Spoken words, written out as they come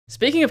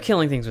Speaking of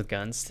killing things with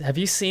guns, have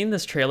you seen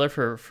this trailer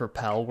for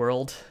Pal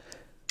World?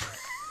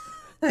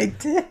 I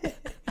did.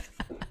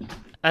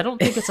 I don't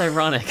think it's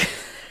ironic.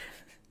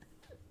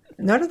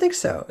 No, I don't think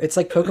so. It's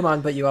like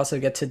Pokemon, but you also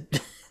get to.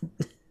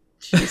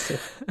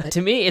 Jesus. To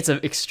me, it's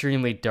an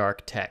extremely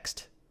dark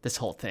text. This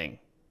whole thing,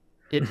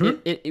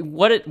 Mhm.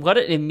 what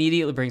it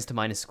immediately brings to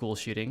mind is school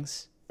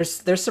shootings.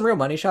 There's some real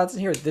money shots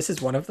in here. This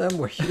is one of them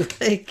where you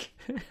like.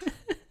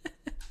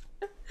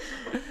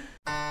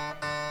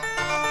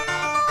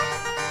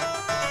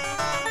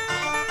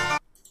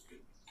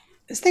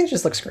 This thing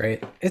just looks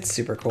great. It's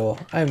super cool.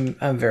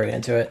 I'm very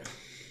into it.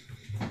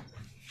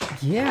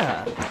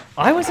 Yeah,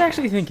 I was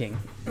actually thinking.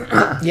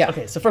 Yeah.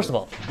 Okay, so first of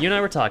all, you and I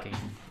were talking,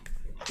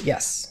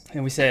 Yes.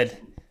 and we said,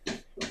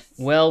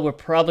 well, we're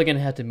probably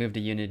gonna have to move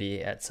to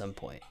Unity at some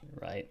point,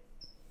 right?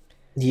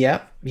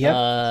 Yep. Yep.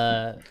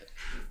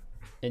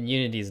 And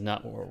Unity is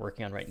not what we're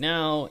working on right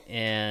now.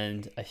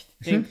 And I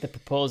think the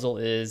proposal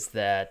is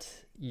that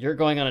you're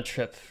going on a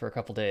trip for a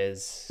couple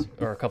days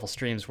or a couple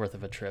streams worth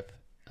of a trip,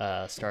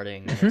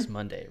 starting next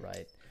Monday,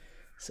 right?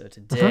 So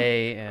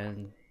today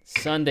and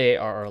Sunday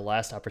are our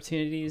last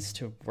opportunities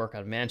to work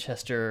on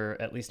Manchester,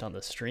 at least on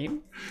the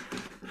stream.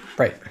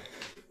 Right.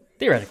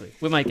 Theoretically,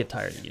 we might get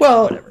tired of Unity,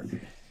 Well, whatever.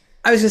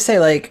 I was gonna say,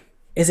 like,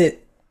 is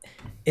it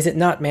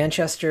not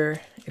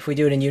Manchester if we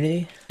do it in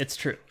Unity? It's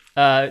true.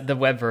 The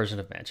web version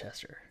of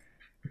Manchester.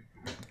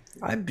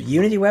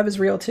 Unity Web is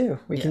real too.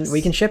 We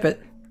can ship it.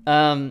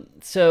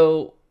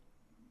 So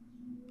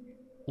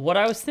what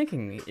I was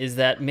thinking is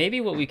that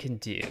maybe what we can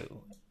do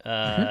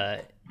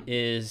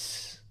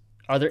is,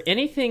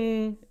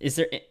 is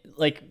there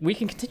like, we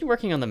can continue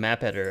working on the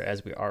map editor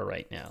as we are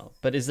right now,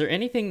 but is there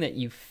anything that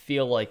you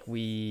feel like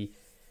we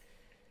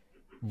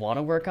want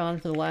to work on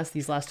for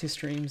these last two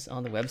streams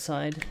on the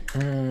website?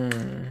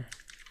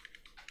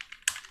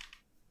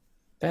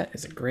 That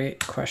is a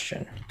great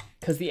question.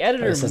 Because the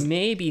editor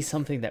may be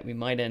something that we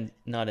might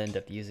not end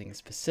up using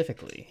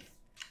specifically.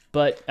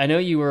 But I know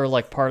you were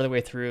like part of the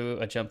way through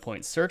a jump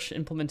point search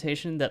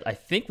implementation that I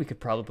think we could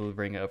probably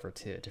bring over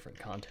to different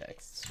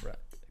contexts,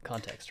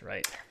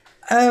 right?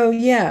 Oh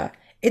yeah,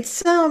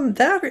 it's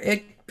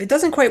it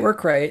doesn't quite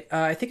work right.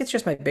 I think it's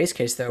just my base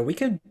case though. We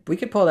could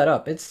pull that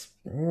up. It's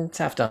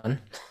half done.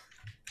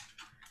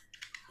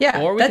 Yeah,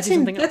 Or we could do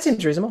something that else.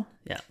 seems reasonable.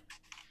 Yeah.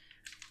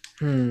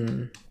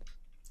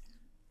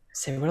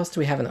 Say, what else do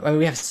we have in the? I mean,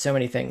 we have so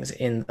many things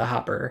in the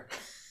hopper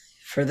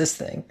for this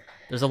thing.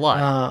 There's a lot.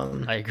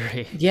 I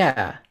agree.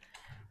 Yeah.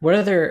 What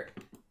other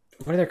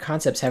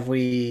concepts have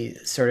we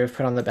sort of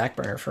put on the back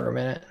burner for a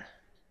minute?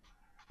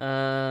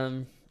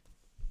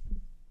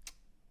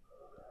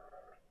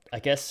 I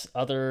guess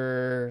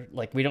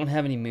we don't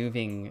have any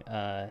moving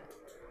bad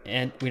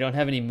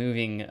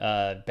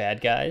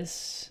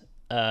guys,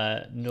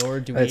 nor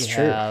do we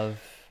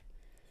have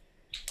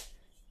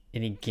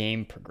any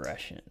game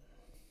progression.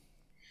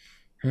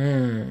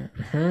 Game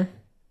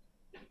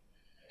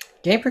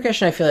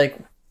progression, I feel like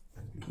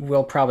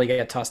will probably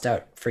get tossed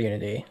out for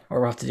Unity,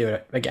 or we'll have to do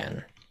it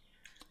again.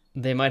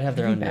 They might have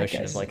their own Bad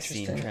notion guys of like is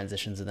scene interesting.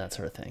 transitions and that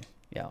sort of thing.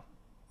 Yeah.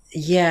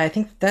 Yeah, I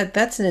think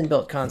that's an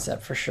inbuilt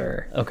concept for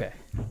sure. Okay.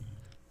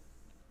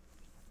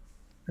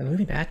 The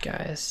movie bad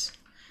guys.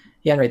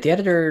 Yeah, right. The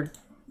editor.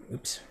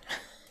 Oops,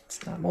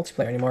 it's not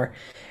multiplayer anymore.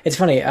 It's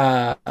funny.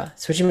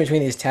 Switching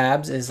between these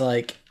tabs is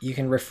like you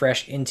can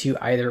refresh into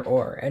either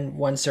or, and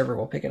one server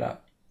will pick it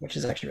up, which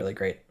is actually really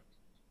great.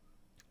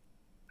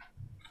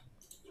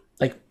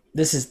 Like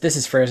this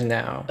is frozen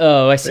now.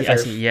 Oh, I see. I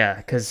see. Yeah,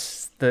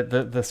 because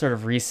the sort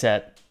of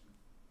reset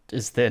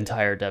is the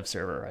entire dev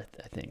server.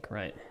 I think,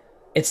 right?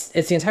 It's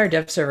the entire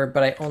dev server,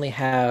 but I've only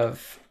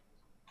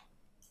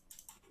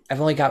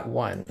got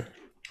one,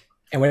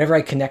 and whatever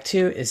I connect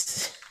to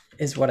is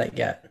what I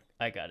get.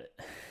 I got it.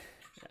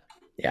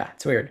 Yeah,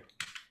 it's weird.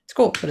 It's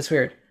cool, but it's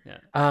weird. Yeah.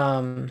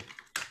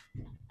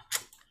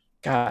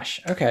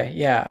 Gosh. Okay.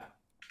 Yeah.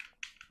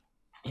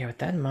 Yeah. With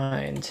that in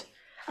mind,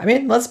 I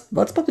mean, let's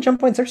put the jump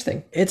point search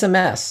thing. It's a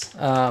mess.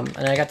 And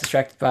I got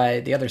distracted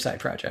by the other side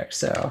project.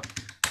 So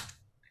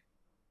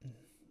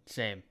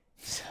Same.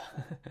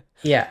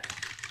 yeah.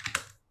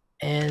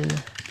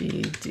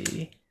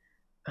 NBD.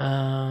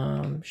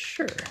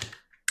 Sure.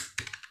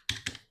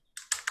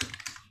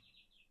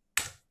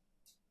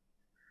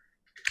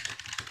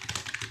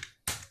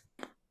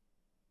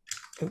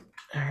 Oop,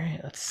 all right.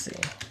 Let's see.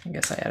 I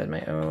guess I added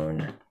my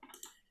own.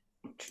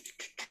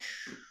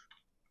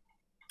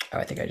 Oh,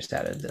 I think I just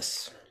added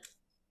this.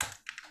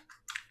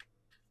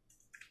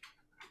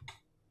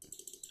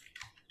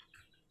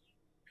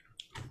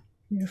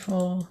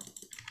 Beautiful.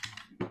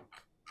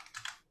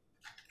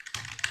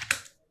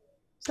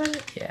 Is that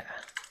it? Yeah.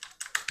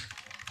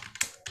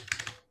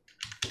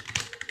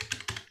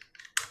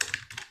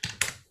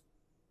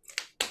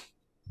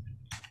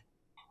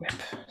 Yep.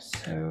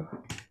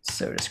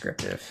 So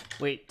descriptive.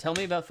 Wait, tell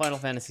me about Final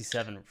Fantasy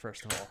VII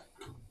first of all.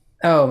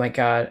 Oh my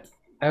god.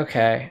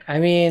 Okay. I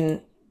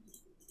mean,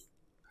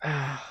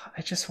 I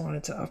just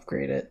wanted to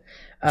upgrade it.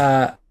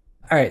 All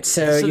right.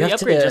 So So you the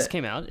have upgrade to. just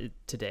came out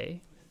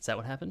today. Is that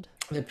what happened?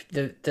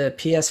 The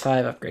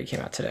PS5 upgrade came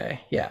out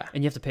today. Yeah,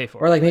 And you have to pay for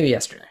or it, like maybe right?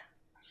 yesterday.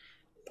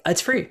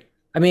 It's free.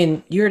 I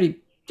mean, you already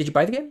did you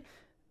buy the game?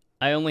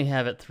 I only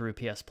have it through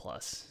PS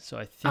Plus, so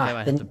I think I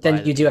might have to buy Then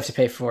the you do have to PS.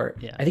 pay for it.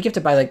 Yeah. I think you have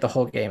to buy like the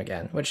whole game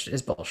again, which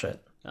is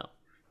bullshit.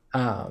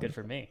 Oh, good Um,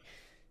 for me.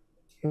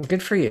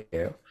 good for you.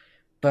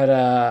 But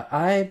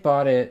I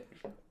bought it.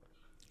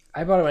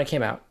 I bought it when it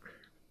came out,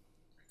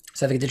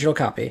 so I have a digital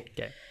copy.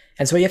 Okay.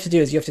 And so what you have to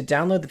do is you have to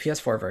download the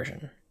PS4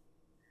 version,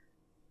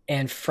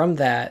 and from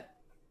that,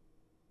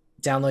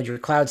 download your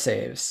cloud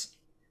saves,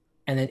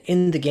 and then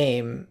in the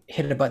game,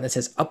 hit a button that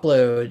says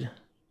upload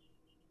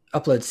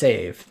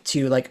save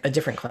to like a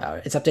different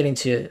cloud. It's uploading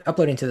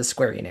to the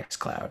Square Enix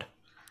cloud.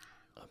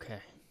 Okay.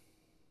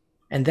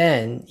 And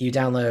then you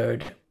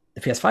download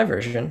the PS5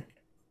 version,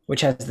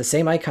 which has the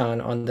same icon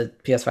on the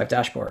PS5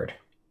 dashboard.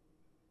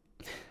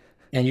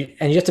 And you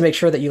have to make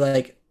sure that you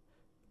like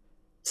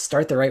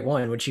start the right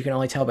one, which you can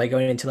only tell by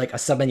going into like a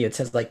submenu. It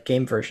says like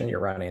game version you're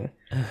running.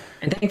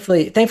 And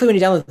thankfully when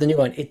you download the new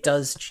one, it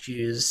does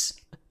choose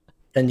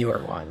the newer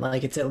one.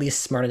 Like it's at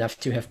least smart enough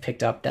to have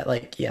picked up that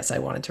like, yes, I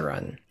wanted to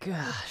run the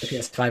Gosh.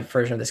 PS5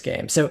 version of this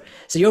game. So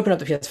you open up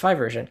the PS5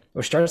 version,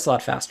 which starts a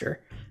lot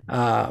faster,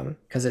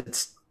 because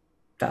it's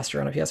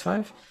faster on a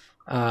PS5.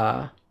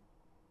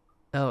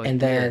 Oh, And weird.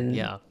 then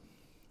Yeah.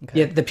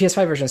 Okay. yeah, the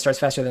PS5 version starts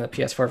faster than the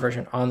PS4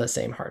 version on the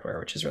same hardware,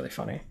 which is really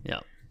funny.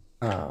 Yeah.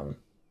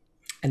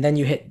 And then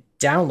you hit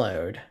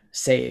download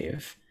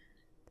save,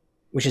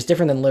 which is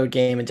different than load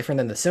game and different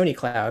than the Sony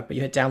cloud, but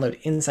you hit download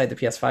inside the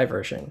PS5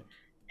 version,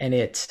 and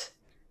it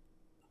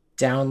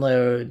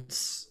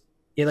downloads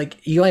it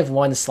like you only have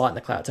one slot in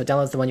the cloud, so it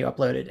downloads the one you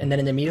uploaded, and then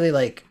it immediately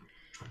like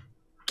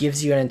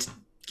gives you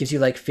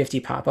like 50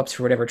 pop-ups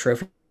for whatever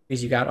trophies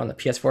you got on the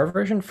PS4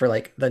 version for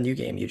like the new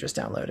game you just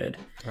downloaded,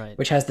 Right.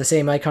 which has the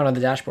same icon on the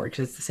dashboard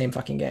because it's the same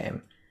fucking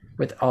game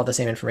with all the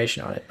same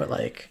information on it, but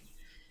like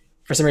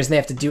for some reason they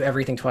have to do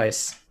everything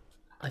twice.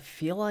 I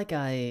feel like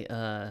I'd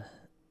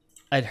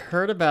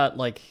heard about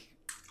like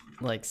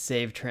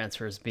save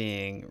transfers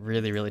being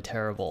really, really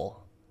terrible.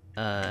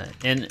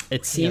 And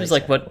it seems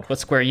like what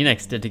Square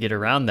Enix did to get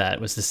around that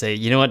was to say,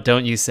 you know what,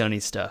 don't use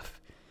Sony stuff.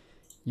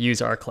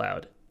 Use our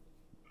cloud.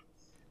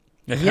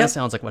 It kind of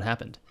sounds like what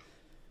happened.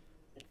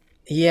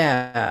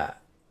 Yeah,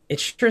 it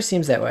sure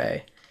seems that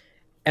way.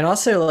 And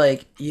also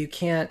like you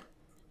can't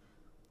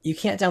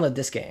download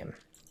this game.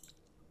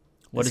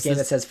 What This is game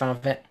this? that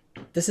says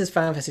this is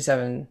Final Fantasy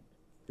VII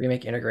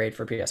Remake Integrate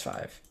for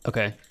PS5.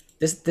 Okay.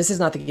 This is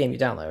not the game you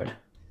download.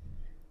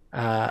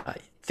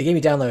 The game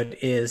you download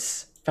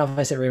is Final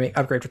Fantasy VII Remake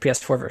Upgrade for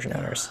PS4 version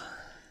owners,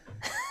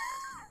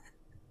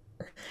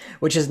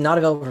 which is not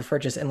available for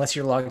purchase unless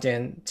you're logged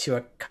in to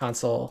a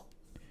console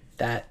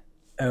that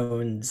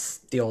owns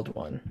the old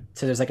one.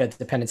 So there's like a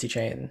dependency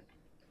chain.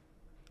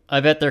 I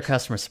bet their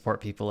customer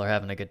support people are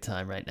having a good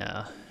time right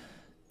now.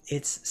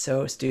 It's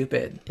so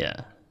stupid.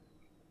 Yeah.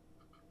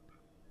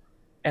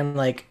 And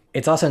like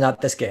it's also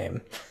not this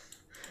game.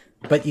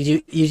 But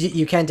you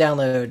can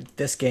download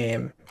this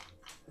game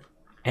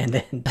and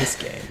then this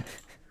game.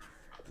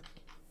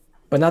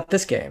 But not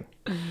this game.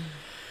 And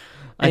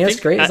you know what's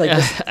great is like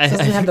this I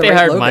doesn't have think the they right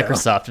hired logo.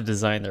 Microsoft to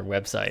design their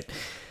website.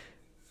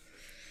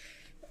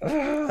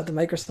 The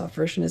Microsoft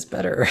version is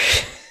better.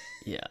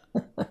 Yeah.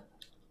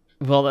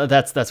 Well,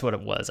 that's what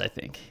it was, I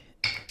think.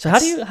 So how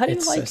do you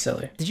It's like? so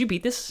silly. Did you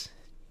beat this?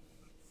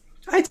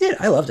 I did.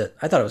 I loved it.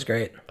 I thought it was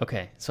great.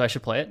 Okay, so I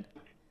should play it.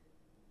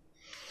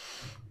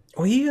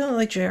 Well, you don't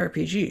like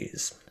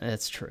JRPGs,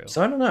 That's true.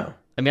 so I don't know.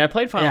 I mean, I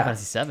played Final Yeah.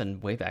 Fantasy VII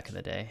way back in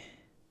the day.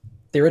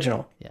 The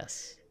original.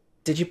 Yes.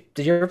 Did you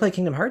ever play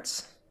Kingdom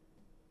Hearts?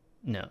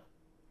 No.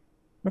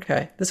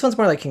 Okay, this one's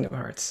more like Kingdom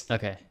Hearts,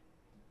 Okay.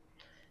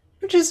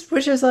 which is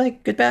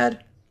like good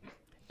bad.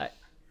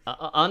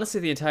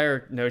 Honestly, the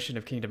entire notion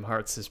of Kingdom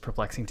Hearts is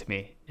perplexing to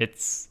me.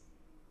 It's,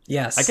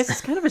 Yes, I guess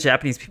it's kind of a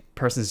Japanese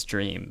person's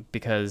dream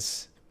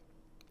because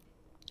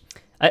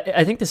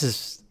I think this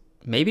is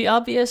maybe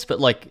obvious, but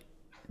like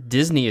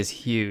Disney is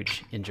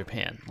huge in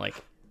Japan. Like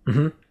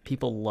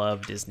people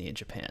love Disney in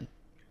Japan.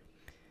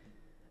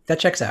 that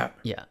checks out.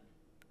 Yeah.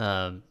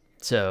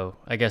 So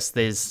I guess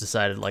they just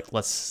decided like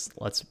let's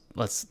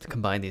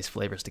combine these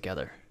flavors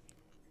together.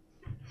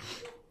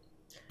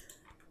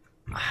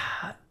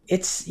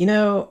 It's Did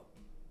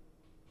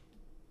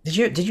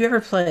you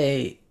ever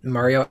play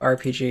Mario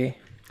RPG?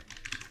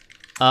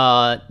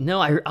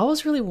 No, I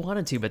always really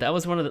wanted to, but that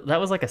was that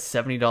was like a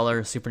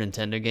 $70 Super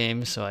Nintendo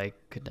game, so I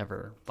could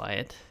never buy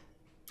it.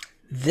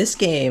 This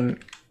game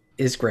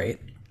is great.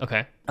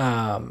 Okay.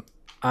 I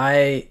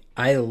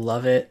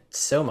love it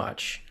so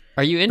much.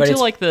 Are you But into it's-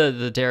 like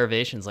the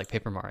derivations like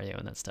Paper Mario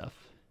and that stuff?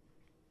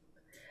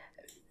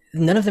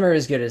 None of them are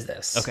as good as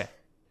this. Okay.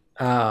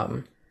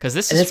 Um, Because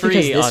this And is it's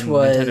because free this on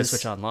Nintendo was-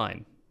 Switch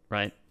Online,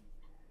 right?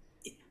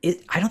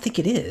 I don't think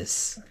it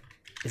is.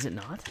 Is it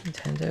not?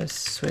 Nintendo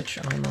Switch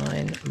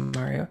Online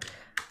Mario.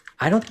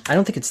 I don't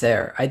think it's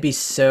there. I'd be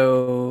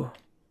so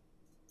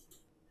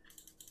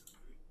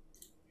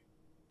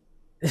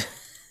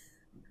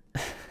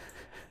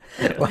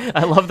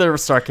I love their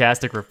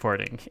sarcastic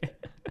reporting.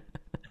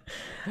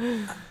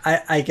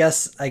 I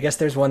guess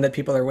there's one that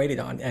people are waiting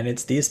on, and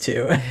it's these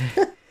two.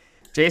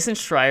 Jason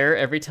Schreier,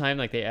 every time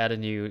like they add a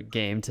new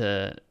game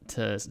to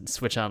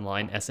Switch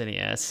Online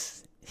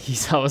SNES,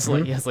 he's always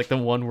like he has like the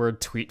one word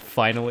tweet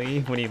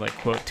finally when he like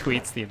quote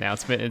tweets the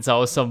announcement. It's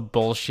always some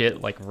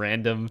bullshit like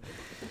random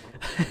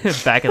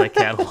back in the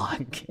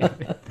catalog.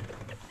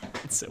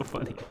 It's so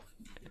funny.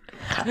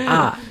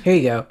 Here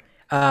you go.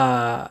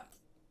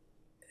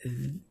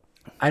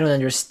 I don't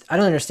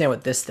understand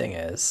what this thing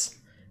is,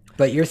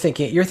 but you're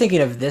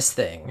thinking of this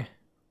thing.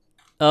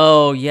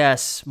 Oh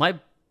yes, my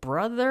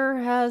brother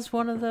has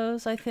one of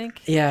those, I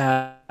think.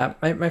 Yeah,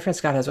 my friend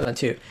Scott has one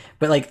too.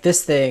 But like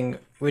this thing,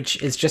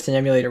 which is just an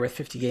emulator with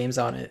 50 games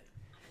on it,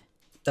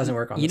 doesn't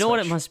work on You the know what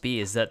it Switch. must be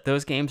is that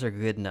those games are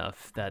good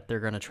enough that they're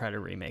gonna try to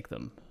remake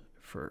them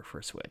for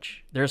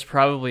Switch. There's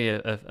probably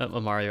a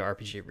Mario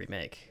RPG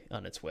remake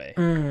on its way.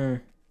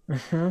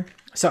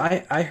 So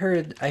I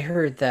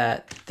heard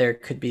that there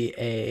could be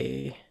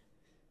a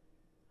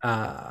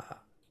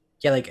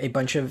yeah, like a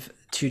bunch of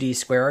 2D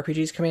Square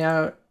RPGs coming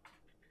out,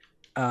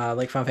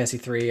 like Final Fantasy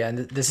 3, and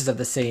this is of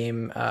the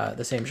same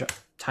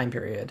time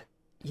period.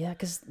 Yeah,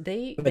 because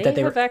they But they that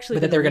they have were actually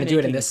but that been they were going to do it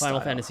in remaking this Final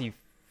style. Fantasy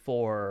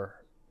 4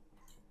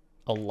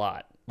 a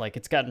lot. Like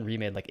it's gotten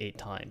remade like 8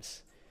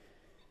 times.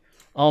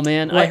 Oh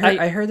man, Well,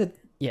 I heard that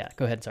yeah.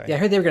 Go ahead. Sorry. yeah, I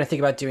heard they were going to think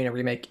about doing a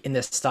remake in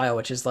this style,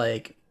 which is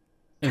like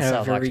In kind of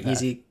South very Octopath.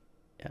 easy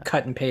Yeah.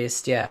 cut and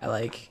paste. Yeah,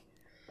 like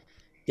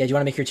yeah, do you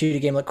want to make your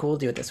 2D game look cool?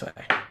 Do it this way.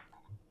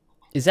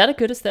 Is that a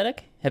good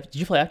aesthetic? Did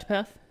you play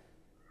Octopath?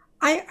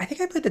 I think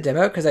I played the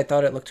demo because I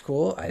thought it looked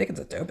cool. I think it's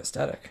a dope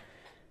aesthetic.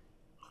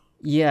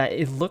 Yeah,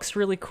 it looks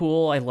really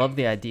cool. I love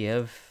the idea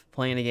of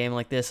playing a game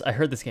like this. I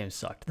heard this game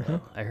sucked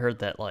though. I heard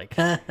that like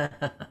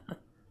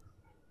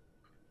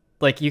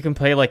you can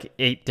play like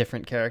 8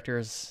 different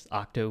characters,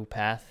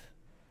 Octopath,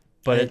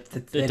 but it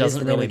It is doesn't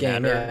the name of really the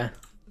game. Yeah, matter.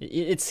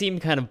 It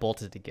seemed kind of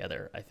bolted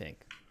together, I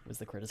think, was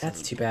the criticism.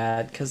 that's too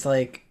bad because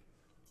like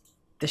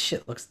this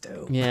shit looks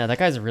dope. Yeah, that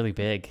guy's really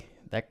big.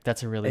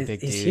 That's a really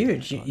big It's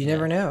dude. huge. You Yeah.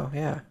 never know.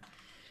 Yeah.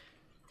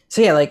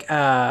 So yeah, like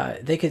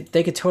they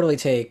could totally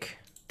take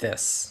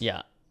this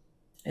Yeah.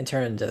 and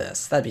turn it into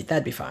this.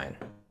 That'd be fine.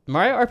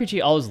 Mario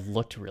RPG always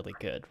looked really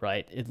good,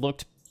 right? It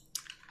looked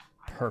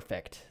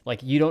perfect.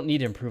 Like you don't need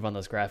to improve on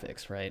those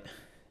graphics, right?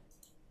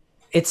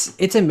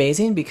 It's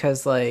amazing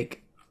because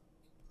like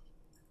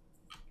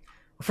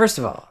first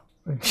of all,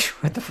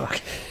 what the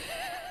fuck?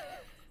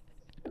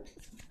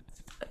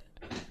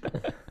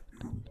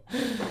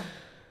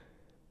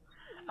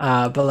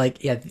 But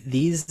like yeah,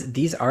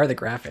 these are the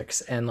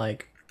graphics and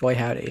like boy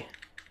howdy,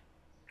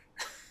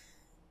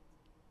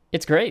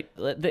 It's great.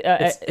 They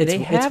it's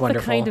have the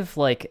wonderful. kind of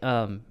like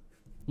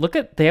look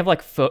at they have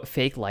like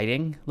fake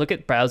lighting. Look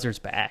at Bowser's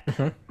back.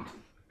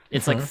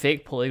 It's like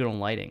fake polygonal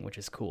lighting, which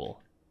is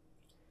cool.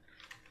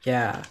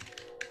 Yeah.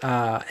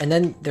 And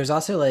then there's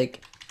also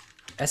like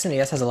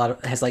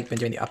SNES has like been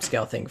doing the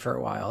upscale thing for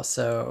a while,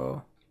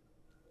 so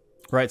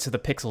Right, so the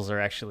pixels are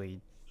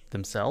actually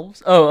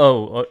themselves.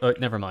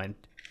 Never mind.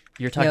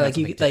 You're talking yeah, about like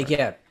you something like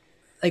different.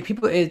 yeah, like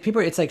people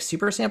it's like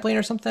super sampling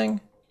or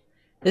something.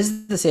 This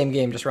is the same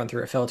game just run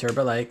through a filter,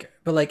 but like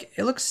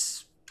it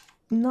looks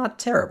not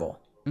terrible.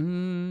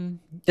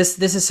 This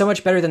is so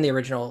much better than the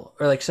original,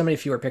 or like so many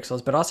fewer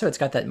pixels, but also it's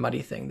got that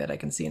muddy thing that I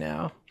can see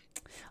now.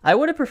 I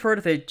would have preferred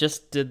if they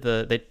just did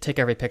they take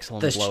every pixel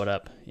and The blow it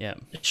up. Yeah.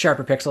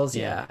 Sharper pixels,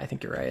 Yeah. yeah, I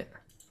think you're right.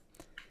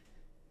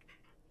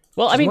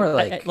 Well, I It's mean, more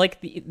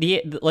like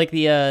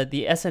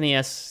the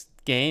SNES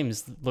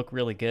games look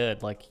really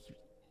good. Like,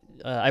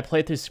 I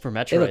played through Super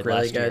They Metroid look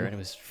really last year, good. and it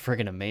was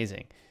friggin'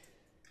 amazing.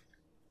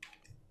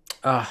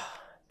 Oh,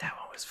 that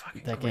one was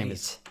fucking That great. game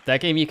is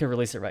that game. You can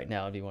release it right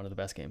now; it'd be one of the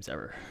best games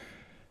ever.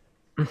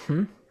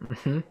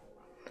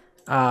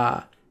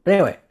 But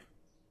anyway,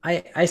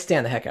 I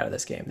stand the heck out of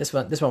this game. This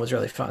one was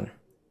really fun.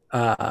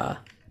 The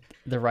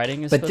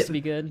writing is But supposed the- to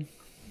be good.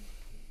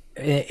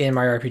 In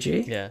Mario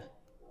RPG. Yeah.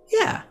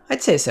 Yeah,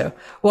 I'd say so.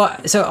 Well,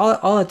 so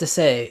all I have to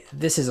say,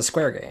 this is a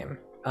Square game,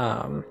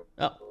 Oh,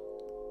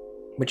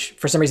 which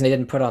for some reason they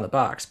didn't put on the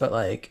box. But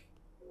like,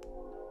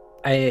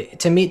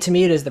 to me it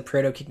is the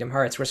proto Kingdom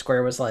Hearts, where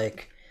Square was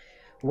like,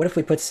 what if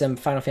we put some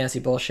Final Fantasy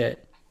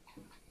bullshit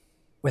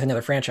with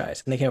another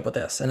franchise, and they came up with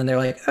this, and then they're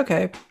like,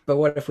 okay, but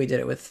what if we did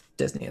it with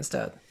Disney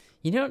instead?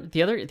 you know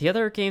the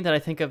other game that I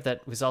think of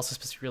that was also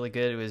supposed to be really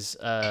good was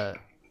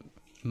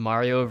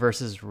Mario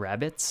versus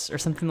Rabbids or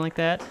something like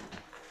that.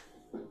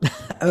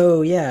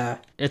 Oh yeah,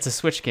 It's a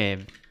Switch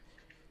game.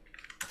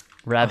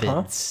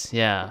 Rabbids,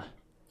 yeah.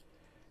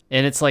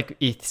 And it's like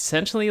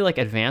essentially like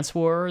Advance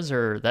Wars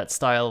or that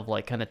style of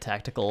like kind of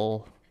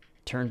tactical I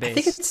turn-based.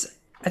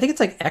 think it's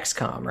like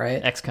XCOM,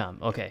 right?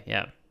 XCOM. Okay,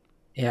 yeah.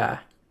 Yeah,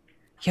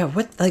 yeah.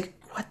 What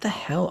the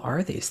hell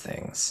are these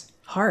things?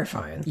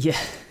 Horrifying. Yeah.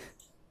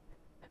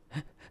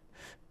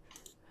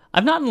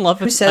 I'm not in love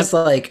Who with says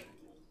like?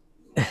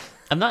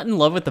 I'm not in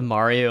love with the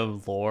Mario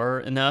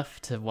lore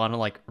enough to want to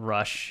like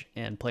rush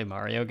and play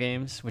Mario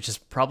games, which is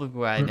probably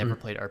why I never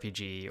played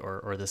RPG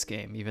or this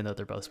game, even though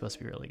they're both supposed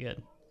to be really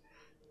good.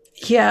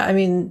 Yeah, I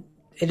mean,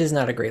 it is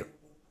not a great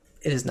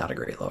it is not a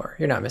great lore.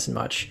 You're not missing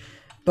much.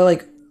 But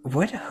like,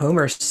 what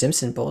Homer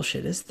Simpson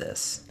bullshit is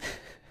this?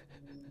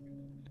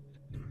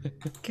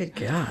 Good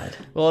God.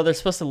 Well, they're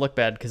supposed to look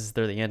bad because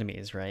they're the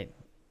enemies, right?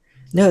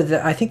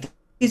 No, I think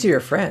these are your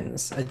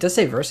friends. It does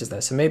say versus though,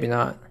 so maybe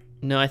not.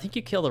 No, I think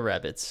you kill the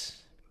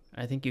rabbits.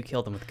 I think you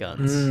kill them with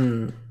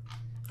guns.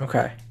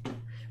 Okay.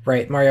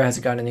 Right, Mario has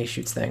a gun and he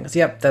shoots things.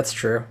 Yep, that's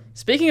true.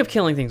 Speaking of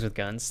killing things with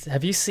guns,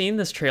 have you seen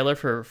this trailer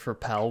for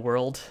Pal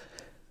World?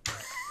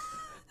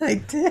 I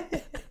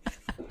did.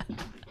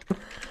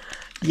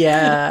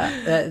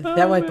 Yeah,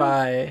 that went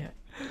by.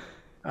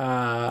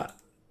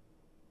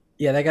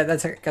 Yeah, that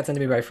got sent to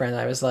me by a friend.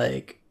 I was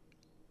like,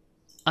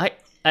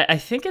 I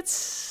think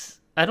it's.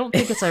 I don't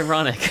think it's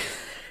ironic.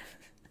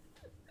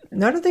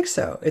 no, I don't think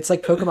so. It's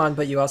like Pokemon,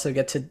 but you also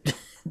get to.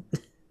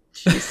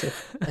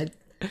 Jesus,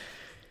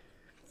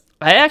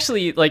 I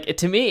actually like.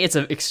 To me, it's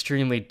an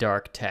extremely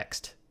dark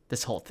text.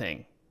 This whole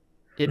thing.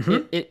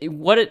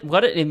 What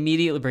it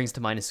immediately brings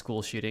to mind is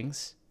school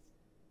shootings.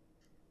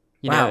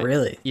 Wow,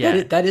 really?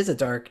 Yeah, that is a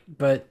dark,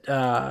 but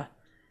it's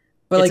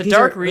like a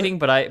dark reading,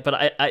 but I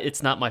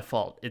it's not my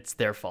fault. It's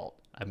their fault.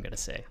 I'm gonna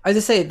say. I was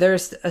just say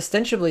there's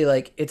ostensibly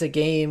like it's a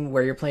game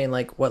where you're playing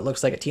like what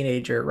looks like a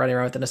teenager running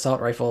around with an assault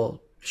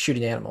rifle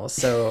shooting animals.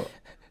 So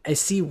I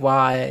see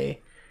why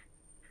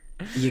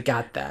you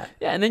got that.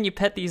 Yeah, and then you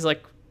pet these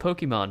like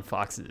Pokemon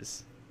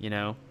foxes, you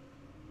know,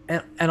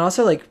 and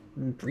also like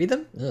breed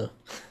them. Ugh.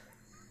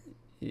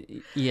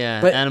 Yeah,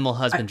 but animal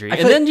husbandry, I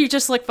and then you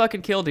just like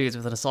fucking kill dudes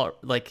with an assault.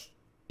 Like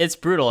it's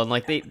brutal, and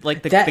like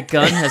the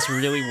gun has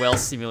really well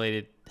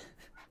simulated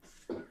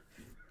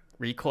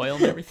recoil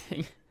and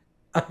everything.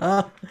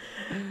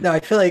 No, I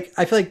feel like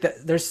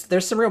that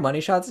there's some real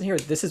money shots in here.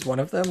 This is one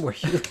of them where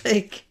you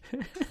like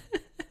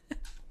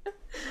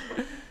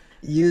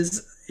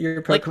use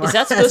your Pokemon. Like, is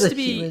that supposed to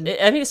be? Human.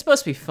 I mean, it's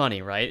supposed to be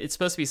funny, right? It's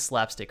supposed to be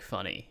slapstick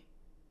funny.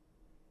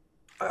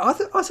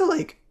 Also,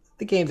 like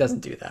the game doesn't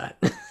do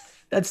that.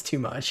 That's too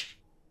much.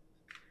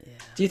 Yeah.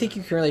 Do you think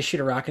you can really shoot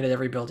a rocket at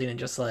every building and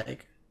just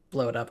like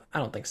blow it up? I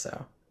don't think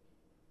so.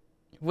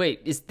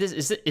 Wait, is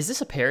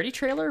this a parody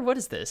trailer? What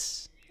is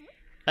this?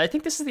 I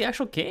think this is the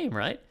actual game,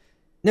 right?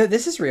 No,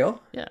 this is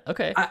real. Yeah.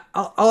 Okay.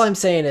 All I'm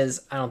saying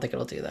is I don't think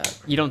it'll do that.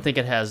 You don't think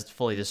it has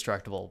fully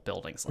destructible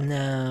buildings? Like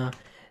no.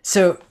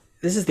 So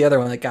this is the other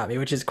one that got me,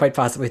 which is quite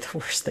possibly the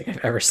worst thing I've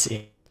ever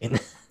seen.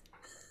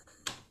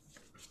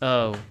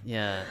 Oh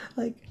yeah.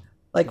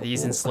 Like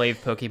these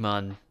enslaved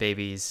Pokemon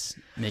babies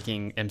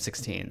making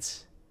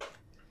M16s.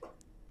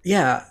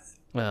 Yeah.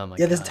 Oh my god.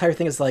 Yeah, this entire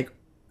thing is like.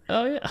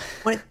 Oh yeah.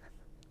 When,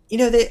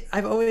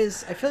 I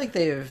feel like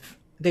they've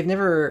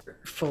never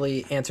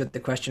fully answered the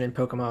question in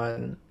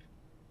Pokemon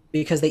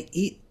because they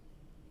eat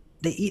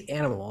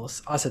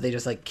animals. Also, they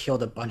just like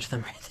killed a bunch of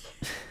them right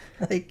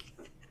there. Like,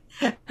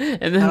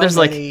 and then there's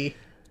like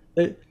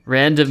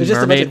random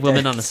mermaid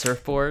woman on a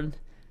surfboard.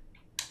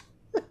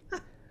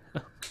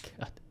 Oh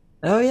god.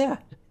 Oh yeah.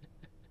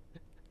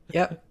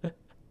 Yep.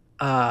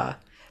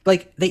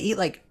 Like they eat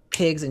like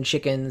pigs and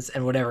chickens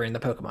and whatever in the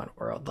Pokemon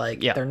world.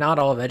 Like they're not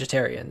all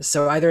vegetarians.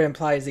 So either it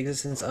implies the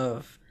existence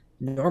of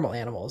normal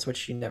animals,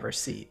 which you never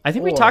see. I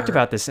think we talked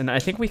about this, and I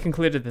think we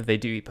concluded that they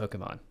do eat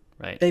Pokemon,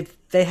 right?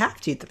 They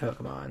have to eat the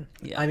Pokemon.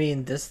 Yeah. I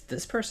mean,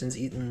 this person's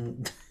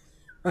eating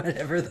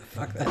whatever the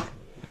fuck that.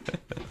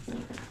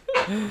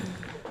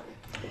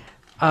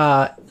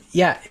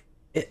 Yeah.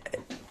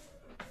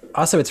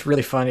 Also, it's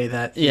really funny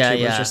that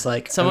YouTube was just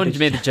like someone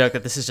made the joke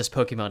that this is just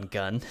Pokemon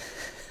Gun.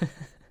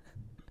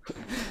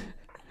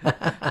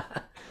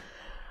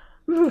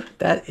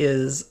 That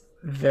is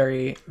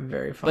very,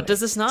 very funny. But does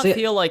this not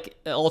feel like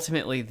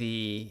ultimately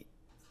the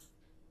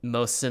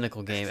most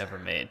cynical game ever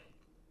made?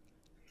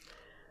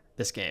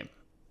 This game,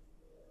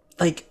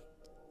 like,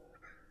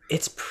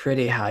 it's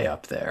pretty high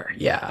up there.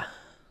 Yeah.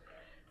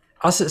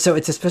 Also, so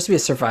it's supposed to be a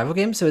survival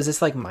game. So is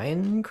this like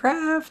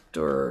Minecraft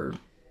or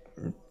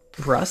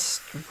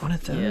Rust? One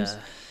of those. Yeah.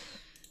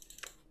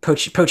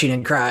 Poaching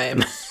and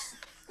crime.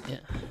 Yeah.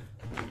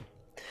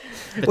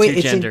 Wait,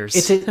 two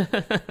genders.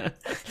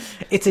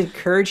 It's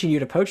encouraging you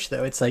to poach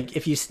though. It's like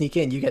if you sneak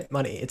in, you get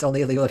money. It's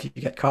only illegal if you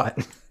get caught.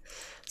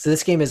 So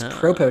this game is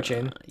pro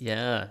poaching.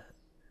 Yeah.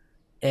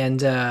 And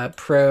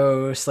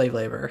pro slave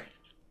labor.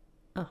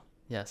 Oh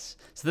yes.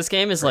 So this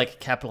game is like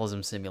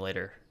capitalism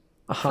simulator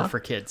for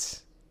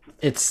kids.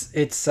 It's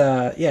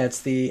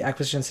the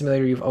acquisition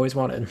simulator you've always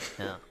wanted.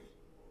 Yeah.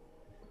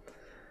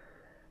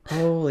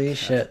 Holy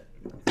shit.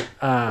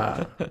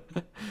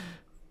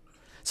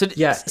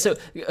 So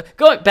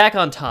going back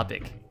on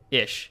topic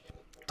ish.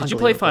 Did you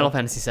play Final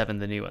Fantasy VII,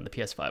 the new one, the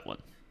PS5 one?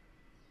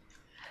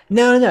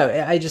 No.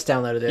 I just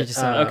downloaded it.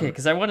 Okay,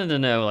 because I wanted to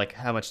know like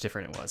how much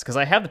different it was. Because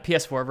I have the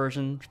PS4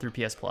 version through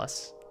PS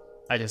Plus.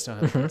 I just don't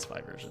have the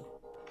PS5 version.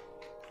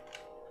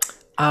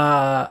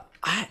 I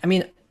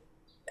mean,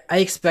 I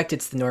expect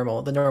it's the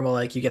normal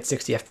like you get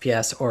 60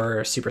 FPS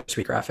or super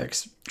sweet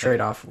graphics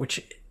trade-off,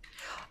 which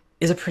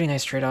is a pretty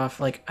nice trade-off.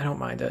 Like I don't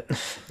mind it.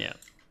 Yeah.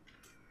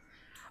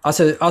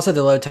 Also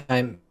the load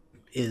time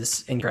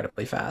is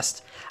incredibly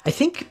fast. I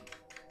think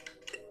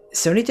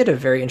Sony did a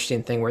very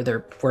interesting thing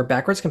where where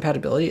backwards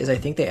compatibility is. I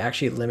think they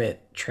actually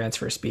limit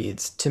transfer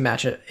speeds to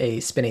match a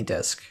spinning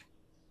disc.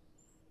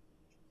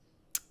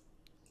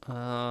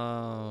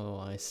 Oh,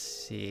 I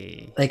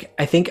see. Like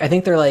I think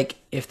they're like,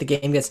 if the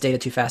game gets data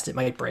too fast, it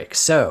might break.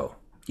 So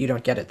you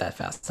don't get it that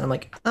fast. And I'm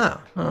like,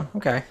 oh,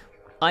 okay.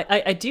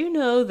 I do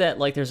know that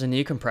like there's a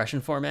new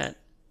compression format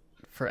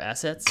for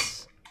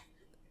assets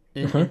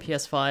in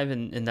PS5,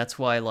 and that's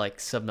why like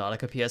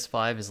Subnautica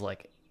PS5 is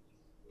like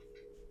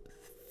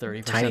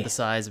 30% Tiny. the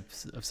size of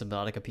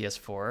Subnautica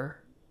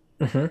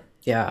PS4.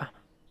 Yeah.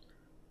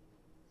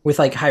 With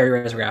like higher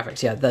res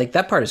graphics. Yeah, like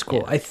that part is cool.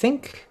 Yeah.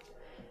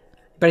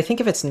 But I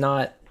think if it's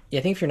not, yeah,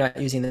 I think if you're not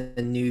using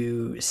the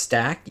new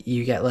stack,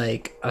 you get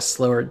like a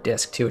slower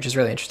disc too, which is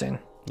really interesting.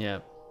 Yeah.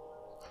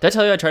 Did I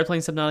tell you I tried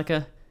playing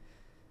Subnautica?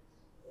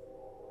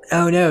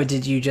 Oh no,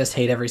 did you just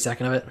hate every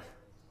second of it?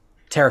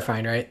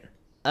 Terrifying, right?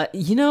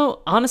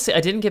 Honestly,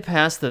 I didn't get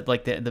past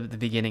the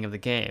beginning of the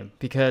game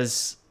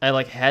because I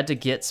like had to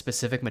get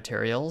specific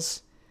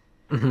materials,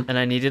 and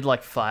I needed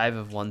like 5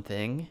 of one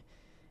thing,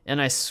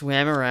 and I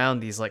swam around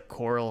these like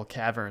coral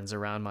caverns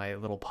around my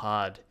little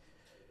pod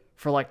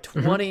for like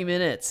 20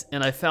 minutes,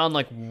 and I found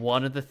like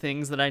one of the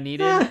things that I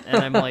needed, and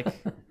I'm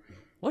like,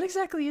 what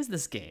exactly is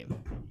this game?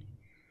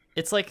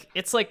 It's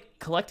like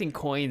collecting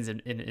coins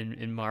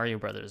in Mario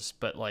Brothers,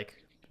 but like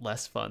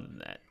less fun than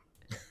that.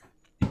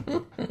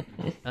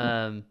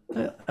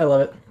 I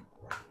love it.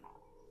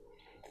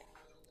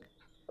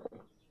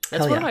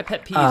 That's Hell one of yeah. my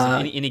pet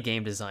peeves in any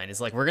game design is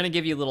like we're gonna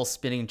give you little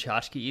spinning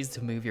tchotchkes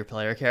to move your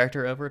player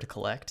character over to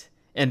collect,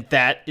 and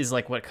that is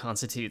like what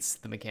constitutes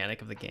the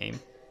mechanic of the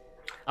game.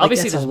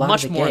 Obviously, that's a there's lot of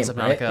much the more in game,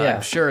 Subnautica. right? Yeah.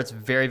 I'm sure it's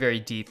very, very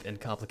deep and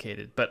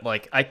complicated, but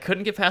like I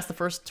couldn't get past the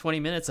first 20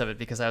 minutes of it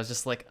because I was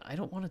just like, I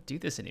don't want to do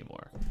this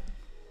anymore.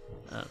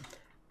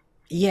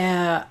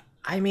 Yeah,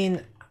 I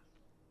mean,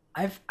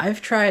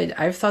 I've tried.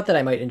 I've thought that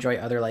I might enjoy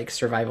other like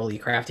survival-y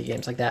crafty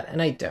games like that,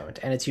 and I don't.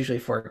 And it's usually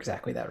for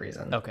exactly that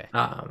reason. Okay.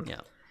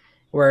 Yeah.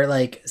 Where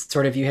like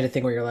sort of you hit a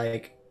thing where you're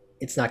like,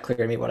 it's not clear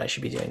to me what I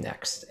should be doing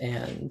next,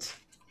 and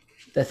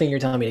the thing you're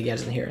telling me to get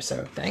isn't here.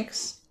 So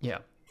thanks, Yeah.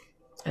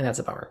 and that's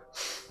a bummer.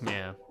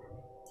 Yeah.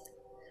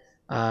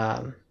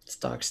 This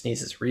dog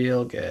sneezes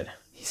real good.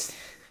 He's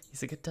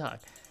a good dog.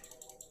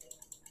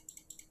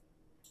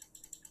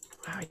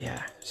 Oh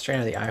yeah, straight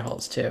out of the eye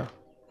holes too.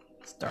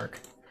 It's dark.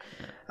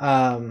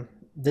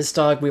 This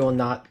dog we will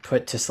not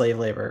put to slave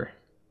labor,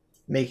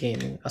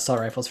 making assault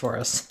rifles for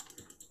us.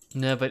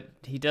 No, but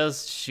he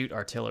does shoot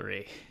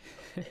artillery.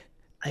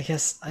 I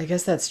guess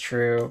that's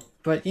true,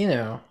 but you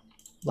know,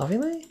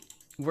 lovingly.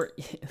 We're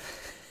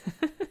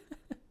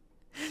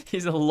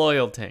He's a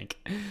loyal tank.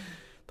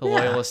 The Yeah.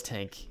 loyalest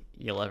tank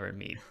you'll ever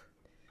meet.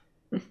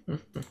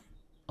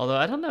 Although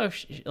I don't know if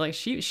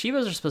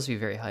Shivas are supposed to be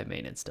very high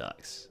maintenance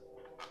dogs.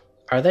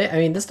 Are they? I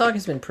mean, this dog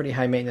has been pretty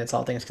high maintenance,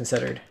 all things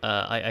considered.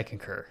 I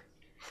concur.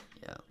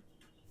 Yeah.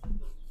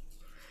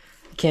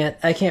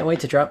 I can't wait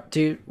to drop.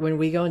 Dude, when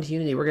we go into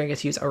Unity, we're gonna get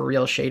to use a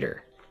real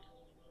shader.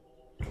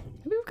 I mean,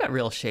 we've got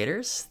real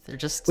shaders. They're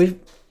just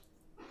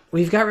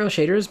We've got real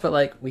shaders, but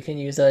like we can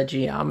use a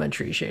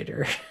geometry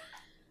shader.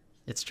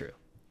 It's true.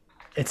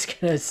 It's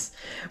gonna.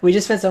 We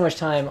just spent so much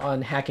time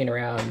on hacking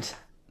around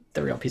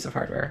the real piece of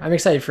hardware. I'm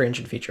excited for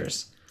engine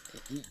features.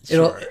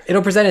 Sure.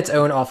 It'll present its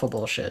own awful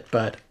bullshit,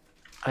 but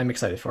I'm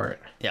excited for it.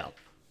 Yeah.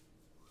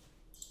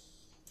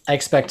 I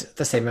expect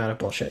the same amount of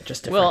bullshit,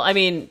 just different. Well, I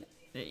mean,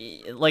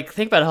 like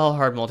think about how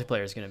hard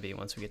multiplayer is going to be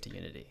once we get to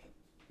Unity.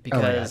 Because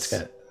oh my god, it's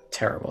got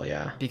terrible,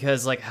 yeah.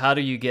 Because like, how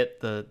do you get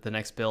the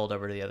next build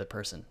over to the other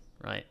person,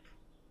 right?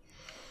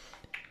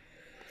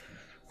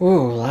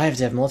 Ooh, live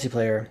dev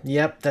multiplayer.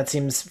 Yep, that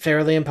seems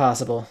fairly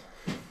impossible.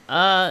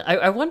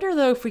 I wonder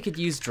though if we could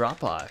use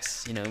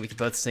Dropbox. You know, we could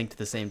both sync to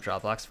the same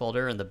Dropbox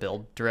folder, and the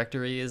build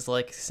directory is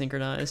like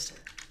synchronized.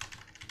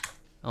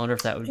 I wonder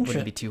if that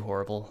wouldn't be too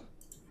horrible.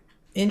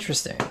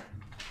 Interesting.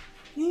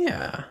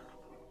 Yeah.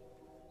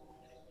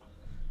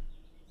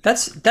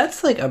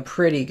 That's like a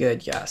pretty good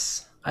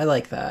guess. I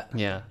like that.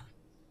 Yeah.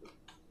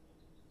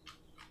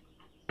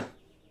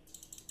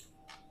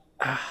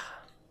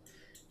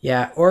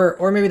 Yeah,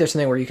 or maybe there's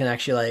something where you can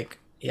actually like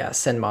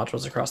send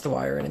modules across the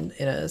wire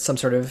in some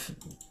sort of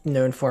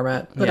known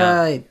format, but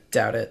Yeah. I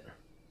doubt it.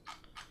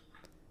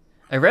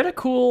 I read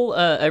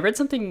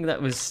something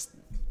that was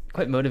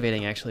quite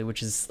motivating actually,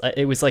 which is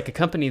it was like a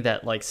company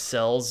that like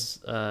sells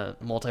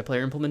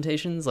multiplayer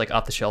implementations, like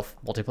off the shelf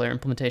multiplayer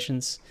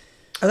implementations.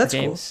 Oh, that's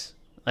games.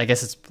 Cool. I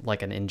guess it's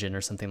like an engine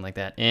or something like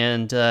that.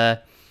 And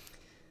their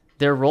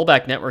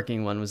rollback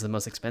networking one was the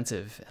most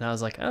expensive, and I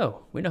was like,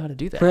 oh, we know how to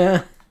do that. We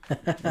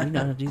know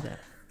how to do that.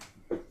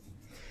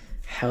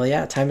 Hell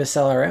yeah, time to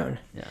sell our own.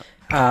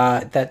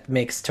 Yeah. That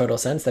makes total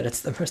sense that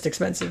it's the most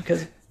expensive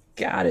because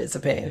God, it's a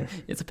pain.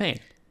 It's a pain.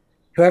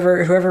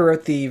 Whoever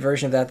wrote the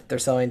version of that they're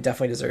selling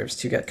definitely deserves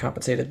to get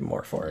compensated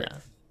more for it. Yeah.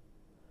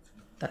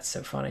 That's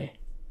so funny.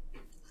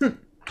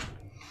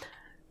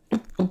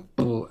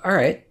 Ooh, all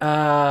right.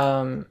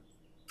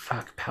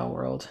 Fuck Pal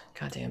World.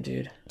 Goddamn,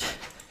 dude.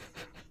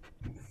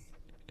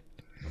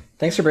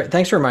 Thanks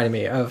for reminding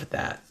me of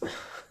that.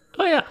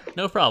 Oh yeah,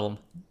 no problem.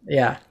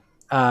 Yeah.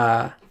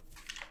 Yeah,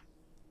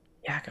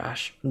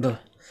 gosh. Ugh.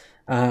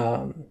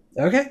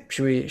 Okay.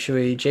 Should we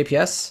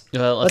JPS?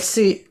 Let's Let's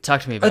see.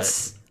 talk to me about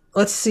it.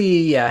 Let's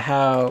see,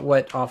 yeah,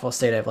 what awful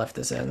state I've left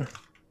this in.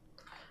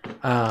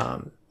 There's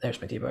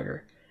my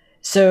debugger.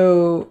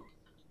 So,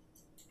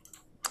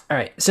 all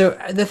right. So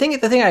the thing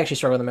I actually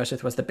struggled the most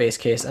with was the base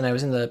case, and I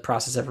was in the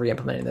process of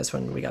re-implementing this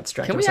when we got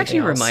distracted. Can we actually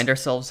remind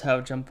ourselves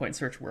how jump point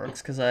search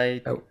works? Because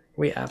I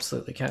we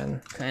absolutely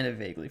can. kind of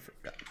vaguely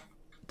forgot.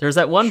 There's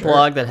that one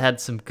blog that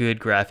had some good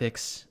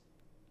graphics.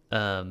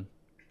 I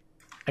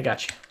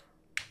got you.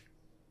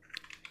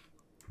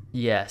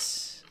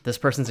 Yes, this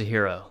person's a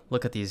hero.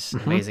 Look at these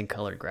amazing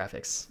colored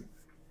graphics.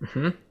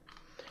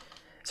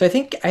 So I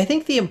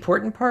think the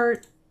important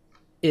part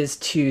is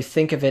to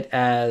think of it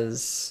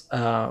as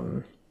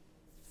I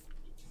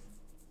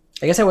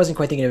guess I wasn't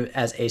quite thinking of it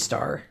as a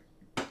star,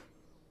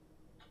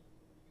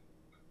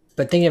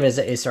 but thinking of it as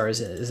a star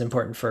is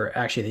important for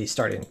actually the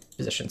starting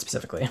position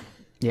specifically.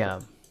 Yeah.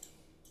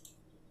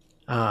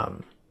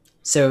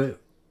 So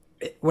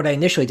what I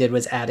initially did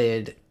was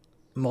added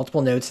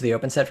multiple nodes to the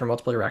open set for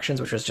multiple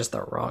directions, which was just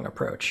the wrong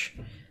approach.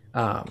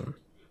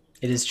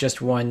 It is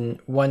just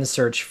one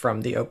search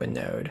from the open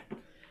node.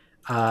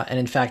 And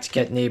in fact,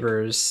 get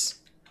neighbors,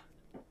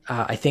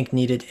 I think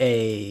needed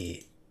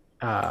a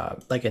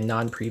like a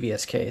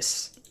non-previous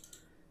case.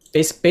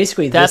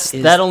 Basically,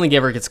 that only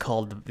ever gets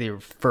called the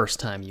first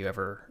time you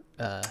ever.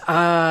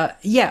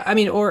 Yeah, I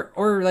mean,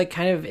 or like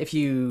kind of if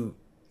you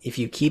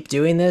keep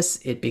doing this,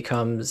 it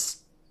becomes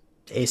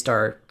a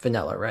star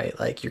vanilla, right?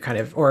 Like you're kind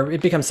of, or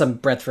it becomes some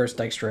breadth first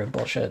Dijkstra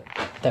bullshit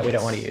that we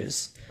don't want to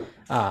use.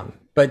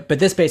 But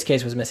this base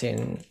case was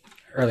missing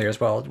earlier as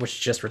well, which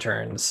just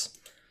returns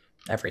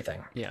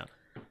everything. Yeah.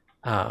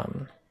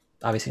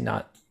 Obviously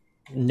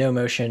no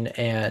motion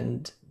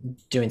and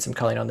doing some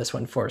culling on this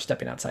one for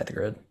stepping outside the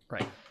grid.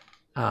 Right.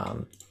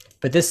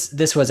 But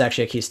this was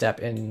actually a key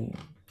step in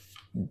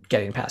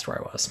getting past where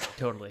I was.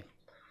 Totally.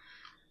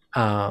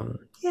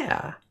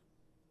 Yeah.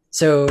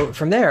 So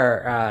from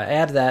there, I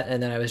added that,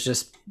 and then I was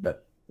just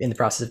in the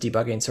process of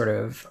debugging sort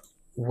of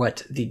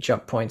what the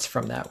jump points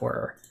from that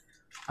were.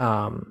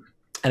 And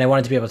I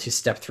wanted to be able to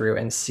step through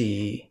and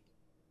see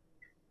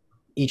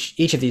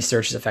each of these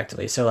searches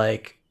effectively. So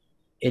like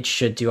it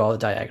should do all the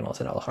diagonals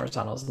and all the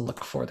horizontals and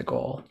look for the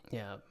goal.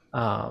 Yeah.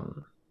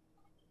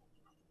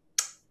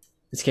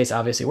 This case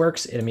obviously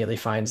works. It immediately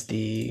finds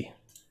the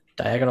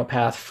diagonal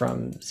path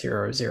from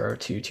 0, 0,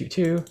 2, 2,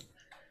 2.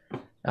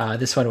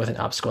 This one with an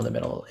obstacle in the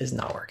middle is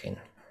not working.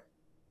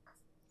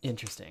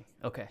 Interesting.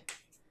 Okay.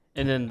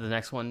 And then the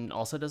next one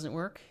also doesn't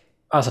work?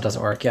 Also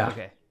doesn't work, yeah.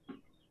 Okay.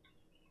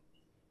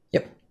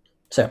 Yep.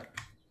 So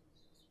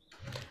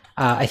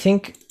I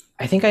think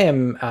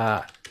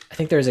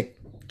there's a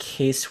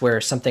case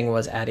where something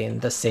was adding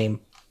the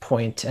same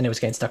point and it was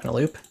getting stuck in a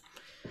loop.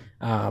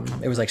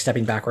 It was like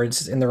stepping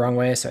backwards in the wrong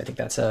way, so I think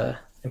that's a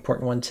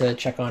important one to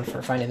check on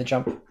for finding the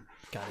jump.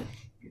 Got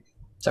it.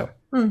 So,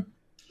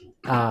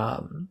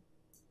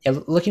 yeah,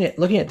 looking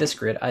at this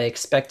grid, I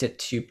expect it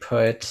to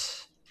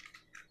put,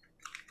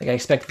 like, I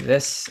expect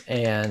this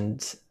and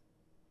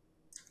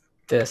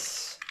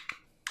this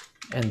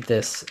and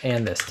this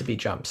and this to be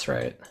jumps,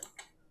 right?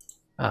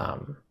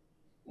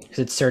 Because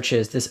it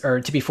searches this,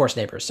 or to be forced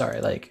neighbors, sorry,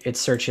 like it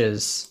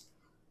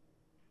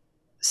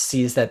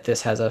sees that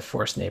this has a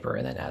forced neighbor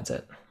and then adds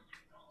it,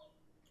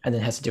 and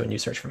then has to do a new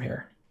search from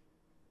here.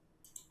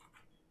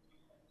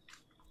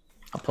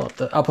 I'll pull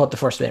up the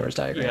forced neighbors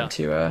diagram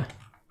to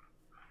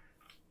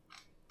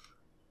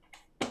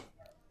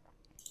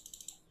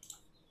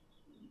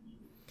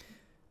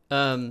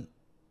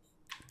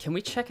can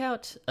we check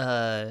out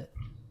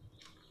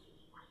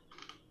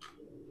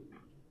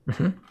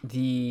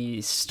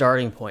the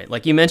starting point?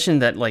 Like you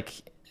mentioned that, like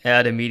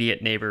add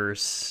immediate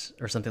neighbors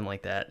or something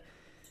like that.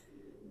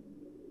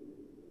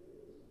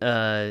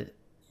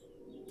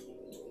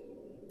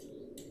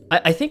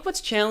 I think what's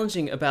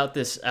challenging about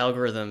this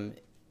algorithm,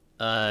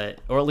 or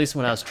at least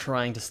when I was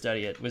trying to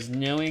study it, was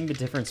knowing the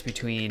difference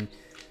between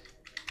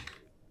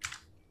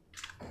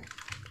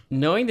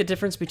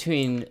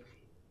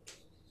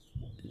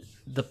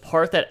the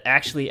part that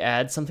actually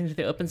adds something to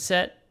the open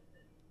set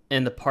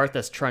and the part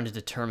that's trying to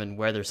determine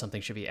whether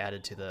something should be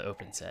added to the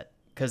open set,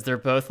 because they're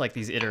both like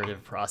these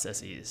iterative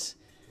processes.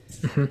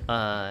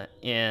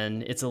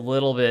 And it's a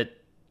little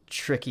bit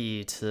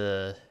tricky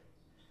to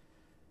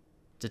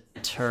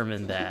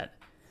determine that.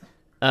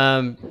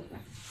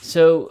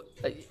 So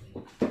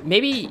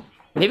maybe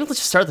let's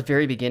just start at the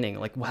very beginning.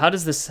 Like, how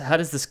does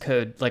this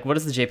code, like, what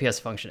does the JPS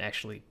function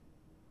actually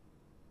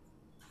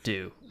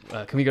do?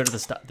 Can we go to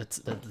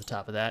the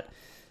top of that?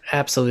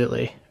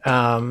 Absolutely.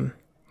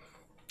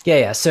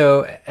 Yeah.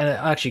 So, and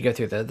I'll actually go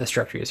through the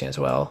structure using as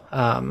well,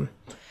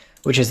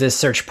 which is this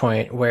search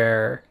point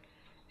where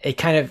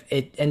it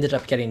ended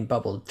up getting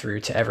bubbled through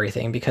to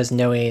everything, because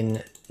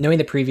knowing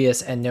the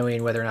previous and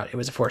knowing whether or not it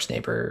was a forced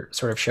neighbor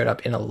sort of showed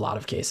up in a lot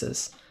of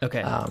cases.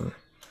 Okay. And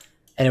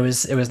it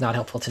was not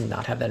helpful to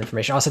not have that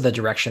information. Also, the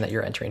direction that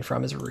you're entering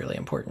from is really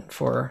important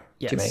for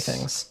too many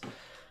things.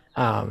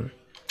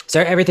 So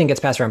everything gets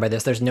passed around by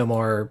this. There's no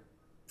more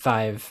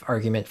 5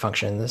 argument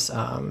functions.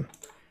 I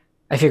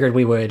figured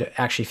we would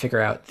actually figure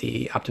out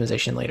the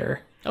optimization later.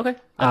 Okay,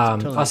 that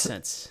totally makes Also,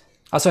 sense.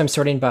 also, I'm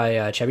sorting by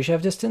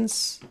Chebyshev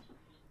distance,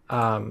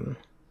 and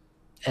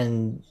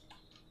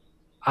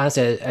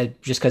honestly,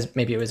 just because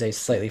maybe it was a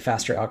slightly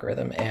faster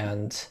algorithm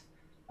and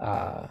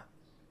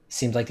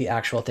seemed like the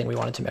actual thing we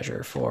wanted to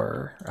measure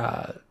for.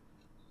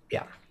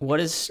 Yeah,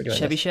 What is we're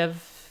doing this.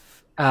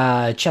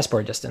 Chebyshev?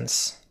 Chessboard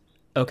distance.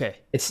 Okay,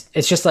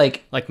 It's just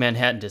like like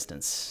Manhattan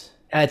distance.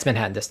 it's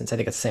Manhattan distance. I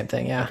think it's the same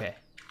thing. Yeah. Okay.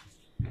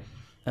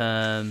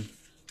 Though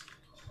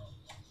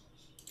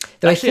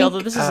I Actually, think,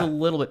 although this is a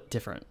little bit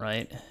different,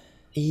 right?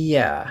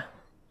 yeah.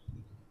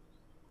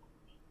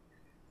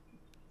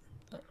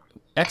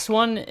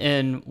 X1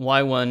 and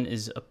Y1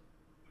 is a.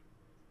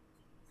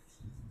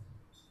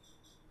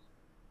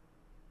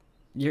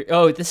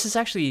 This is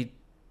actually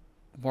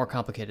more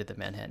complicated than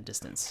Manhattan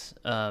distance.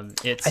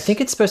 It's. I think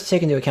it's supposed to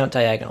take into account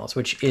diagonals,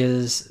 which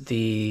is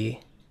the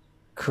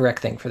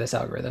correct thing for this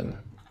algorithm.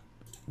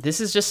 This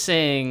is just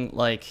saying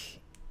like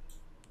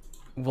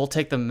we'll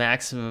take the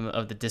maximum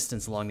of the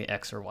distance along the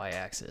X or Y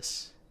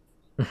axis.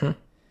 Mm-hmm.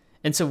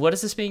 And so, what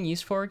is this being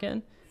used for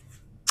again?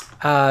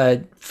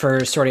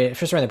 For sorting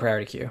the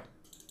priority queue.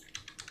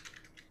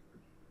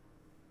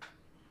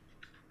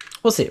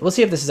 We'll see. We'll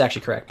see if this is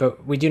actually correct,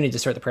 but we do need to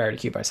sort the priority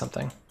queue by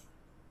something.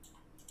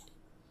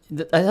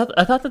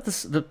 I thought that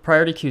the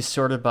priority queue is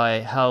sorted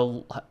by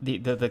how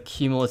the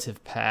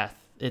cumulative path.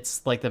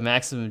 It's like the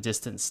maximum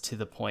distance to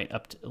the point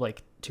up to,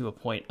 like to a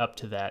point up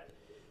to that.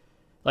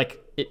 Like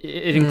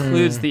it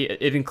includes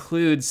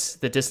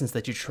the distance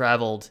that you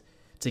traveled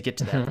to get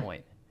to that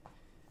point.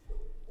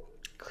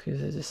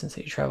 Includes the distance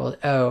that you traveled.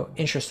 Oh,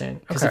 interesting.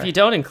 Because if you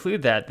don't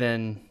include that,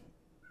 then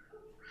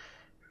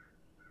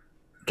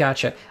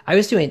gotcha. I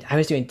was doing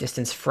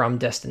distance from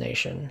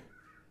destination.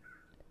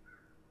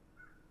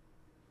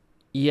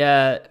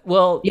 Yeah,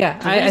 well, Yeah,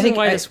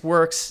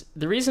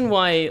 the reason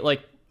why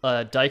like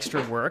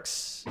Dijkstra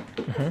works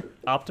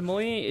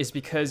optimally is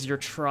because you're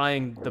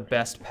trying the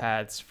best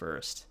paths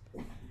first.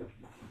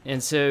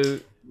 And so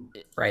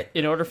right.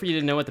 In order for you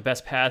to know what the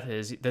best path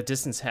is, the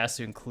distance has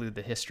to include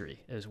the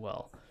history as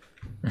well.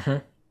 Mm-hmm.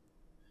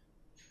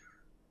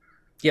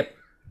 Yep.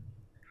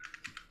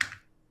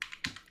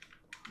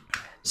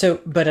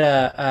 So, but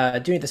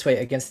doing it this way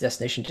against the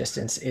destination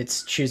distance,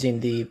 it's choosing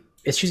to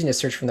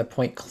search from the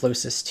point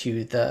closest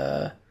to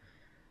the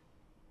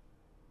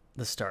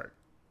start.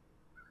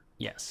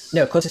 Yes.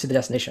 No, closest to the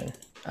destination.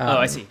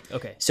 I see.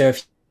 Okay. So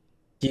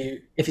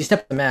if you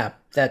step the map,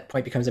 that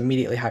point becomes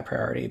immediately high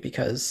priority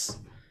because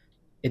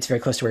it's very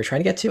close to where you're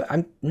trying to get to.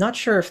 I'm not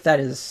sure if that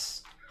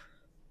is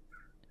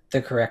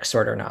the correct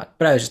sort or not,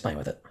 but I was just playing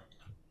with it.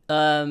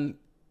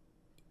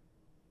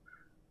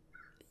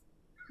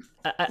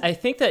 I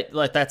think that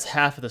like that's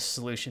half of the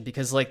solution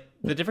because like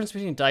the difference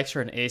between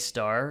Dijkstra and A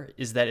star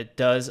is that it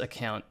does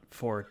account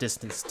for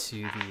distance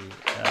to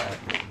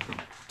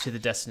the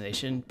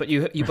destination, but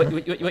what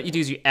you do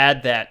is you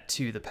add that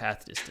to the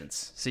path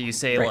distance. So you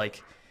say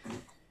like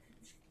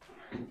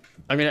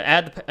I'm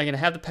gonna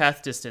have the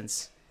path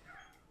distance,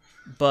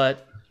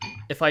 but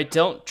if I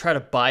don't try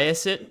to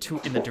bias it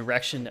in the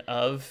direction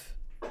of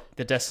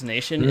the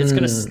destination, it's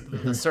gonna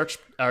the search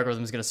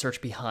algorithm is gonna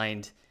search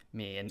behind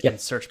me and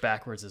search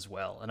backwards as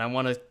well. And I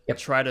want to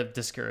try to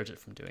discourage it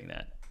from doing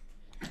that.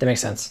 That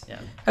makes sense. Yeah.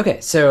 Okay,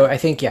 so I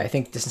think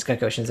distance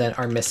calculations then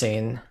are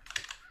missing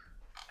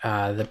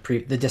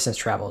the distance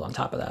traveled on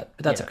top of that,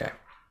 but that's okay.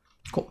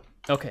 Cool.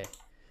 Okay.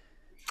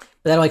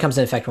 But that only comes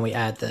into effect when we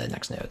add the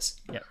next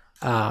nodes. Yeah.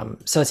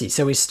 So let's see.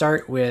 So we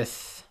start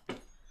with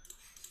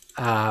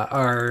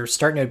our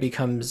start node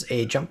becomes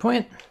a jump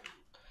point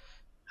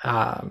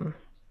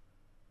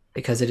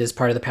because it is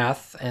part of the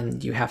path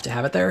and you have to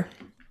have it there,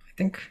 I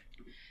think.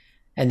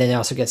 And then it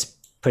also gets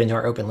put into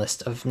our open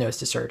list of nodes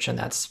to search, and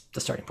that's the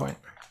starting point.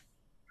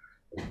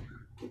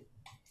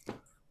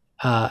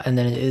 And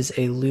then it is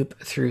a loop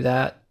through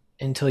that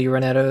until you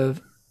run out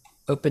of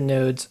open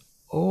nodes,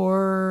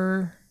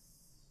 or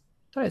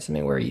I thought I had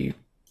something where you.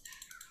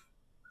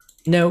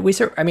 No, I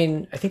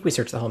think we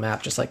searched the whole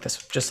map just like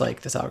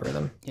this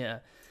algorithm. Yeah.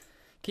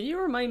 Can you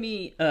remind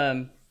me?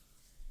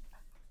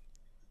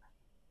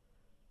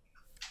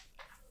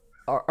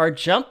 Are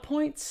jump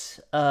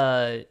points?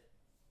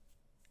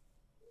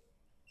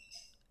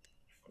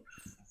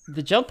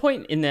 The jump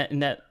point in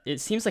that it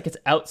seems like it's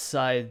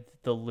outside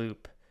the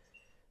loop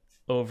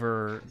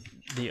over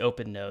the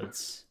open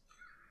nodes,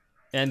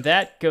 and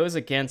that goes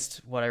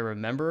against what I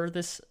remember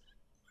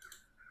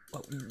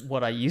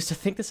what I used to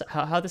think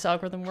how this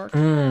algorithm worked.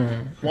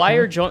 Why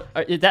are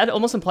that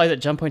almost implies that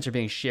jump points are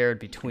being shared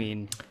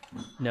between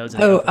nodes?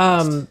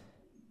 And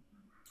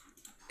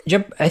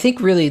I think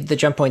really the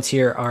jump points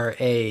here are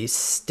a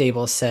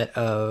stable set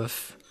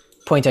of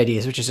point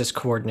IDs, which is just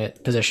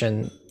coordinate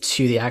position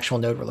to the actual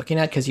node we're looking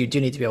at, because you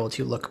do need to be able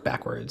to look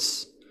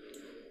backwards.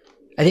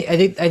 I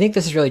think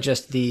this is really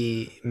just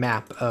the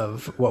map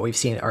of what we've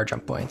seen are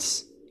jump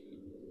points,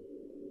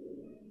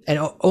 and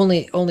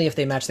only if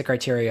they match the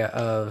criteria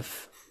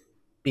of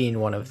being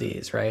one of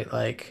these, right?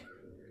 Like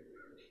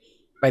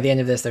by the end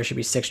of this, there should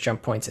be 6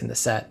 jump points in the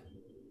set,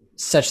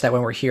 such that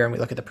when we're here and we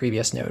look at the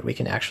previous node, we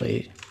can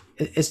actually.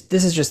 This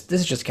is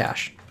just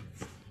cache.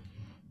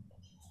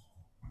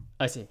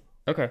 I see.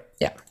 Okay.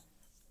 Yeah.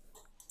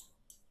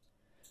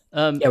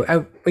 Um,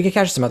 We could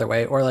cache some other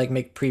way, or like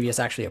make previous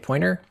actually a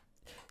pointer.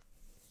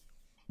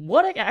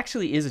 what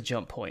actually is a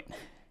jump point?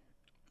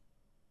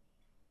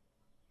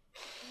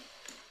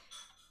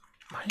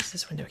 Why does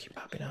this window keep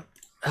popping up?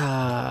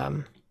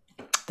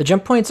 The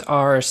jump points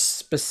are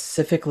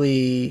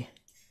specifically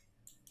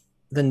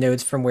the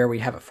nodes from where we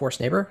have a force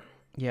neighbor.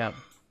 Yeah.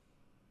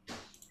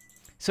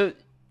 So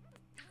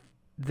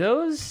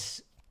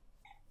those.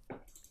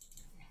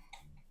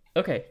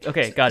 Okay.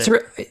 Okay. Got it. So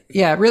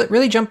yeah,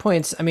 really jump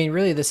points. I mean,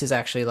 really, this is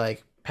actually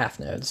like path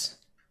nodes.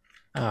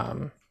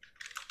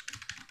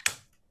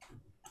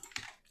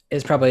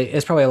 Is probably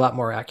a lot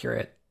more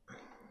accurate.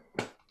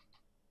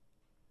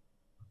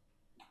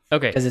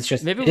 Okay. Because it's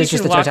just maybe it's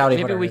just the totality.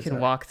 Maybe of we can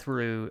walk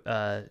through.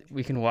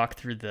 We can walk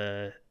through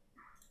the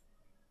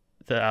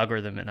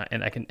algorithm,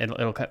 and I can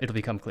it'll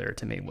become clearer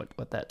to me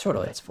what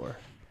that's for.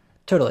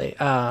 Totally.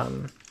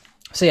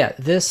 So yeah,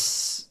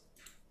 this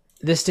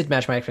did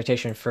match my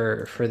expectation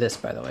for this,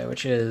 by the way,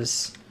 which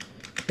is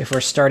if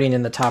we're starting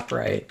in the top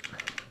right,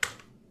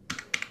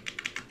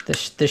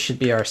 this should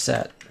be our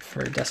set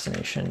for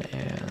destination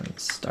and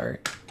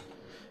start.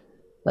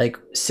 Like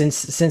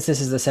since this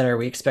is the center,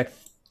 we expect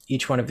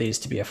each one of these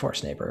to be a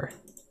force neighbor,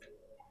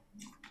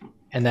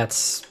 and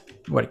that's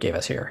what it gave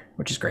us here,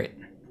 which is great.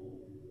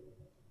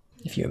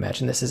 If you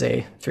imagine this is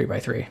a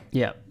 3x3.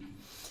 Yeah.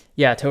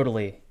 Yeah.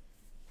 Totally.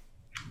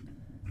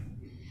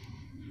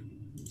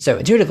 So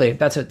intuitively,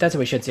 that's what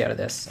we should see out of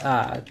this.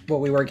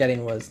 What we were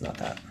getting was not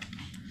that.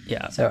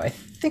 Yeah. So I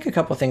think a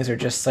couple things are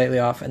just slightly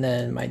off, and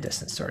then my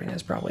distance sorting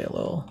is probably a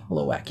little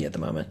wacky at the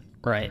moment.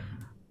 Right.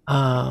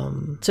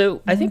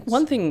 So I think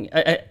one thing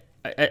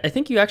I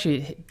think you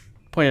actually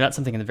pointed out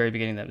something in the very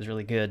beginning that was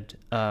really good.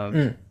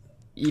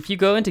 If you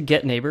go into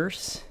get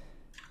neighbors,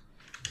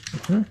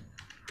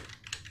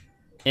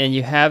 and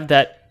you have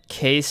that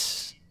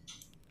case,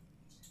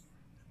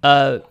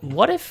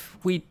 what if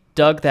we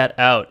dug that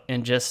out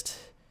and just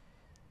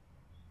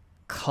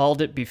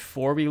called it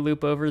before we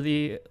loop over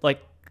the,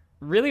 like,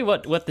 really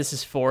what this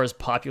is for is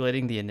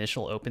populating the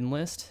initial open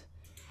list?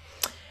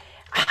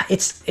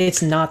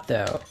 It's not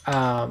though.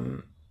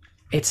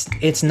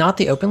 It's not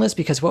the open list,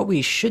 because what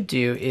we should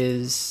do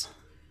is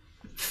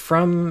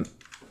from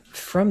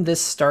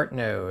this start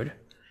node,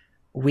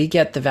 we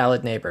get the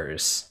valid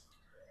neighbors,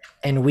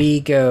 and we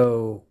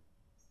go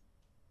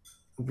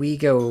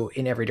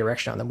in every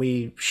direction on them.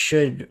 We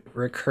should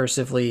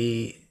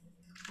recursively.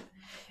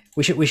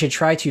 We should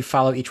try to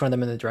follow each one of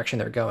them in the direction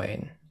they're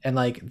going. And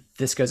like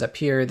this goes up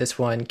here, this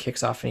one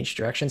kicks off in each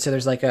direction. So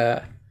there's like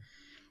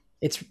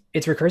it's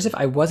recursive.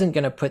 I wasn't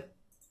gonna put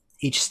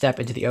each step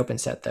into the open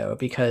set though,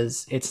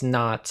 because it's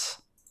not.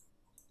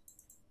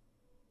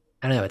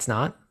 I don't know. It's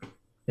not.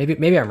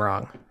 Maybe I'm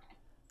wrong.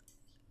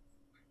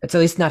 It's at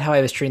least not how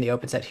I was treating the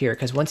open set here.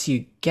 Because once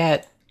you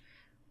get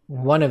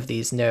one of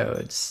these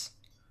nodes,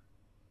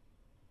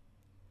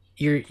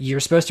 you're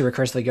supposed to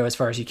recursively go as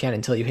far as you can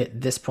until you hit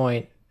this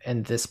point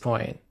and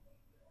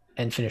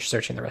finish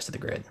searching the rest of the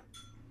grid.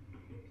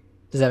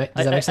 Does that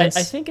make sense?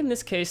 I think in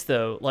this case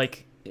though,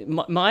 like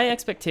my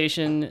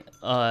expectation,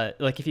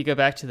 like if you go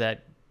back to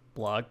that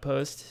blog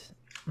post,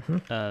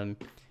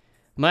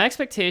 my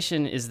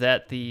expectation is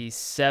that the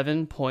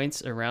 7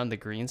 points around the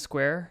green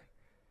square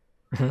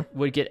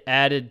would get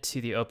added to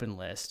the open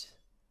list.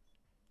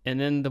 And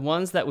then the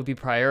ones that would be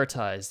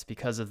prioritized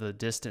because of the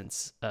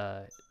distance,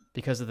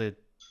 because of the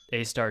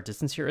A*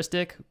 distance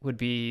heuristic, would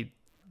be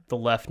the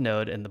left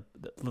node and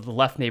the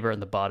left neighbor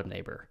and the bottom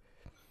neighbor,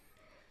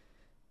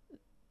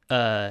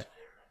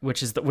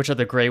 which are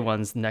the gray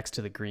ones next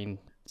to the green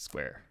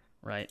square,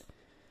 right?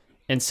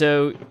 And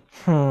so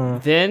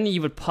then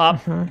you would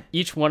pop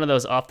each one of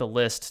those off the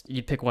list.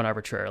 You'd pick one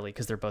arbitrarily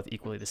because they're both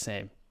equally the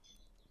same,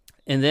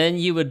 and then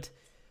you would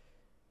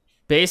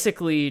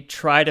basically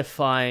try to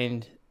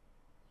find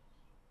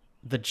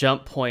the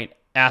jump point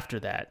after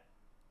that,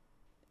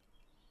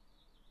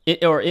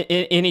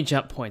 any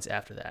jump points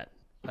after that,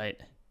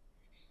 right?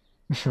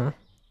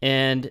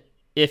 And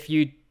if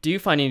you do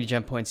find any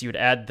jump points, you would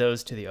add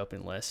those to the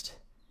open list.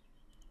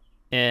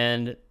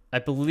 And I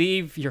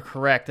believe you're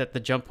correct that the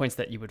jump points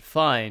that you would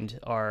find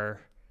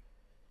are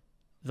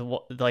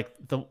the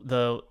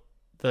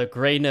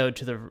gray node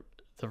to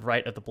the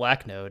right of the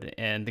black node,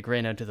 and the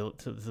gray node to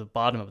the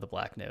bottom of the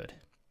black node.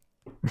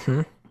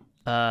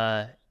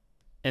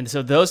 And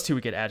so those two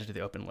would get added to the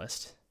open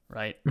list,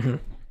 right?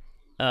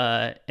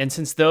 And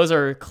since those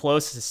are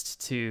closest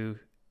to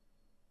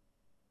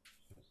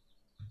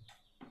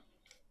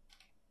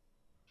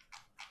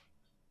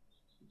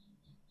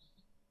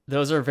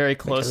those are very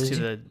close to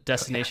the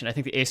destination, I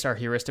think the A*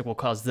 heuristic will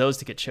cause those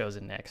to get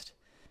chosen next.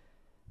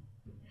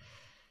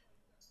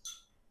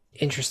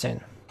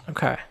 Interesting.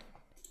 Okay.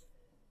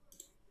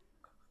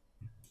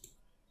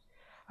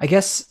 I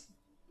guess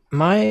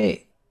my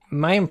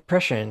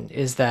impression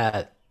is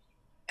that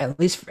at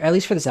least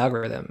for this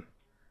algorithm,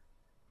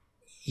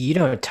 you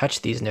don't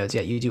touch these nodes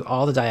yet. You do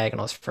all the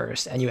diagonals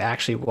first, and you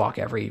actually walk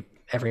every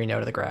node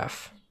of the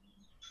graph.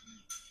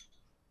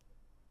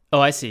 Oh,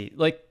 I see.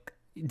 Like,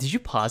 did you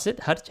pause it?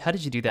 How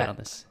did you do that I, on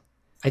this?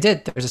 I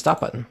did. There's a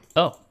stop button.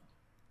 Oh,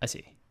 I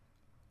see.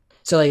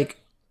 So like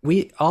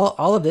we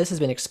all of this has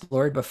been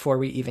explored before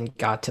we even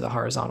got to the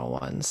horizontal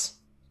ones.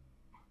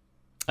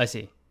 I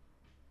see.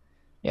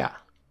 Yeah.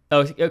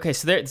 Oh, okay.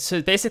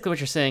 So basically, what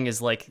you're saying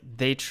is like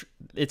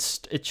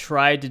it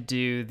tried to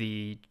do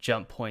the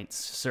jump points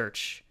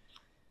search.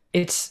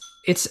 It's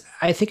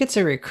I think it's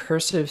a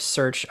recursive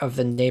search of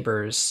the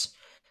neighbors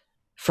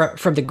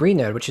from the green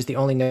node, which is the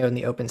only node in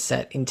the open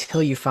set,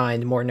 until you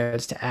find more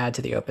nodes to add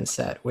to the open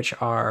set, which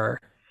are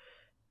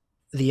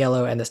the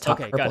yellow and this top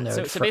Okay, purple got it.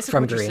 node So basically,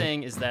 from what you're green.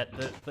 saying is that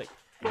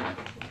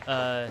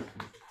uh,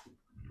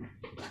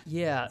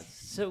 yeah.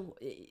 So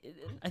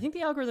I think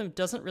the algorithm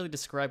doesn't really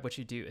describe what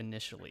you do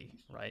initially,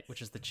 right?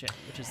 Which is which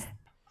is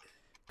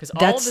because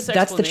all of this That's the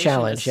explanation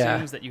challenge, yeah.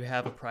 assumes that you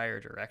have a prior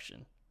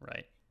direction,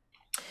 right?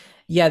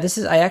 Yeah, this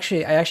is I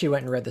actually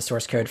went and read the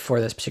source code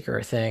for this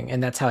particular thing,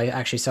 and that's how I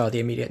actually saw the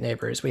immediate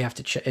neighbors. We have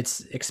to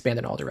it's expand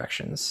in all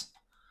directions.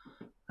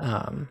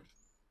 Um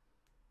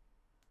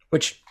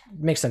which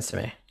makes sense to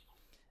me.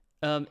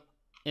 Um,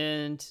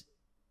 and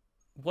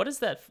what is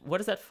that? What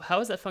is that?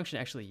 How is that function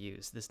actually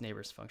used? This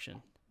neighbors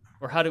function,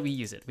 or how do we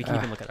use it? We can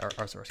even look at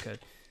our source code.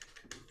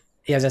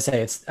 Yeah, as I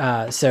say,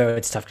 so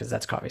it's tough because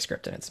that's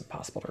CoffeeScript and it's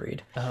impossible to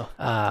read. Oh,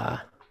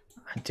 I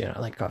do not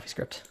like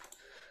CoffeeScript.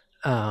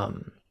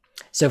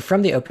 So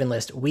from the open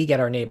list, we get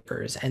our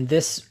neighbors, and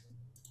this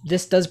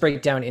does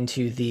break down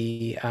into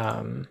the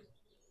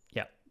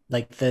yeah.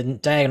 like the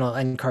diagonal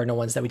and cardinal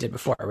ones that we did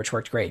before, which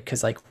worked great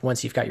because like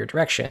once you've got your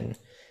direction,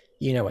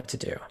 you know what to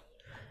do.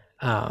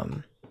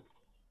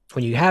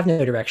 When you have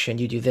no direction,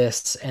 you do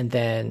this, and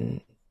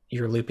then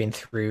you're looping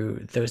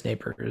through those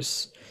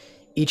neighbors.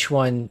 Each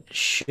one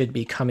should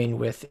be coming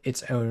with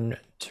its own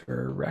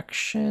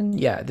direction.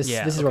 Yeah, this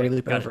Yeah. this is where Okay. we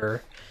loop Got it.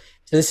 over.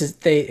 So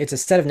it's a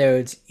set of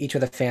nodes, each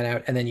with a fan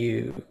out, and then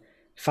you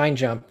find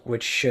jump,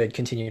 which should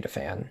continue to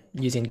fan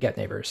using get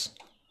neighbors.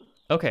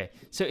 Okay.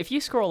 So if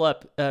you scroll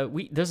up,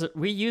 we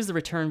use the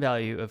return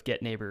value of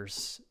get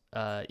neighbors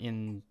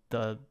in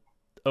the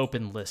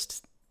open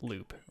list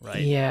loop,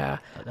 right? Yeah,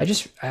 I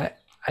just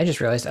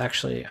realized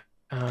actually,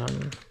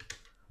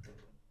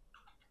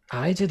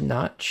 I did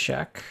not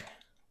check.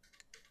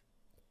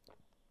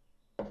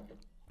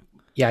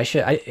 Yeah, I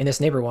should. In this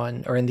neighbor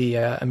one or in the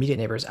immediate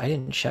neighbors, I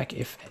didn't check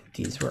if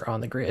these were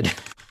on the grid,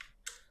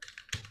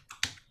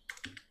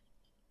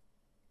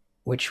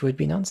 which would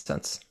be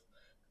nonsense.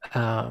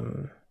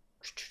 What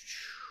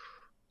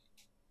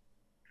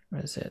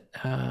is it?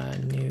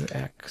 New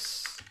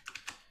x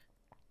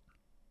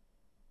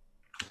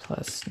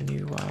plus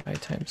new y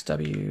times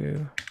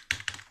w.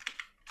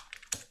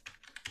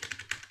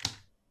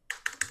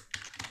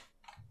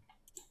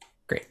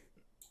 Great.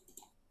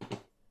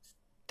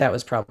 That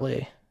was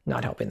probably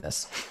not helping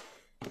this.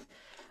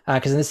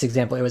 Because in this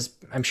example,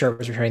 I'm sure it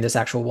was returning this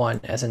actual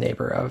one as a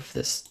neighbor of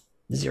this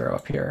 0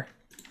 up here.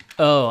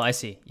 Oh, I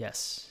see.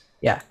 Yes.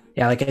 Yeah,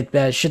 like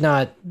it should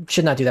not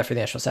do that for the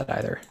initial set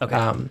either.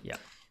 Okay. Yeah.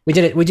 We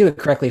do it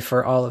correctly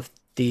for all of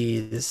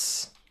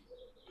these.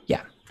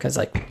 Yeah, because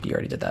like you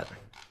already did that.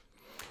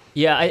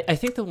 Yeah, I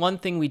think the one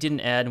thing we didn't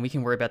add, and we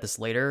can worry about this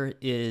later,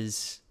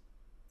 is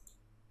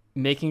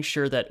making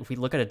sure that if we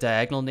look at a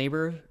diagonal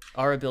neighbor,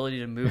 our ability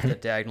to move the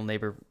diagonal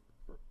neighbor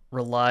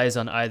relies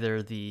on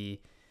either the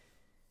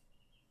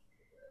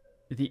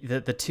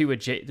two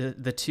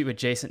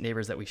adjacent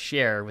neighbors that we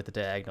share with the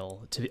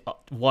diagonal to be,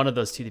 one of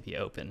those two to be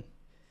open.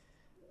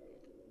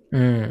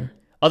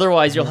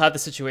 Otherwise, you'll have the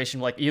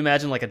situation like you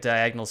imagine like a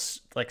diagonal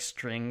like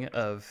string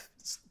of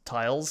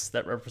tiles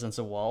that represents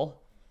a wall.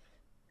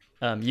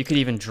 You could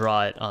even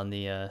draw it on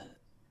the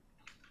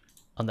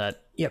on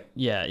that. Yep.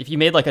 Yeah, if you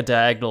made like a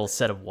diagonal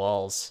set of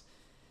walls.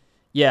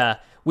 Yeah,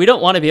 we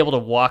don't want to be able to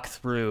walk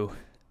through.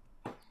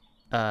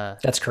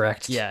 That's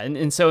correct. Yeah,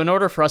 and so in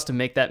order for us to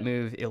make that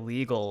move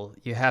illegal,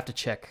 you have to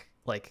check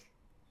like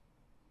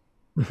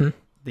the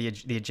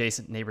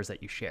adjacent neighbors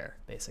that you share,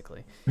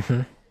 basically.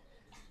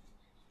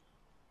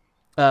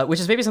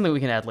 Which is maybe something we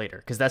can add later,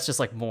 because that's just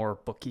like more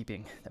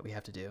bookkeeping that we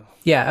have to do.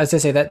 Yeah, I was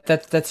gonna say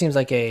that seems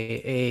like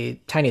a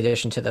tiny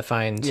addition to the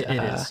find. It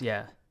is,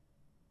 yeah.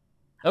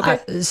 Okay.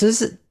 So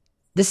this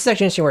is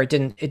actually interesting where it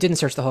didn't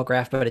search the whole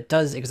graph, but it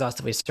does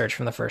exhaustively search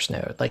from the first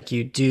node. Like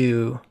you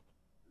do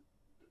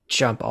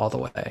jump all the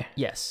way.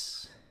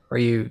 Yes. Or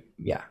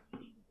yeah.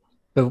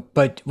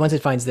 But once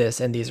it finds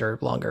this and these are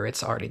longer,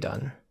 it's already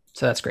done.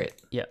 So that's great.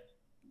 Yeah.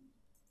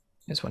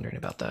 I was wondering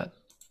about that.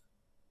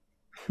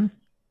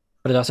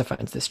 But it also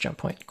finds this jump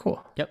point.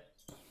 Cool. Yep.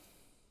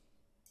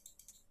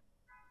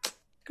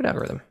 Good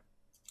algorithm.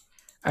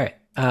 All right.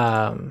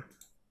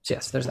 So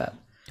yes, there's that.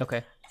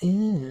 Okay.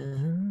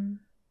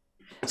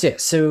 So yeah,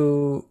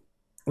 so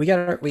we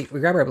got we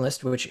grab our open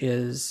list, which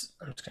is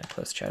I'm just gonna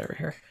close the chat over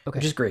here. Okay.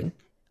 Which is green.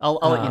 I'll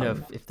let you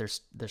know if there's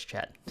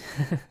chat.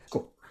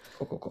 Cool.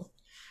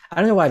 I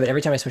don't know why, but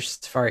every time I switch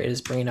to Safari, it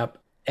is bringing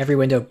up every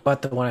window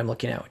but the one I'm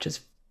looking at, which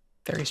is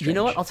very You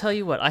know what? strange. I'll tell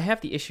you what. I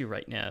have the issue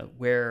right now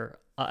where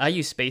I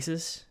use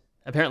spaces.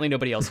 Apparently,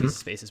 nobody else Mhm. uses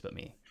spaces but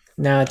me.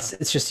 No, Uh,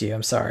 it's just you.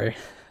 I'm sorry.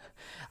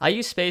 I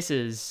use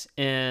spaces,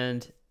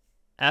 and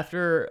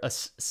after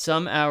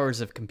some hours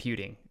of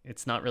computing,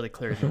 it's not really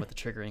clear to me Mhm. what the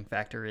triggering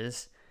factor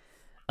is.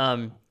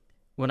 Um,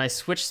 when I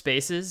switch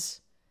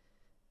spaces,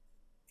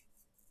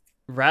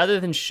 rather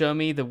than show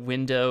me the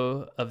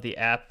window of the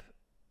app,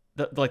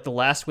 like the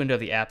last window of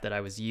the app that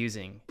I was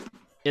using,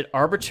 it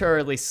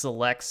arbitrarily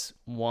selects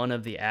one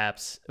of the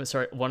apps,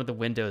 sorry, one of the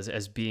windows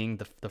as being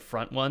the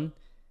front one.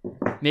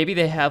 Maybe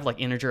they have like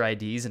integer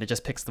IDs and it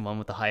just picks the one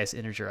with the highest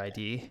integer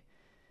ID,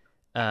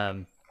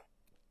 um,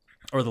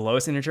 or the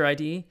lowest integer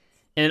ID,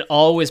 and it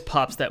always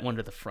pops that one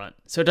to the front.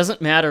 So it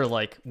doesn't matter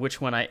like which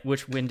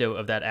window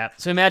of that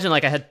app. So imagine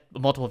like I had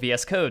multiple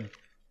VS Code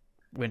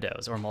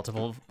windows or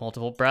multiple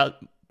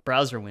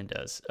browser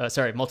windows.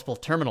 Sorry, multiple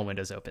terminal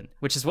windows open,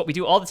 which is what we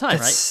do all the time, right?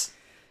 That's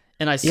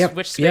And I yep,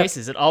 switch yep.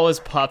 spaces, it always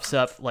pops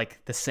up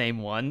like the same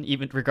one,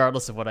 even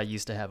regardless of what I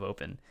used to have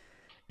open.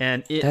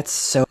 And it That's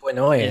so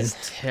annoying. is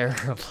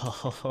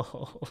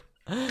terrible.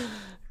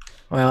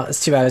 Well,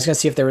 it's too bad. I was gonna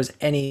see if there was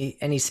any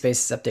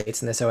spaces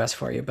updates in this OS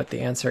for you, but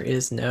the answer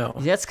is no.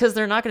 That's because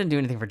they're not going to do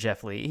anything for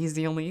Jeff Lee. He's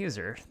the only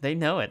user. They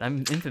know it. I'm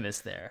infamous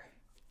there.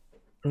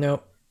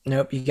 Nope.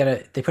 Nope. You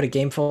gotta. They put a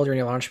game folder in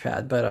your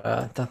launchpad,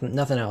 but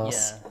nothing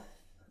else. Yeah,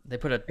 they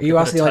put a Are you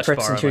also the only touch bar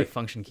person on my who?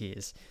 function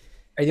keys.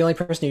 Are you the only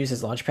person who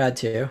uses Launchpad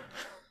too?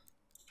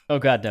 Oh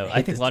God, no! I I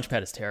hate think this.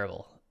 Launchpad is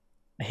terrible.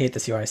 I hate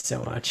this UI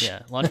so much.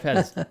 Yeah, Launchpad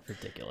is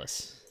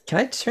ridiculous. Can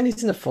I turn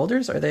these into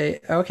folders? Are they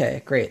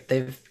okay? Great.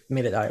 They've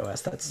made it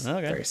iOS. That's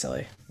Okay. very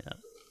silly. Yeah.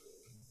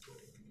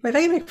 Wait, if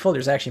I can make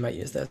folders, I actually might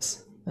use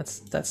this.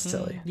 That's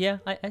silly. Yeah,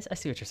 I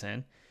see what you're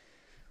saying.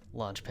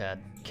 Launchpad.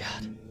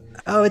 God.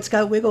 Oh, it's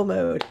got wiggle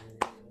mode.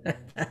 I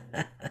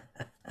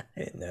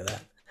didn't know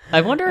that.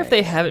 I wonder All if they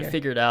right, haven't here.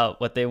 figured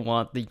out what they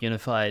want the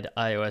unified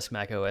iOS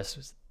Mac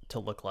OS to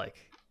look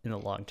like in the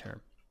long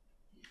term.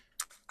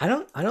 I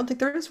don't think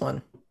there is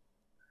one.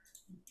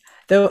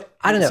 Though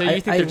I don't know. So you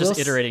think I they're will. just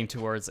iterating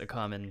towards a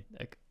common?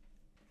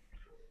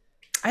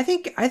 I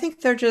think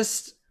they're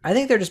just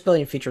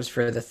building features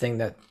for the thing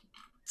that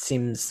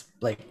seems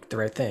like the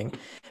right thing.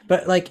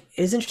 But like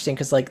it's interesting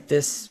because like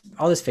this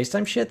all this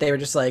FaceTime shit, they were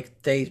just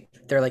like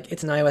they're like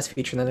it's an iOS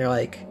feature, and then they're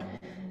like,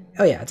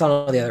 oh yeah, it's on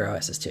all the other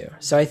OSs too.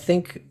 So I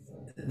think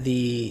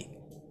the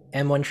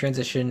M1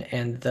 transition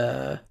and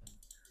the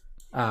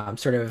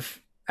sort of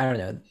I don't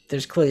know,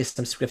 there's clearly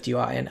some Swift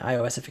UI and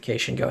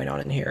iOSification going on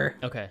in here.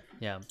 Okay,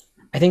 yeah,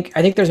 I think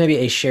there's maybe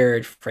a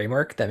shared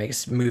framework that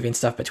makes moving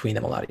stuff between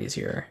them a lot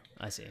easier.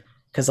 I see.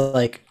 Because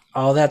like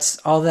all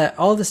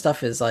the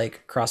stuff is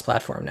like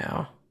cross-platform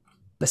now,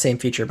 the same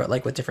feature but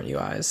like with different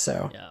UIs.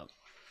 So Yeah.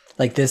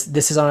 like this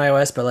is on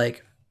iOS but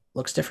like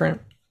looks different.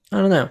 I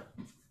don't know.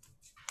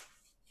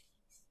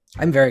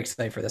 I'm very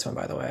excited for this one,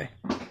 by the way.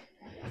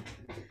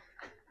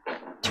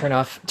 Turn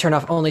off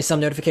only some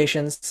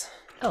notifications.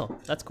 Oh,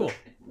 that's cool.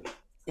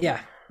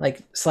 Yeah,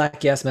 like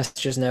Slack yes,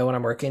 messages no when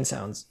I'm working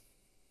sounds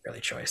really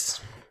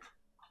choice.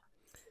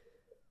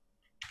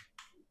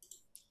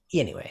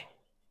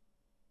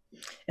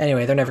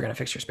 Anyway, they're never gonna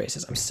fix your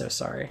spaces. I'm so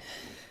sorry.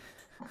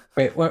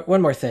 Wait,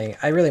 one more thing.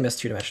 I really miss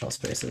two-dimensional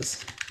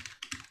spaces.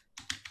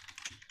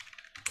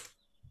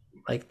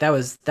 Like that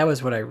was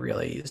what I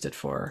really used it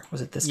for.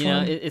 Was it this You know,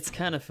 one? it's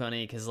kind of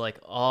funny because like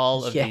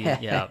all of the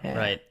Yeah.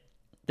 right.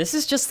 This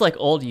is just like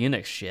old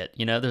Unix shit.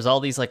 You know, there's all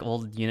these like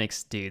old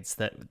Unix dudes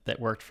that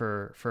worked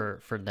for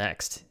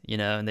Next. You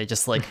know, and they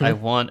just like I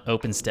want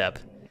OpenStep.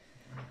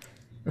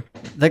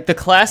 Like the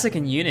classic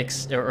in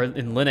Unix or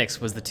in Linux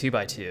was the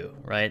 2x2,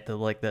 right? The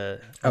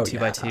Oh,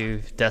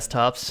 2x2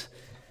 desktops.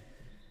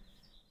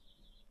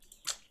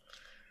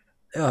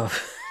 Oh.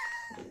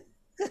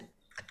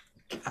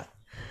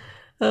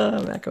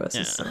 Oh, macOS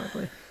Yeah, is so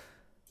ugly.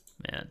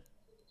 man.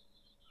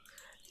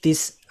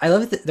 These I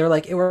love it. They're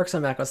like it works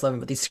on macOS 11,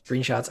 but these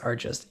screenshots are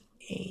just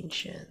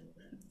ancient,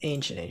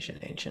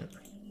 ancient.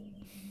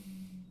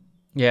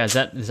 Yeah, is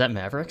that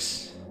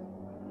Mavericks?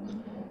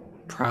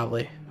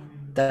 Probably.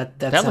 That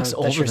That looks sounds that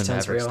older sure than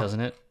sounds Mavericks, real.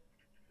 doesn't it?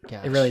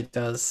 Gosh. It really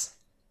does.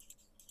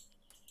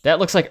 That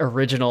looks like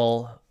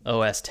original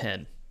OS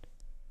 10.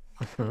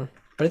 Mhm.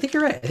 But I think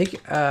you're right.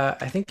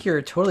 I think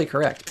you're totally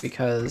correct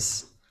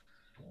because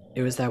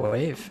it was that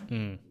wave.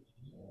 Mm.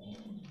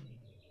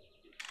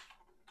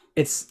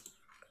 It's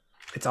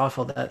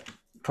awful that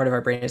part of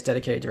our brain is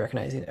dedicated to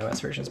recognizing OS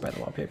versions by the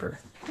wallpaper.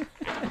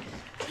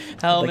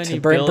 How I'd like many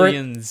to burn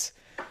billions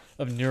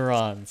of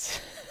neurons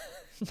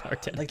are I'd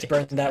like to dedicated?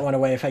 burn that one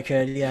away if I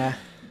could. Yeah.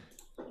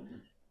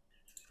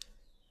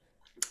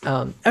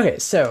 Okay.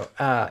 So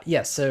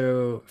yeah.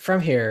 So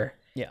from here,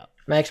 Yeah.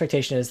 my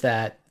expectation is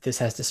that this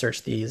has to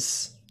search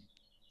these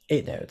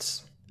 8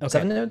 nodes, Okay.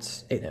 7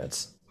 nodes, 8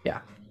 nodes.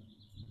 Yeah.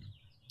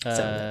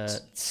 7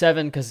 nodes.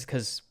 7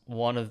 because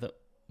one of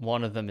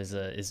them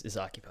is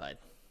occupied.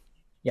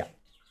 Yeah.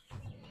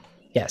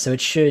 Yeah. So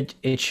it should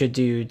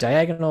do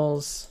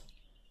diagonals.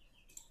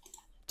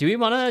 Do we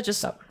want to just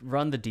Stop.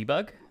 run the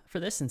debug for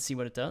this and see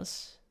what it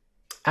does?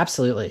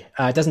 Absolutely.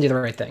 It doesn't do the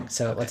right thing,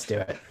 so Okay. let's do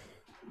it.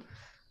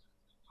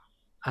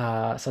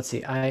 So let's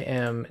see. I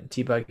am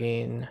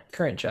debugging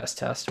current jest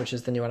test, which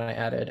is the new one I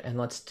added, and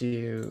let's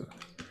do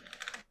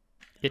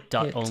It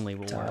dot only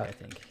will work, I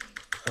think.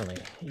 only.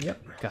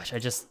 Yep. Gosh, I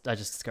just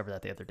discovered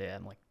that the other day.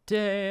 I'm like,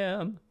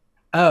 damn.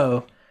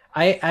 Oh,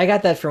 I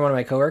got that from one of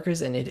my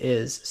coworkers, and it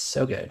is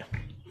so good.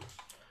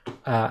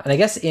 And I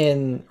guess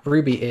in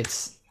Ruby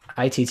it's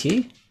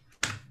ITT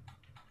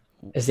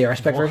is the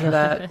RSpec version of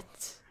that.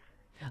 What?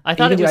 I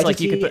thought it was like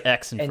ITT you could put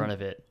X in and front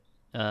of it.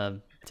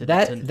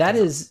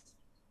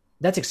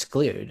 That's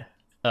exclude.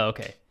 Oh,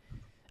 okay.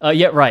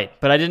 Yeah, right.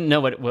 But I didn't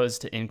know what it was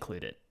to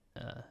include it.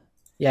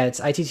 Yeah, it's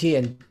ITT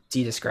and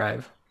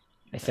dedescribe,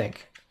 I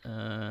think.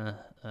 Oh.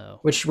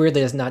 Which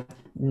weirdly is not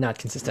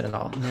consistent at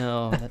all.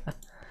 No.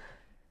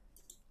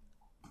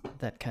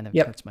 That kind of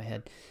hurts my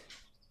head.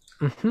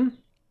 Mm-hmm.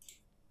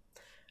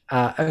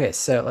 Okay,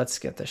 so let's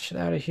get this shit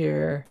out of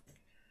here.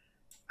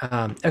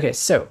 Okay,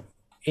 so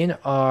in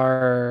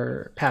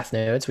our path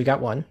nodes, we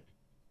got one.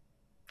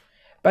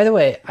 By the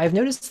way, I've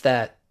noticed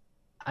that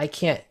I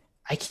can't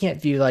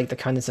view like the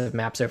contents of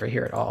maps over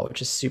here at all,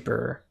 which is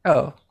super.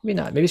 Oh, maybe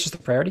not. Maybe it's just a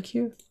priority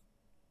queue.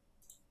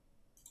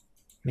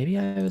 Maybe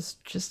I was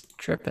just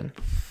tripping.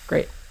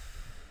 Great.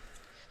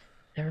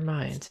 Never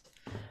mind.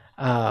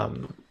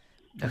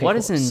 Okay, what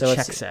is in so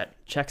check set?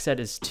 Check set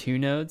is 2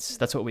 nodes.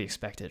 That's what we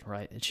expected,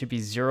 right? It should be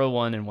 0,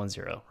 1, and 1,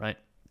 0, right?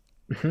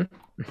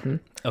 Mm-hmm. Mm-hmm.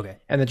 Okay.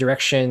 And the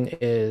direction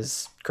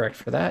is correct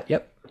for that.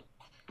 Yep.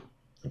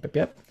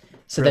 Yep.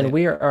 So Brilliant.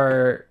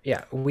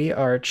 then we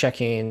are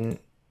checking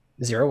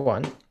 0,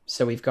 1.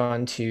 So we've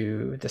gone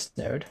to this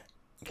node.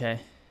 Okay.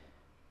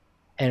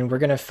 And we're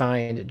going to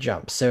find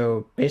jump.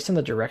 So based on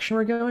the direction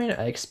we're going,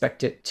 I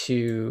expect it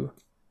to...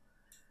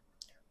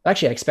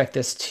 Actually, I expect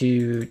this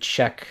to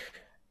check...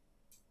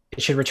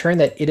 It should return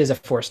that it is a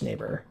force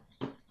neighbor.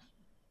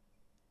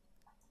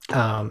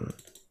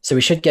 So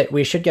we should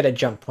get a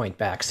jump point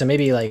back. So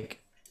maybe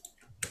like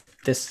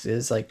this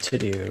is like to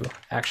do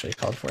actually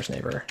called force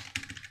neighbor.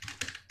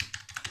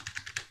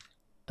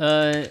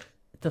 The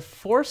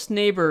force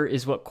neighbor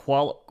is what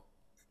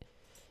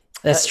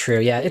That's true.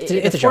 Yeah, it's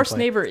a force jump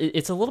neighbor.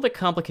 It's a little bit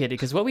complicated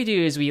because what we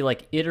do is we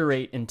like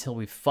iterate until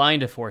we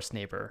find a force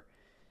neighbor,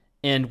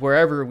 and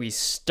wherever we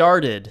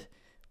started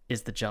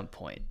is the jump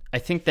point. I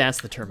think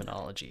that's the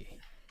terminology.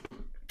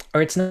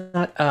 Or it's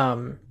not.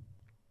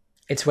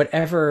 It's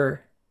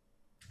whatever.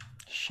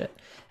 Shit.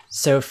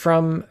 So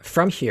from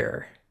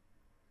here,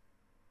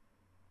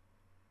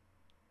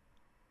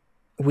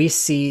 we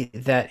see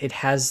that it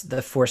has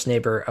the force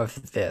neighbor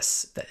of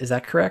this. Is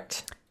that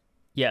correct?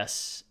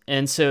 Yes,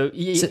 and so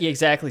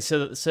exactly.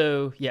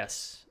 So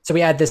yes. So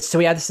we add this. So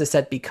we add this to the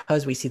set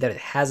because we see that it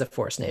has a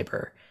force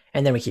neighbor,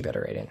 and then we keep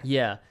iterating.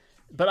 Yeah,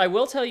 but I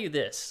will tell you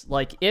this: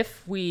 like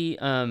if we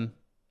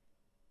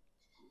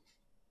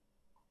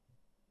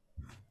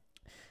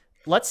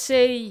let's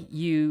say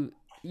you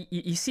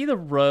see the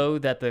row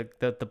that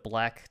the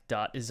black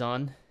dot is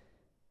on.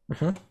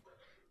 Mm-hmm.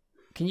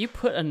 Can you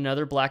put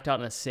another black dot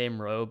in the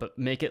same row, but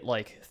make it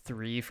like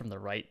 3 from the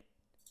right?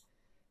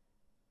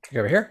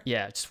 Over here?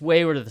 Yeah, just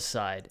way over to the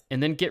side,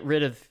 and then get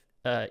rid of.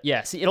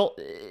 Yeah, see,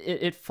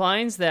 it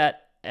finds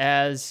that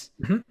as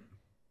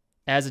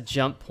as a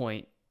jump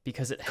point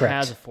because it Correct.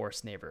 has a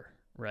force neighbor,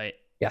 right?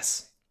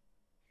 Yes.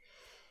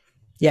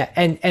 Yeah,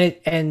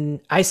 and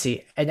I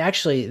see. And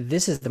actually,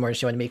 this is the more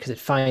interesting one to me because it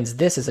finds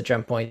this as a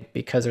jump point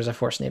because there's a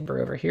force neighbor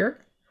over here.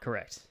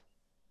 Correct.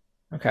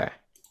 Okay.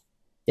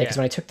 Yeah, because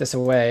when I took this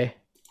away,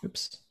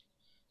 oops.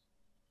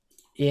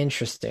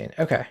 Interesting.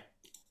 Okay.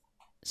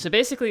 So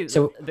basically,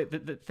 so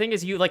the thing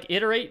is, you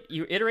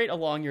iterate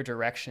along your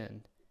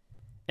direction,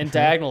 and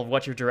diagonal of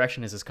what your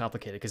direction is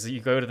complicated because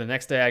you go to the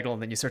next diagonal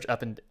and then you search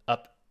up and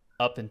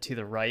to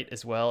the right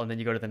as well, and then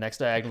you go to the next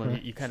diagonal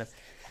and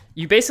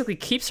you basically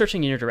keep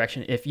searching in your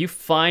direction. If you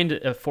find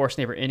a force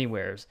neighbor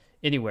anywhere,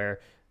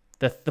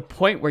 the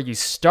point where you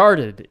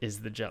started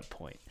is the jump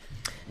point.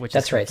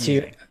 That's right. So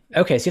you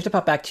have to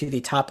pop back to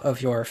the top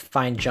of your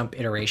find jump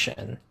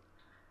iteration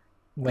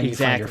when you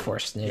find your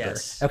force neighbor.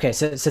 Yes. Okay,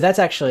 so that's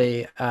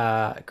actually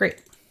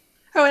great.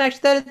 Oh, and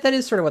actually that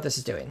is sort of what this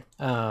is doing.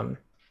 But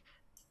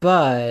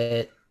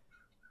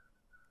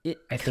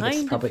I think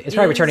it's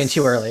probably returning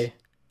too early.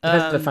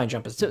 Because the find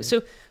jump is doing.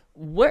 So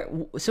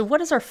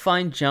what is our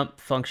find jump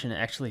function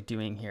actually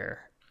doing here?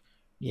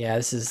 Yeah,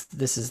 this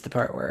is the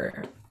part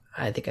where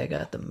I think I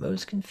got the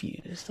most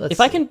confused.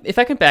 If I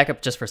can back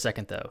up just for a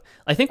second though,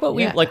 I think what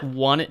we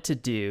want it to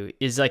do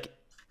is like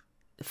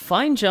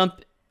find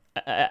jump.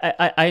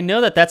 I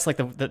know that's like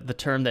the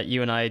term that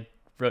you and I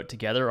wrote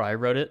together, or I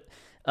wrote it.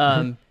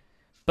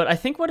 But I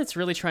think what it's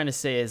really trying to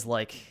say is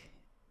like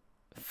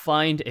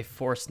find a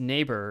force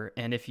neighbor,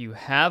 and if you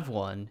have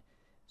one,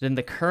 then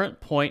the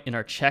current point in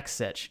our check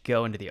set should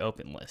go into the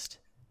open list.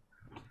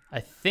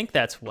 I think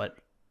that's what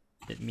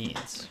it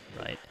means,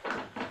 right?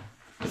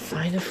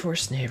 Find a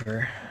force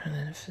neighbor, and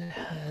then if it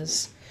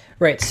has...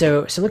 Right,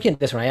 so looking at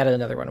this one, I added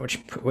another one,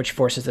 which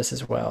forces this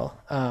as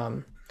well.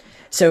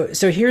 So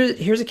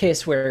here's a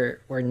case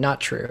where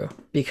not true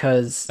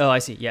because Oh, I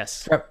see.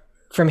 Yes. from,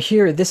 from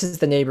here this is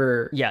the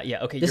neighbor. Yeah,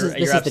 yeah. Okay, This you're is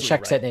the absolutely check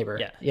right. set neighbor.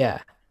 Yeah. Yeah.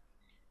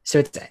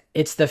 So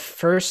it's the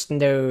first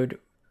node.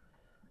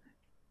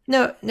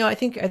 No, I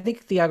think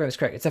the algorithm is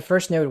correct. It's the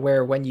first node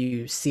where when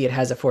you see it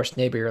has a forced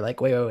neighbor, you're like,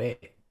 wait,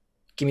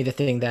 give me the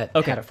thing that had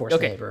Okay. a forced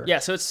Okay. neighbor. Yeah,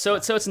 so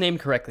it's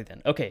named correctly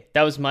then. Okay,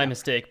 that was my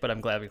mistake, but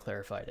I'm glad we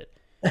clarified it.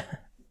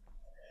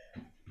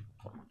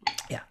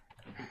 Yeah.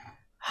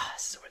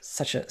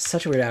 Such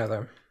a weird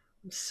algorithm.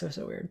 So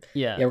weird.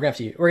 Yeah. Yeah, we're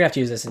gonna have to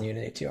use this in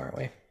Unity too, aren't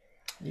we?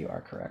 You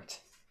are correct.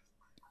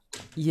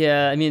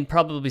 Yeah, I mean,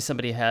 probably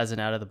somebody has an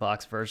out of the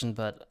box version,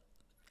 but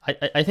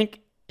I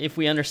think if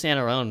we understand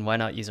our own, why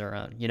not use our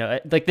own? You know,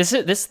 like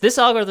this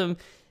algorithm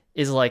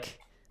is like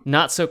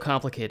not so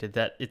complicated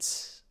that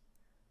it's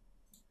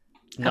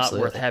not worth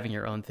Absolutely. having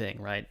your own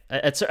thing, right?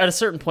 At a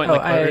certain point, Oh,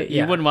 like I you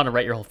yeah. wouldn't want to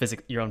write your own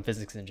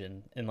physics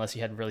engine unless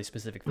you had really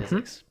specific Hmm.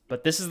 physics.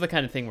 But this is the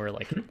kind of thing where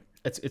like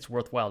it's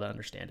worthwhile to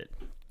understand it.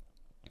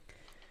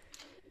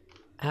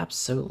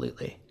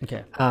 Absolutely.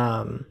 Okay.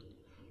 Um,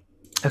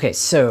 okay,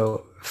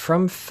 so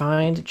from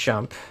find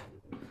jump.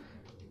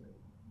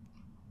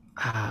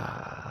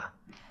 Uh,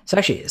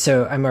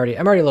 so I'm already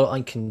a little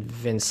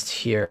unconvinced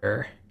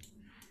here.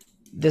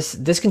 This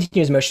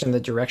continuous motion in the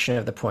direction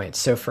of the point.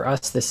 So for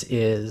us, this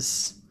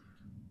is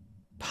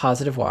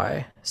positive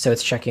y. So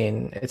it's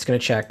going to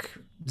check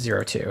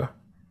 0, 2.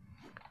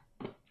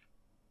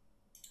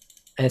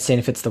 And it's saying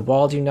if it's the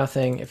wall, do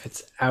nothing. If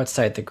it's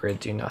outside the grid,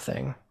 do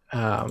nothing.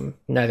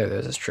 Neither of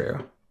those is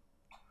true.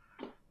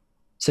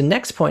 So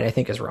next point, I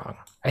think, is wrong.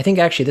 I think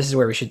actually this is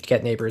where we should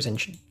get neighbors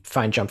and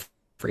find jump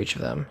for each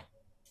of them.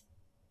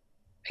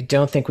 I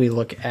don't think we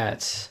look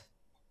at...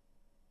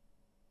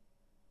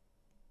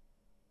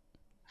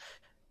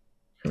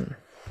 Hmm.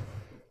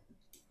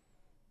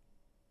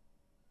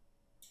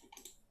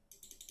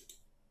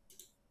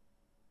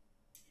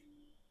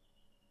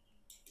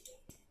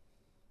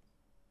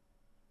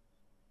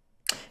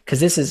 Because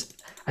this is...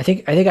 I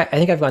think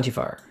I've gone too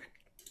far.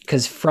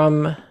 Because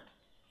from...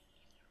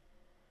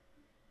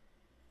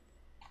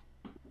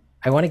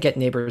 I want to get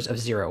neighbors of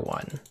 0,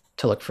 1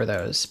 to look for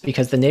those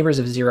because the neighbors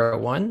of 0,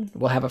 1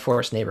 will have a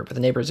forced neighbor, but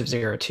the neighbors of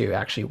 0, 2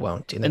 actually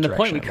won't in the And the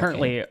point direction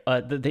we I'm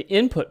looking. currently the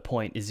input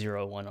point is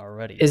 0, 1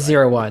 already, Is right?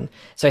 0, 1.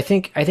 So I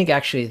think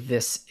actually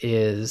this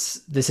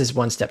is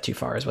one step too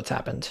far is what's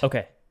happened.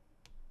 Okay.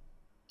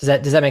 Does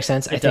that make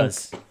sense? I It think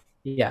does.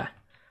 yeah.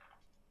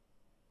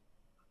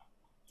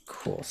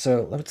 Cool.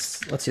 So let's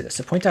do this.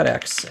 So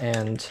point.x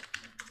and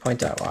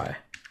point.y.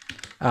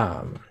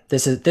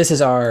 This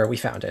is our we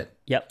found it.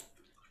 Yep.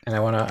 And I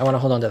wanna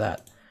hold on to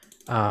that.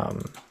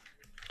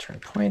 Return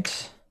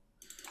point.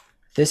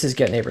 This is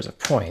get neighbors of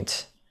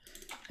point.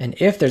 And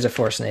if there's a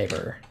forced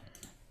neighbor,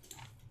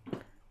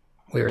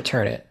 we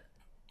return it.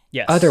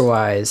 Yes.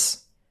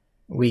 Otherwise,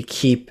 we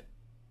keep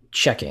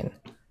checking.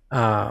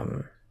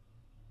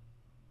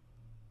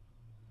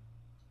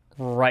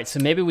 Right. So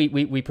maybe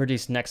we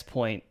produce next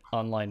point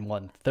on line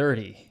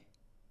 130.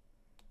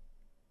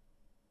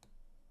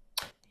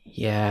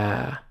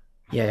 Yeah.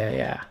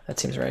 That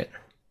seems right.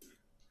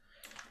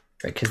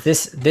 Right, because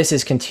this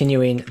is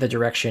continuing the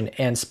direction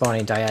and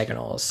spawning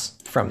diagonals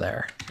from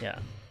there. Yeah.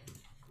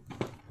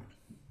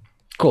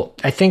 Cool.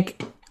 I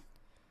think.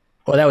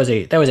 Well, that was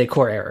a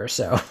core error.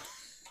 So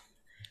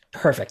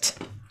perfect.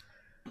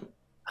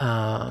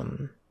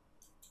 Okay.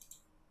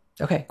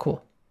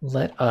 Cool.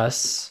 Let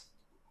us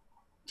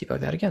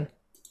debug that again.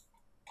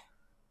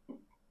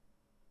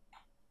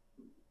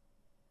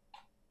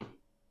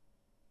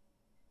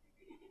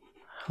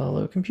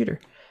 Hello, computer.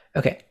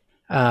 Okay.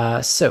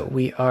 So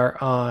we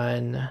are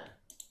on.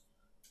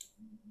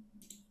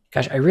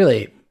 Gosh, I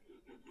really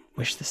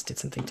wish this did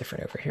something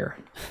different over here,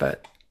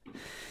 but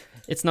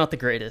It's not the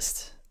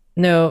greatest.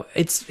 no,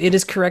 it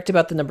is correct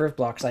about the number of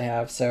blocks I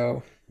have,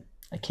 so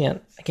I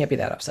can't be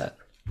that upset.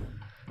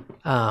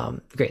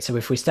 Great. So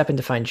if we step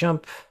into find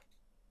jump,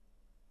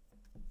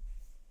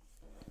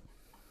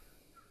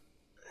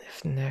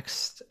 if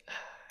next,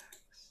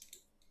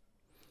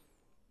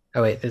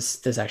 oh wait,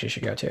 this actually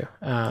should go too.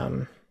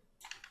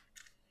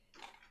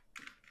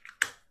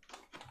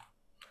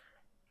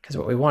 Because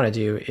what we want to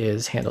do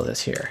is handle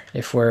this here.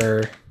 If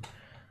we're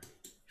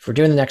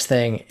doing the next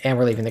thing and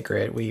we're leaving the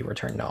grid, we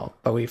return null.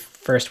 But we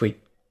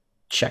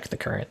check the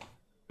current.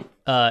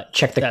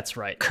 That's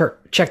right.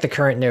 Check the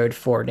current node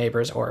for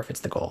neighbors or if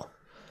it's the goal.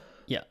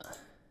 Yeah.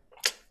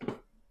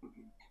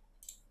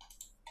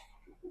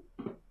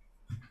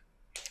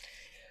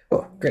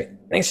 Oh, great.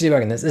 Thanks for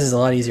debugging this. This is a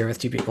lot easier with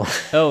 2 people.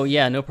 Oh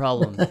yeah, no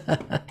problem.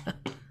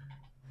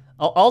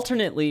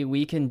 Alternately,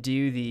 we can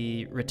do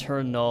the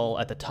return null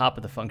at the top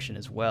of the function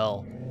as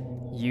well,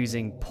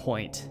 using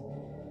point,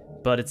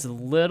 but it's a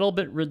little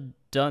bit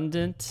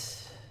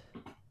redundant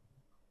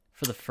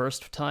for the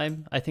first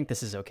time. I think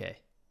this is okay.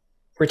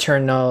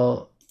 Return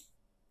null.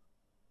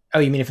 Oh,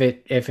 you mean if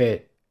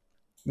it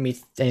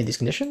meets any of these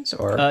conditions,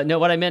 or No,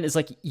 what I meant is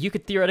like you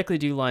could theoretically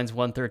do lines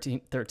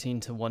 113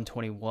 to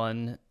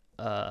 121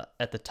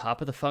 at the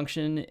top of the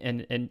function,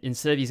 and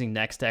instead of using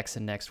next x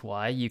and next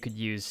y, you could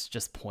use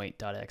just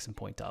point.x and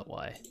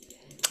point.y.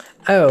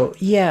 Oh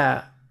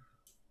yeah.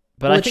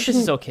 But Well, I think this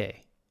is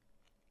okay.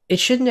 it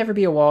should never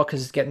be a wall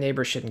because get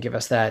neighbor shouldn't give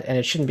us that, and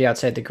it shouldn't be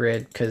outside the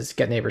grid because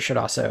get neighbor should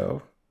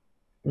also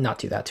not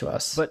do that to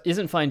us. But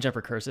isn't find jump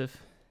recursive?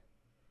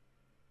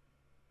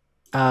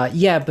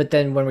 Yeah, but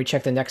then when we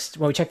check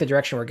the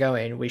direction we're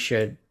going,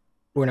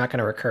 we're not going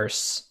to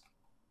recurse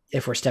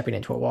if we're stepping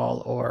into a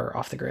wall or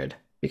off the grid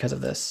because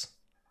of this.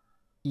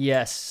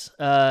 Yes,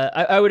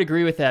 I would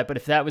agree with that. But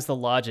if that was the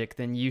logic,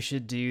 then you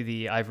should do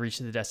the I've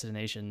reached the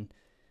destination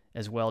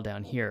as well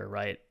down here,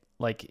 right?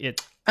 Like it.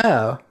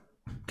 Oh,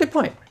 good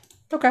point.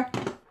 Okay,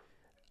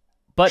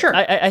 But sure.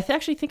 I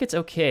actually think it's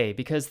okay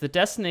because the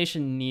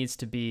destination needs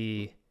to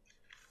be.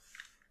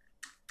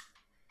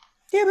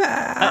 Yeah, but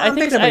I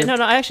think no.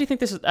 I actually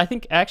think this is. I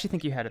actually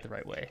think you had it the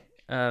right way.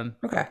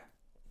 Okay.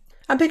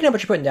 I'm picking up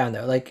what you're putting down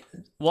though. Like,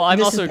 well,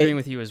 I'm also agreeing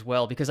with you as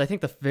well because I think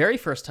the very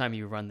first time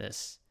you run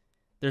this,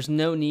 there's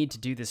no need to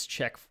do this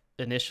check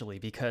initially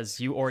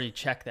because you already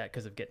checked that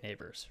because of get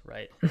neighbors,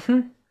 right?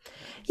 Mm-hmm.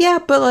 Yeah,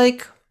 but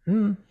like,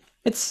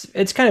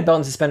 it's kind of belt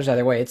and suspenders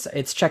either way.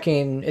 It's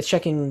checking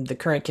the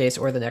current case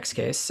or the next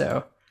case.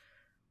 So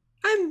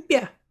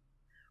yeah.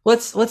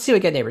 Let's see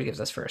what get neighbor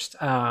gives us first.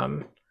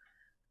 So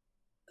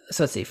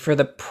let's see. For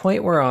the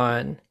point we're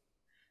on,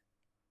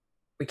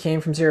 we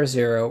came from 0,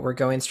 0. We're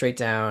going straight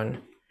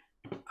down.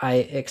 I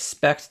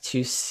expect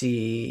to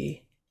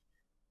see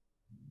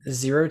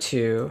 0,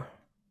 2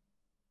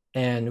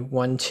 and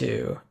 1,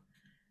 2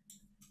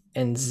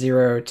 and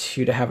 0,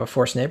 2 to have a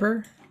force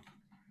neighbor.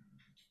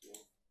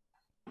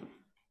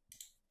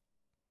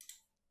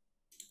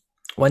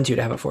 1, 2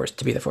 to have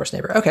to be the force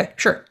neighbor. Okay,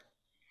 sure.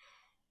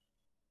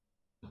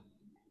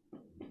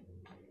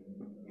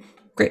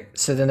 Great.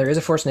 So then there is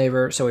a force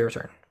neighbor, so we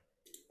return.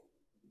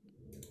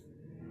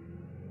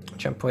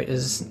 Jump point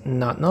is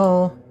not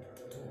null.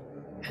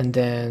 And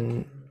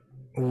then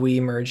we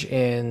merge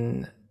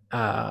in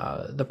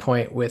the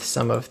point with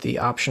some of the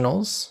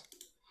optionals.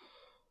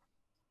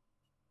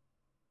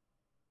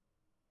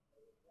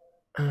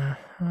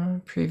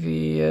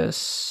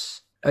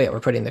 Previous. Oh yeah, we're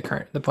putting the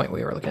point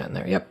we were looking at in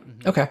there. Yep.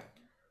 Mm-hmm. Okay.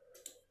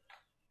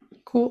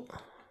 Cool.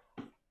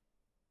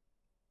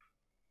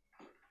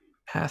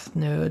 Path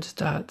nodes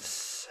dot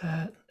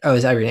set. Oh,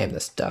 I renamed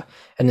this? Duh.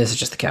 And this is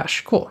just the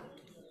cache. Cool.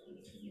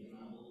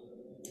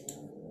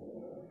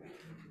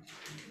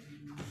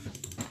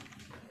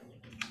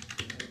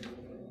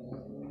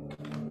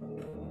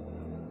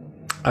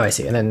 Oh, I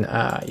see. And then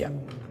yeah,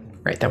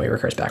 right. Then we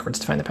recurse backwards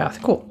to find the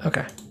path. Cool.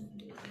 Okay.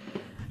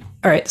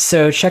 All right.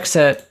 So check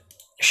set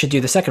should do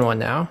the second one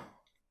now.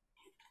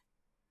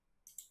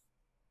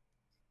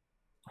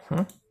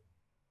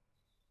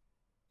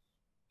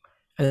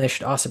 And they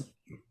should also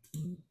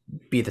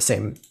be the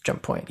same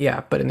jump point.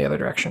 Yeah, but in the other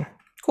direction.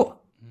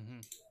 Cool. Mm-hmm.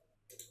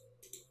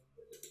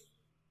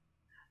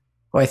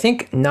 Well, I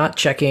think not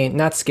skipping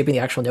the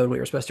actual node we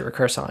were supposed to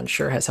recurse on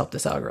sure has helped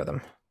this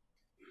algorithm.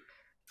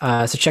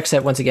 So check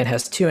set once again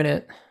has 2 in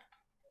it.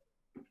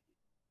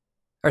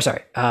 Or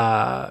sorry,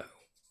 let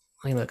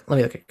me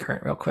look at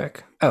current real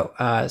quick.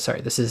 Oh,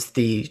 sorry, this is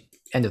the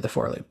end of the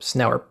for loop. So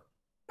now we're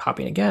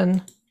popping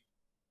again.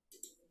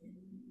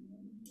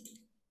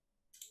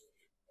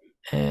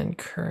 And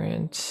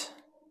current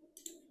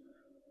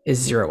is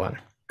 0, 1.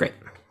 Great.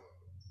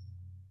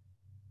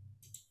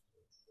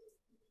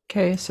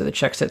 Okay, so the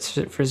check set's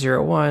for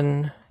 0,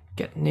 1.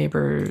 Get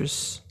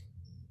neighbors.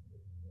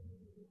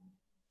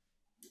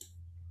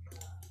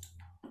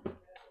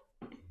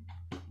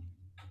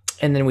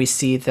 And then we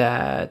see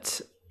that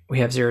we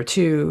have 0,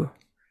 2,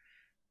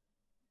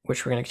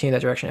 which we're going to continue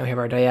that direction. And we have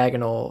our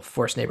diagonal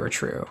force neighbor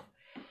true.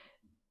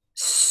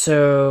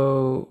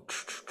 So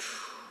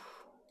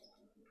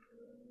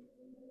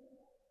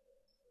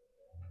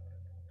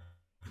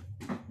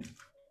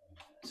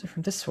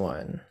from this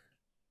one,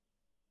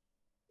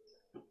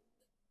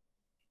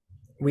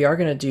 we are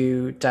going to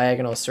do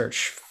diagonal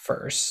search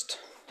first.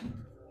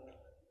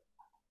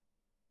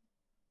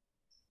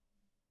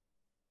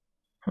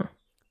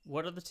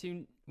 What are the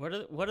two? What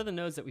are the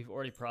nodes that we've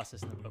already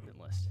processed in the open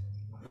list?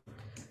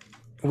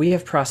 We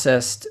have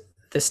processed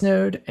this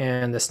node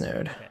and this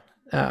node.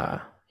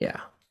 Okay. Yeah.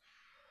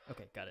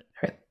 Okay, got it.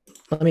 All right.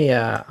 Let me.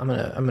 I'm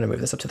gonna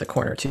move this up to the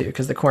corner too,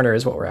 because the corner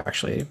is what we're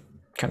actually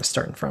kind of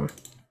starting from.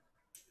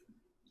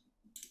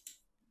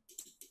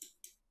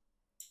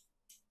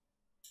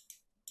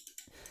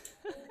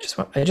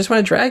 I just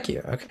want to drag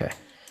you. Okay.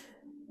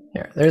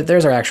 Here,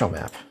 there's our actual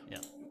map. Yeah.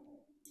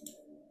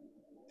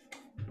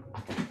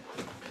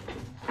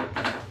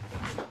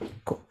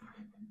 Cool.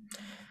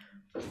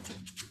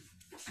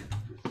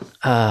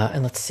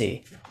 And let's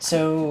see.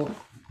 So,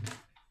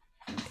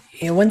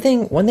 you know, one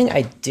thing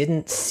I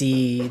didn't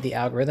see the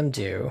algorithm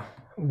do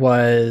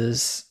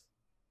was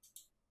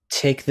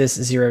take this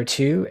 0,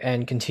 2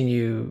 and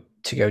continue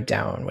to go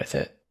down with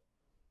it.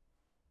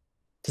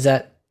 Does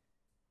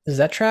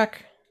that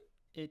track?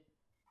 It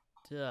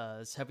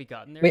does. Have we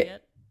gotten there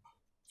yet?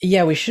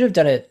 Yeah, we should have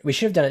done it. We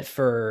should have done it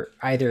for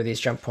either of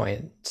these jump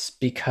points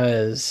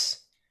because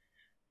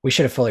we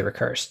should have fully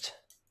recursed.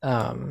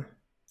 Um,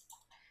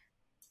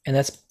 and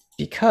that's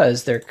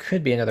because there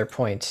could be another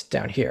point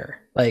down here.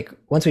 Like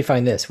once we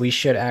find this, we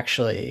should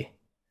actually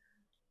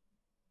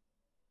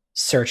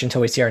search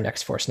until we see our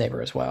next force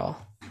neighbor as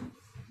well.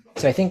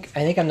 So I think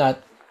I'm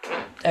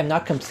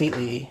not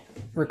completely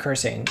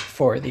recursing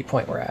for the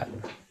point we're at.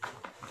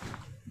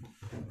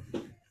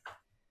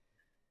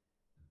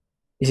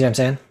 You see what I'm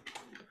saying?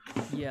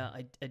 Yeah,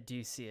 I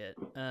do see it.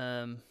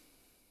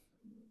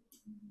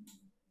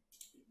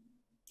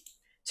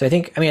 So I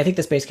think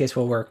this base case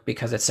will work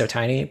because it's so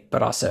tiny,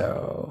 but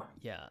also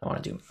Yeah.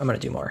 I'm gonna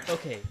do more.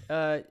 Okay.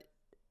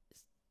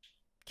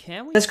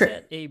 Can we That's great.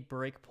 set a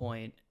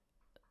breakpoint?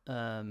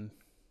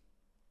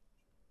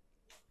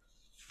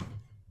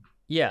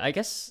 Yeah, I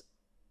guess.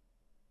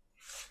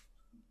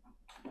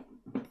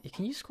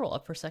 Can you scroll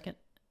up for a second?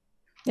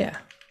 Yeah.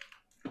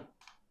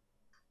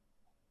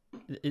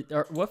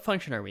 What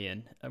function are we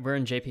in? We're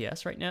in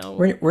JPS right now.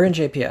 We're in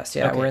JPS.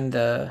 Yeah, Okay. we're in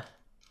the.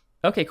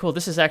 Okay, cool.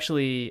 This is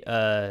actually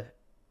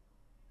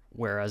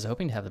where I was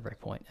hoping to have the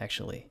breakpoint.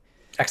 Actually,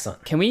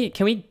 Excellent. can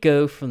we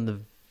go from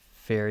the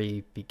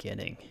very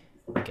beginning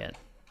again?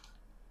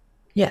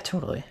 Yeah,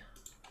 totally.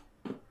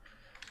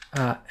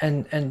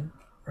 And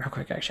real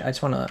quick, actually, I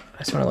just wanna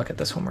look at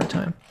this one more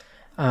time.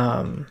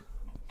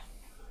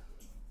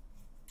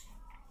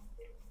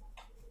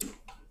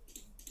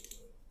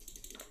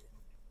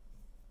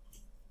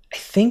 I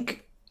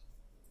think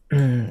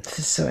this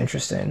is so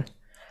interesting.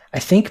 I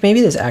think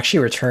maybe this actually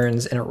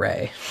returns an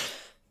array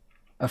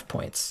of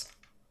points.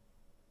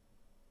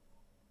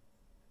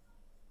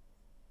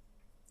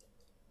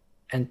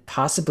 And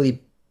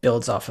possibly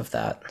builds off of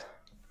that.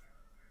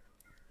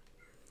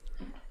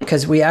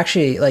 Because we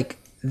actually, like,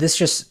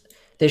 this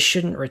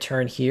shouldn't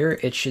return here.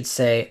 It should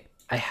say,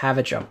 I have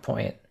a jump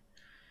point.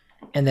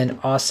 And then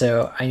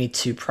also, I need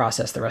to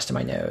process the rest of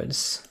my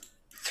nodes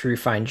through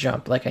find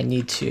jump. Like, I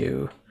need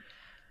to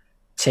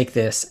take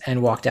this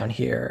and walk down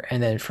here,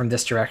 and then from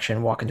this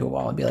direction, walk into a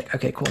wall and be like,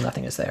 okay, cool,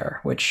 nothing is there,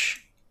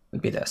 which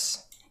would be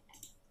this.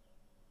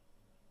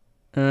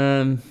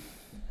 That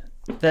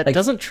Like,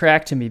 doesn't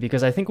track to me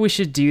because I think we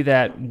should do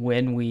that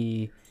when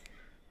we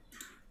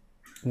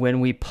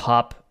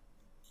pop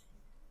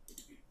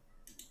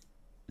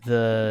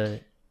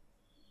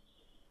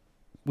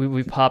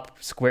we pop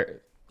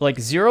square, like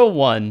 0,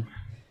 1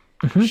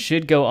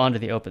 should go onto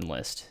the open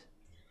list.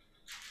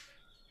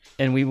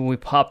 And when we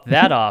pop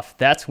that off,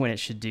 that's when it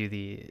should do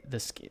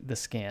the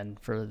scan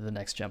for the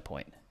next jump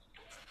point.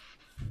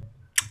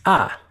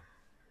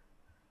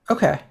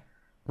 Okay.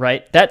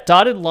 Right? That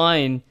dotted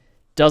line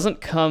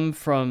doesn't come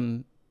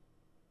from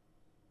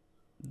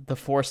the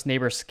force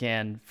neighbor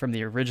scan from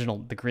the original,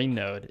 the green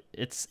node.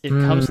 It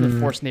comes from the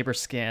force neighbor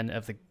scan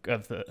of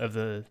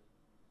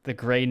the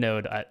gray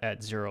node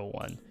at 0,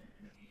 1.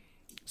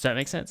 Does that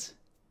make sense?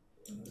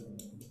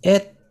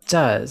 It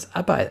does.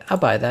 I'll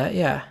buy that,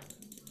 yeah.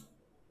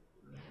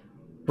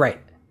 Right.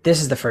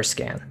 This is the first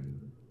scan.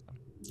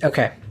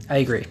 Okay, I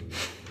agree.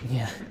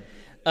 Yeah.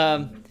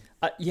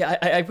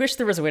 I wish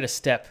there was a way to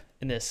step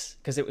in this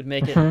because it would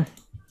make it.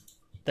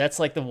 That's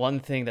like the one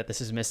thing that this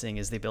is missing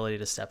is the ability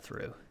to step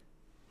through.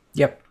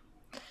 Yep.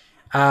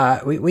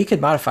 We could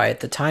modify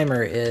it. The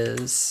timer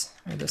is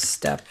the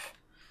step.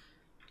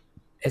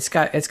 It's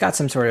got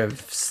some sort of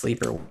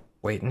sleeper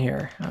weight in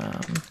here.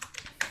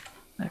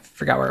 I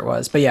forgot where it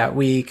was, but yeah,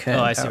 we could.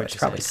 Oh, I see what you're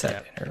probably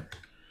saying. set.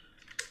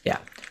 Yeah,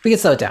 we can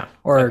slow it down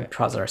or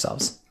pause it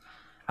ourselves.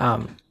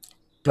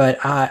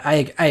 But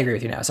I agree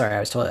with you now. Sorry, I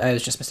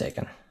was just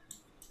mistaken.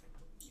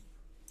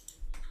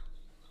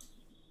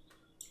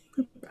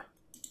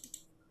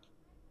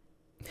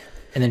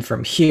 And then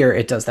from here,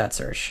 it does that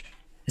search.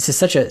 This is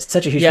such a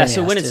huge. Yeah.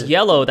 So when it's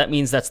yellow, that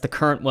means that's the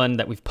current one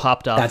that we've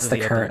popped off. That's of the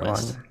current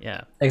one.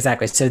 Yeah.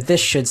 Exactly. So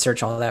this should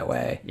search all that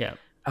way. Yeah.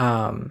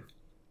 And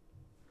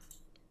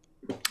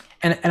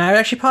I would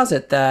actually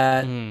posit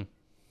that.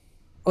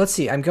 Let's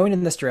see. I'm going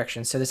in this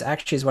direction, so this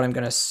actually is what I'm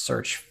going to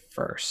search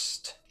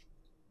first,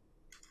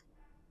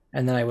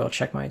 and then I will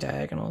check my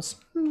diagonals.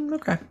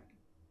 Okay.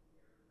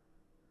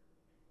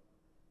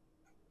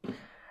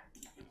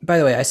 By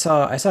the way, I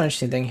saw an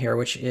interesting thing here,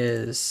 which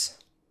is,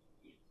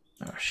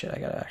 oh shit, I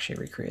gotta actually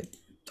recreate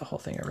the whole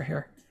thing over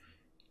here.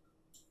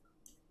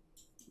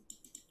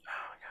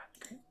 Oh my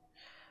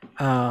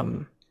god,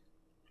 great.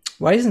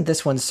 Why doesn't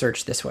this one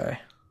search this way?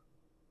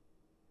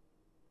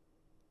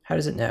 How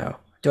does it know?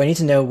 Do I need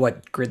to know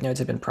what grid nodes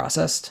have been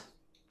processed?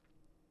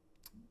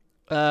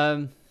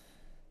 You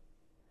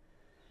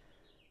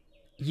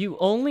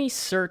only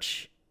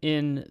search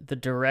in the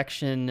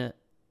direction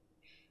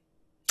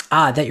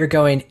that you're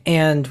going,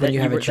 and when you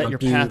have a jump,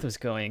 that your path was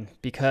going,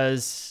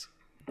 because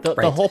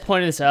the whole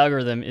point of this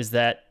algorithm is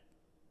that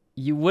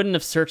you wouldn't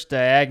have searched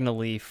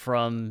diagonally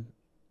from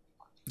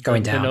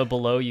going down the node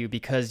below you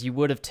because you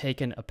would have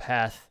taken a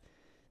path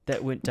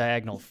that went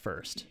diagonal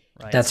first,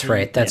 right? That's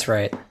right. That's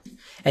right.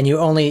 And you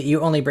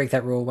only break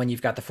that rule when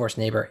you've got the force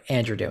neighbor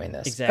and you're doing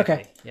this. Exactly.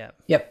 Okay. Yeah.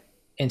 Yep.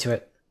 Into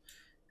it.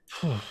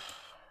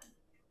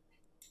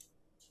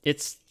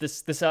 it's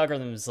this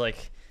algorithm is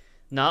like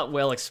not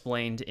well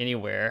explained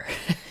anywhere.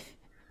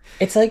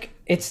 It's like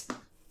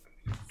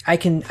I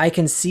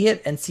can see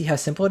it and see how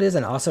simple it is,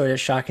 and also it is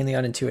shockingly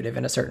unintuitive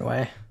in a certain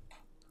way.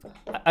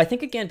 I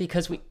think again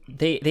because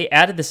they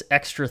added this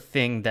extra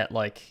thing that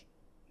like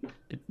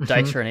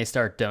Dijkstra and A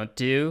star don't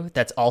do.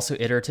 That's also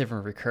iterative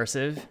and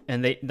recursive,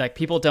 and they like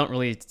people don't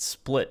really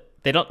split.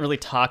 They don't really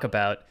talk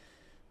about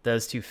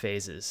those two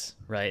phases,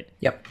 right?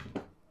 Yep.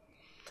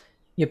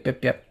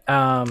 Yep.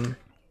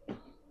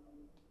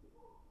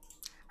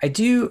 I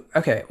do.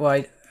 Okay.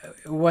 Well,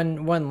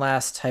 one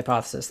last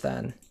hypothesis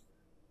then.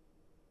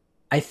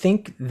 I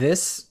think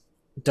this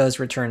does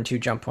return two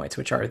jump points,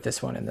 which are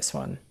this one and this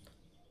one.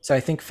 So I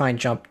think find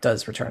jump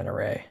does return an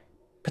array,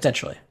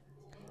 potentially.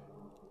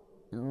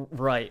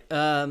 Right.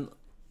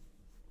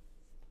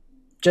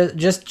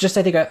 Just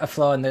I think a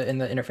flaw in the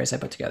interface I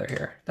put together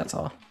here. That's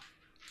all.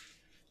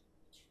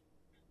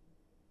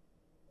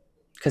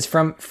 Because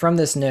from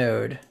this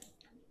node,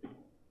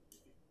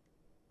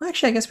 well,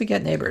 actually, I guess we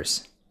get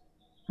neighbors.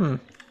 And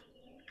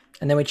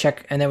then we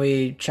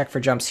check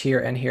for jumps here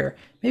and here.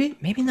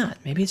 Maybe not.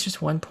 Maybe it's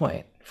just 1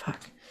 point.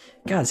 Fuck.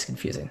 God, it's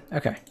confusing.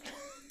 Okay.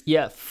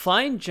 Yeah,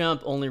 find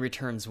jump only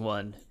returns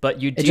one,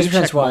 but you do just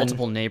returns check one.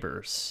 multiple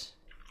neighbors.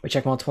 We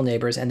check multiple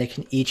neighbors, and they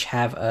can each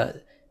have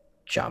a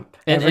jump.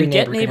 And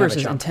get neighbor neighbors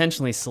is jump.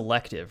 intentionally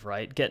selective,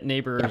 right? Get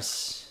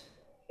neighbors.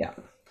 Yeah.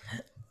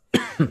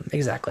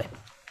 Exactly.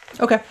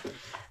 Okay.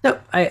 No,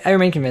 I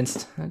remain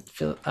convinced. I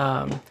feel,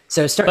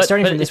 so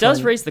starting from this it does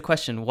one, raise the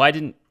question: why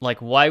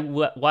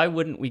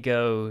wouldn't we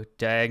go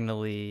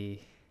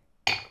diagonally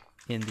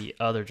in the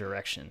other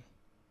direction,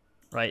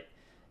 right?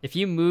 If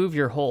you move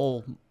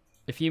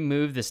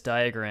this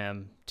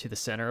diagram to the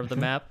center of the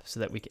map,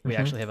 so that we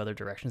actually have other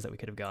directions that we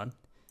could have gone.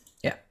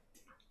 Yeah.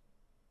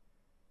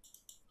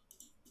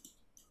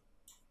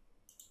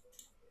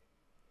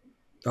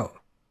 Oh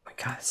my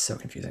God, it's so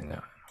confusing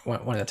now.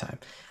 One at a time.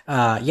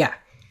 Yeah.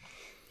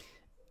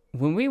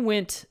 When we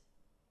went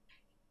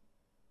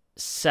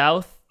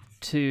south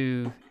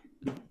to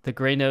the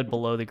gray node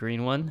below the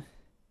green one,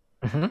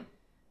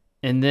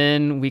 and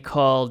then we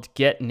called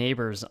get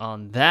neighbors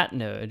on that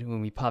node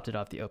when we popped it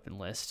off the open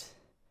list.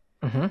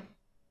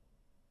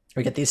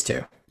 We get these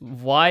two.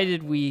 Why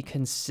did we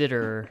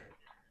consider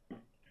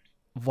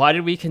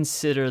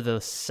the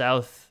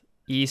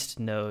southeast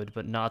node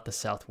but not the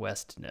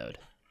southwest node?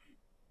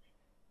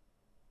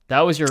 That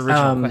was your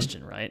original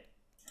question, right?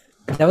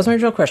 That was my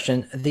original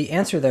question. The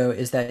answer, though,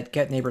 is that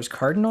get neighbors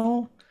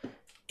cardinal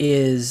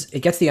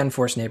it gets the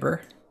unforced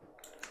neighbor,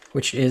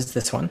 which is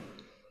this one,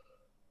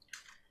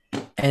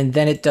 and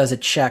then it does a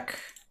check.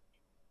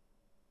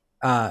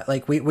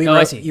 Like we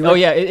I see.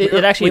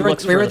 It actually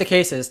looks. We were the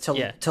cases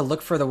to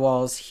look for the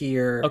walls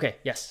here. Okay.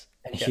 Yes.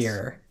 And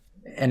here,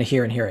 and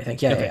here and here. I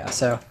think. Yeah.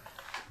 So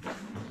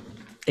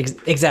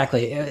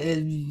exactly.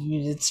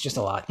 It's just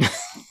a lot.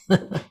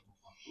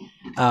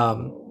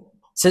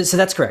 So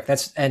that's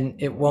correct. And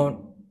it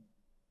won't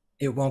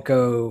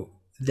go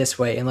this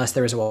way unless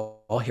there is a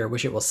wall here,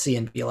 which it will see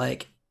and be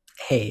like,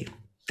 hey,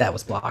 that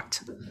was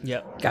blocked.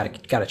 Yep.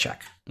 Gotta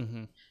check.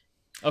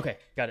 Okay,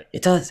 got it.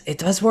 It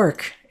does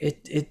work.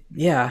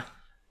 Yeah.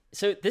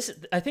 So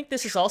I think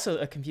this is also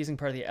a confusing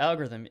part of the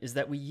algorithm, is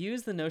that we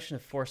use the notion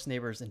of forced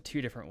neighbors in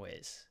two different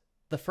ways.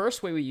 The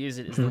first way we use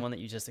it is the one that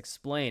you just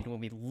explained, when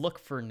we look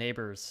for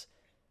neighbors,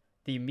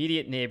 the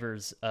immediate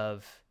neighbors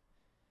of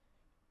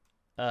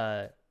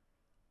the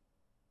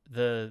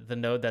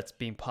node that's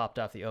being popped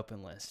off the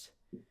open list.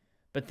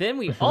 But then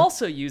we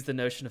also use the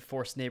notion of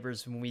forced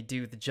neighbors when we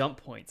do the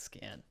jump point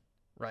scan,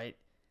 right?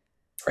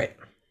 Right.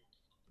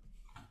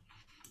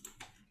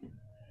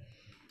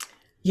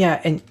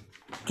 Yeah, and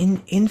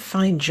in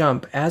find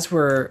jump, as we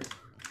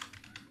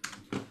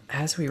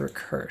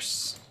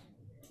recurse.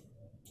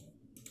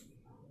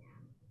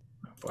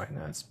 Oh boy,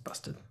 no, it's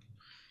busted.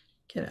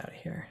 Get out of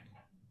here.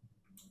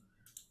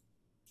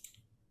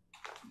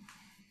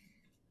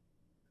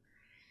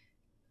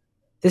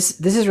 This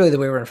is really the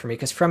way we're in for me,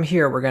 because from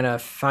here we're gonna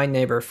find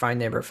neighbor, get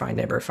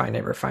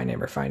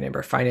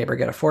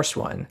a forced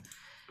one.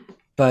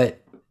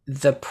 But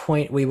the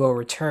point we will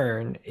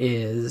return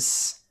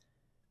is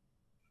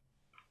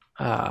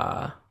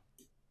I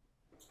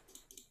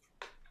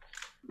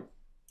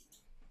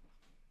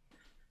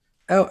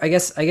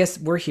guess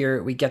we're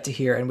here, we get to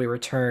here, and we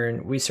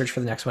search for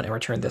the next one and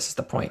return this is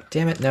the point.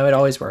 Damn it, no, it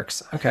always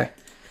works. Okay.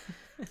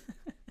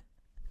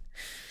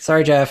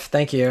 Sorry, Jeff.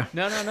 Thank you.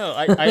 No.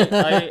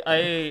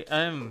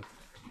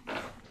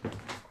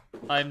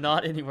 I'm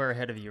not anywhere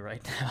ahead of you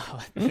right now.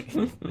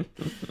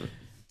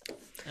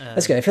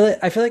 That's good.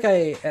 I feel like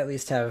I at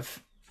least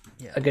have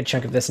a good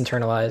chunk of this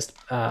internalized.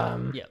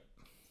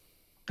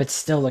 But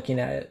still looking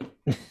at it,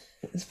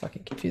 it's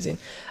fucking confusing.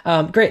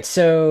 Great.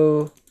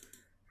 So,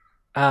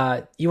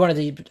 you want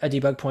a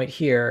debug point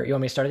here? You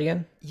want me to start it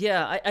again?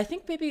 Yeah, I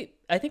think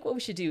what we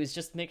should do is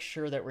just make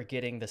sure that we're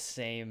getting the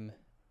same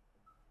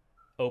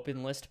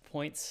open list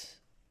points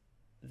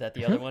that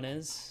the other one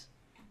is.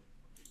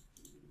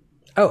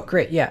 Oh,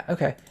 great. Yeah.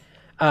 Okay.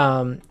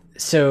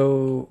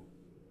 So,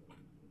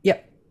 yeah.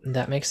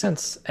 That makes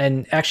sense.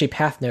 And actually,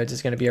 path nodes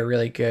is going to be a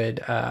really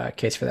good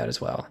case for that as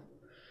well.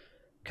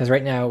 Because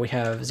right now we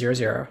have 0,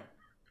 0.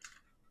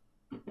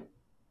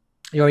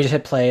 You want me to just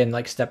hit play and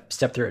like step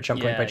through it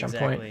jump point by jump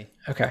exactly. point?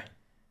 Okay.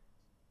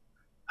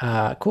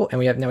 Cool. And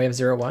we have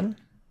 0, 1.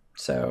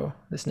 So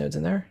this node's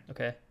in there.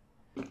 Okay.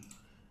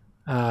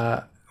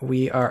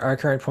 Our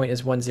current point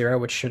is 1, 0,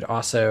 which should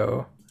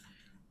also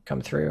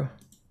come through.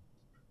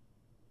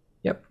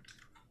 Yep.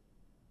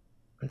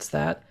 That's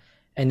that.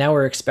 And now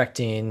we're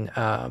expecting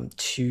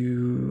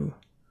 2,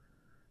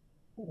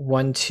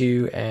 1,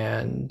 2,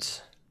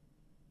 and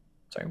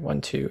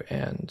 1, 2,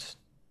 and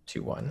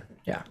 2, 1.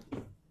 Yeah.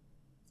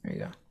 There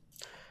you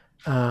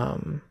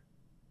go.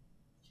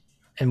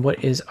 And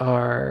what is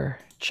our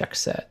check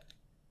set?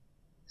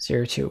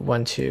 0, 2,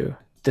 1, 2.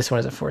 This one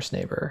is a forced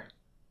neighbor.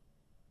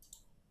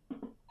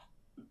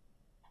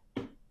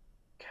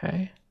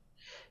 Okay.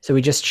 So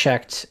we just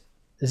checked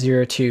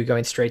 0, 2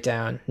 going straight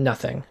down.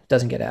 Nothing.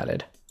 Doesn't get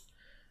added.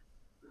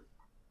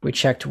 We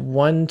checked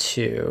 1,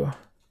 2.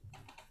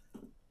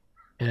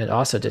 And it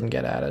also didn't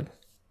get added.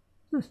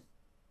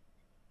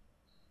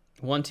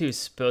 1, 2 is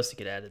supposed to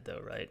get added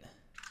though, right?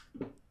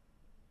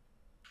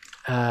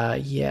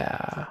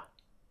 Yeah.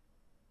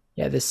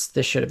 Yeah, this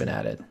should have been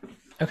added.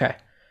 Okay.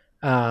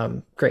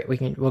 Great.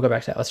 We'll go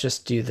back to that. Let's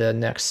just do the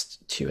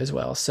next 2 as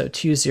well. So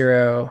 2,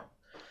 0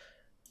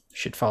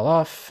 should fall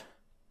off.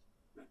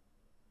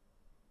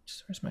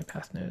 Where's my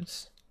path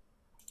nodes?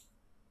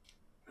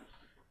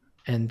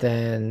 And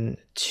then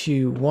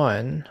 2,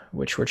 1,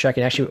 which we're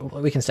checking. Actually,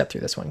 we can step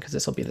through this one because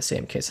this will be the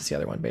same case as the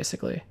other one,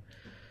 basically.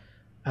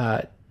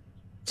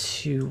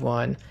 2,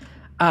 1.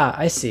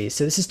 I see.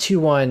 So this is 2,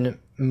 1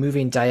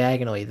 moving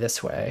diagonally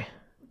this way.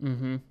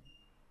 Mm-hmm.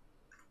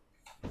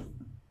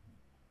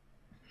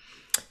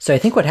 So I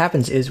think what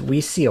happens is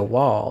we see a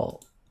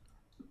wall.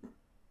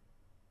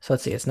 So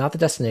let's see. It's not the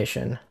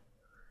destination.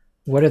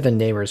 What are the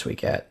neighbors we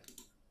get?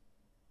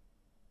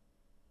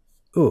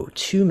 Ooh,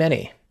 too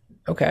many.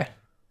 Okay.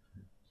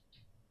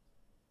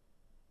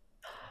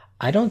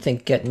 I don't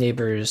think get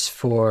neighbors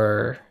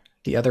for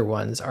the other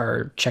ones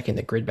are checking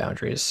the grid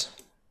boundaries.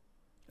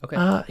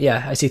 Okay.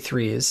 Yeah, I see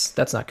 3s.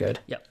 That's not good.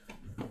 Yep.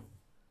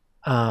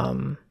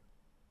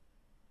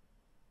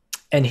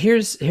 And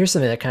here's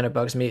something that kind of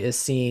bugs me is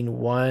seeing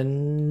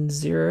 1,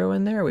 0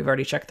 in there. We've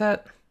already checked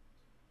that.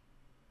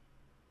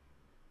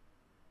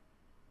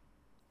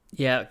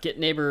 Yeah, get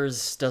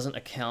neighbors doesn't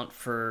account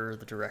for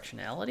the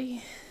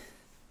directionality.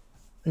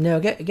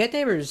 No, get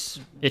neighbors.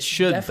 It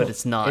should, but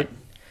it's not.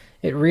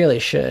 It really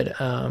should.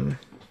 And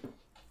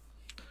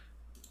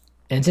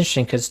it's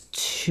interesting because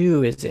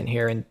 2 is in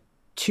here, and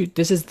 2.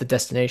 This is the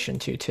destination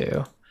 2,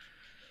 2.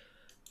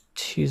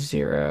 2,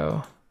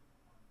 0.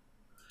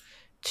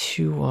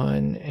 2,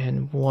 1,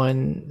 and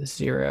 1,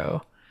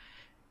 0.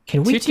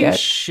 Can we 2, 2 get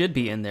should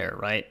be in there,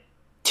 right?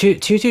 2,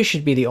 2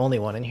 should be the only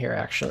one in here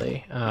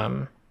actually,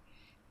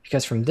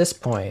 because from this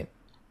point,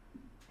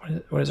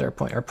 what is our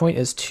point? Our point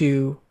is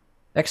 2,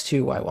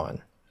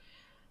 x2,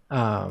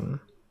 y1.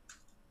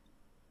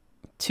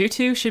 2,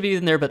 2 should be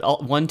in there,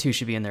 but 1, 2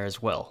 should be in there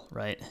as well,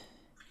 right?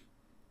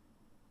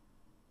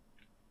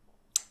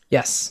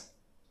 Yes.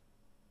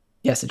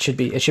 Yes, it should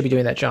be. It should be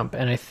doing that jump,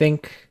 and I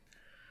think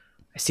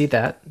I see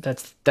that.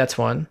 That's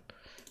one.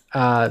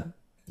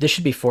 This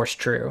should be forced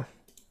true.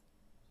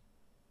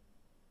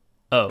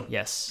 Oh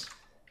yes.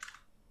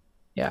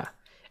 Yeah,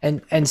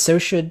 and so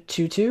should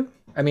 2, 2.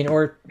 I mean,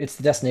 or it's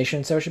the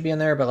destination, so it should be in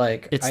there. But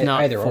like, it's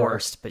not either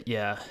forced, or. but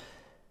yeah.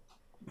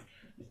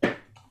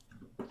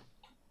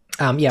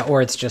 Yeah,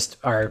 or it's just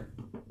our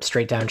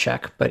straight down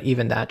check. But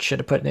even that should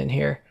have put it in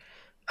here.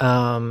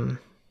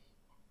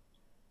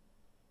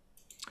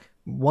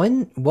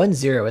 1,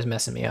 0 is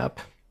messing me up.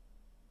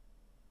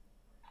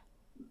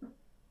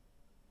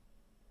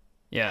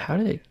 Yeah. How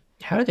did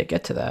it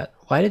get to that?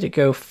 Why did it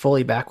go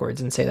fully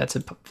backwards and say that's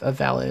a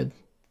valid?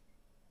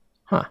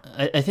 Huh.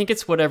 I think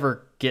it's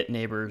whatever get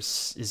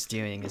neighbors is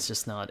doing is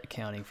just not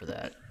accounting for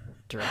that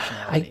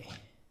directionality.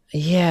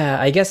 Yeah,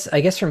 I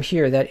guess from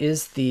here that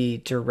is the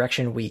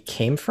direction we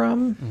came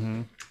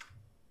from.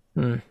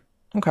 Mm-hmm.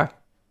 Okay.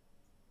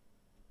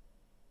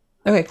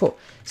 Okay, cool.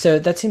 So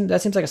that seems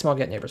like a small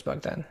get neighbors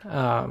bug then.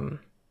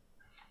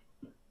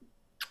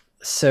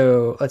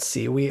 So let's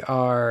see. We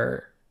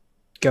are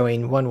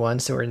going 1, 1,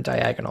 so we're in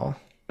diagonal.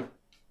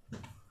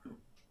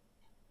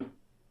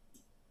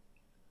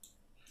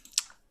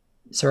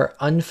 So our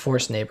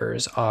unforced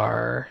neighbors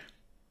are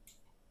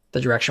the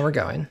direction we're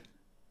going,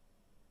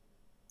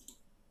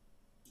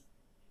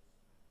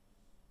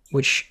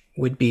 which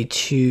would be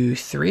 2,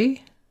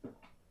 3.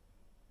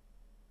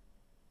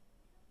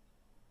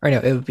 Or no,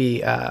 it would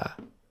be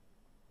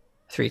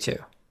 3, 2.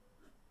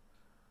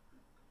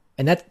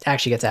 And that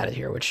actually gets added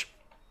here, which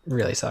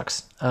really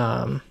sucks.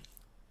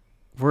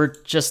 We're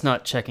just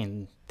not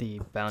checking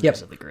the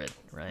boundaries of the grid,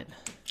 right?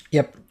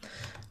 Yep.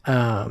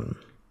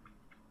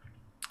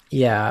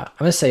 Yeah, I'm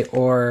going to say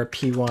or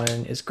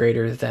P1 is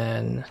greater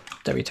than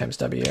W times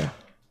W.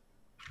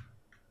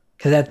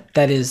 Because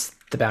that is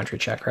the boundary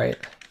check, right?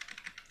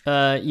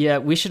 Yeah,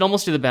 we should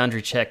almost do the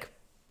boundary check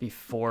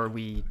before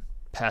we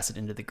pass it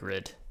into the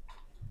grid.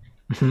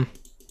 Mm-hmm.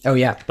 Oh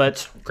yeah,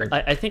 but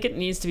I think it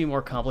needs to be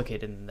more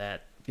complicated than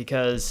that,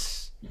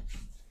 because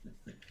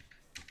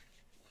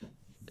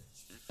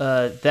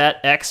that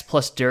x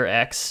plus dir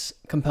x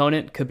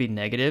component could be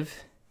negative.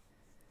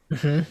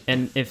 Mm-hmm.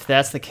 And if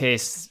that's the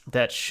case,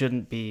 that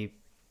shouldn't be.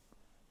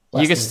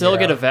 Less you can than still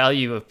 0. get a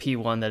value of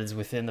p1 that is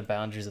within the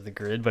boundaries of the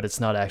grid, but it's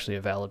not actually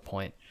a valid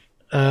point.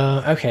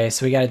 Okay,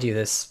 so we got to do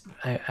this.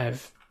 I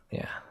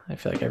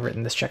feel like I've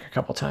written this check a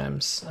couple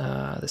times.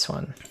 This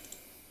one.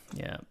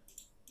 Yeah.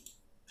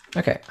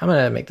 Okay, I'm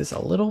gonna make this a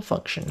little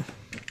function.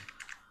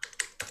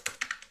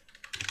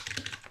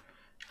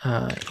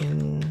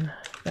 In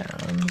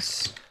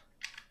bounds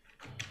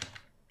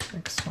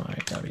x, y,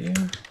 w.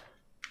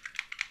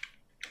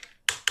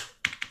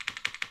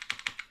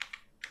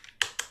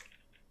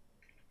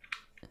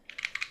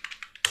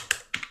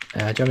 Do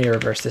you want me to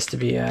reverse this to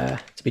be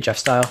Jeff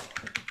style?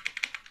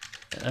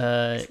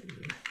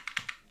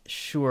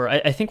 Sure.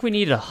 I think we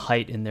need a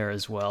height in there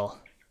as well.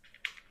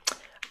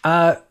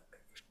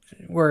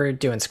 We're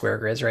doing square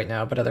grids right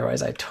now, but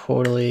otherwise I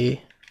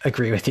totally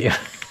agree with you.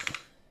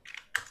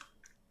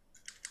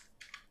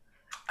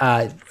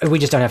 We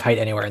just don't have height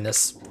anywhere in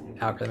this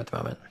algorithm at the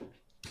moment.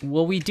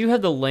 Well, we do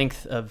have the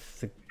length of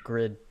the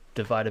grid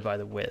divided by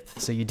the width,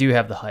 so you do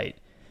have the height.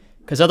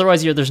 Because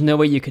otherwise, there's no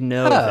way you can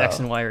know if x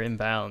and y are in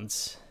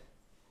bounds.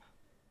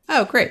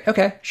 Oh, great.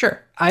 Okay,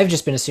 sure. I've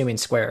just been assuming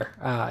square.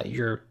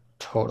 You're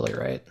totally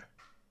right.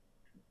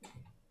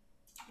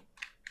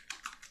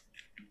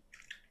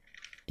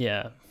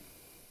 Yeah.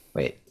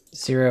 Wait,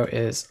 0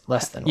 is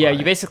less than y. y.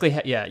 You basically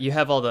you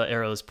have all the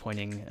arrows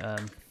pointing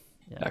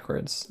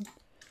backwards.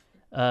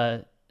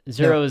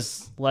 0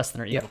 is less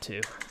than or equal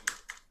to.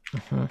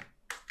 Mm-hmm.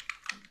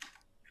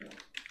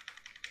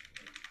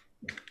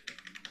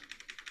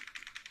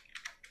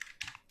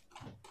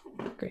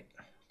 Great.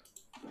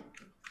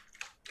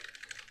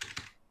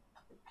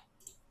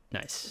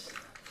 Nice.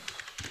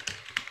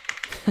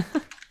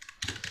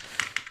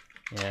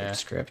 Yeah.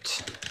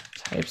 TypeScript.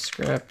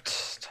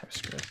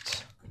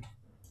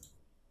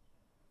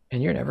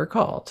 And you're never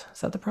called.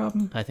 Is that the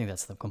problem? I think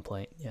that's the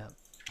complaint. Yeah.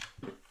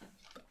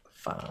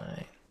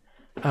 Fine.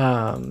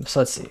 So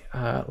let's see.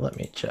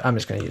 I'm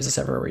just going to use this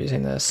everywhere we're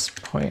using this.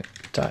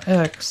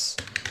 Point.x,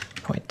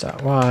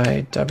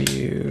 point.y,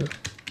 w,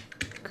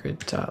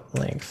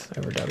 grid.length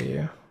over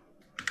w.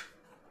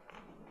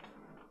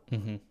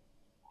 Mm-hmm.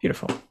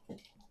 Beautiful.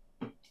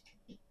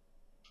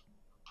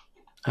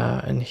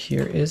 And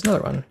here is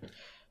another one.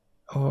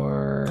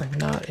 Or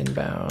not in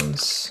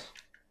bounds.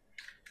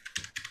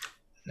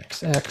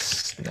 Next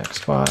x,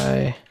 next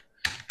y,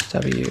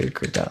 w,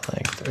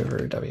 grid.length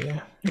over w.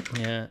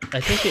 Yeah,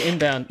 I think the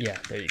inbound, yeah,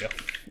 there you go.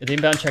 The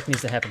inbound check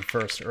needs to happen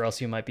first, or else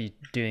you might be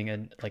doing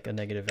a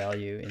negative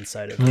value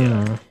inside of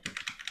the...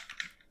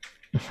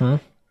 Mm-hmm.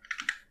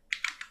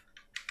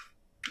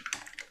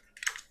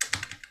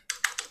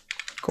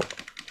 Cool.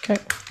 Okay.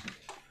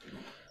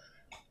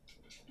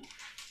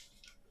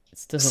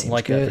 It doesn't Seems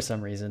like good. that for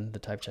some reason, the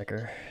type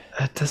checker.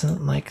 It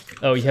doesn't like...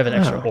 Oh, you have an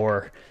extra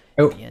or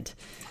at the end.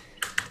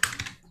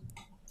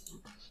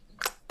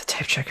 The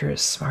type checker is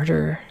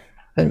smarter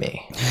than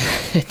me.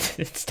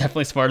 It's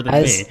definitely smarter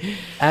than me.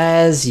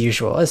 As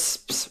usual. It's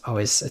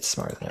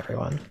smarter than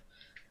everyone.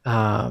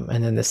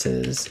 And then this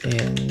is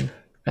in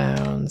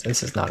bounds.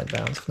 This is not in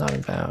bounds. Not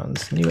in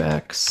bounds. New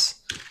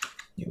x,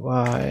 new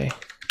y,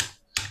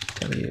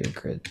 w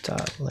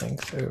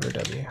grid.length over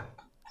w.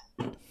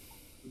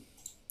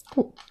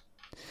 Cool.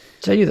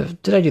 Did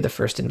I do the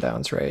first in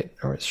bounds right,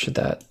 or should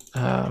that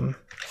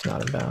if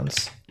not in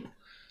bounds?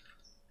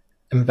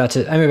 I'm about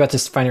to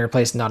find a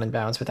replace not in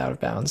bounds with out of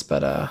bounds,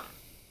 but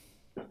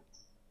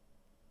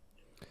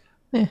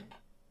Okay.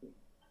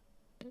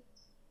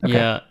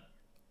 Yeah.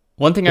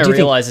 One thing I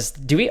realize is,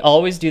 do we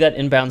always do that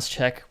inbounds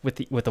check with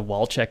the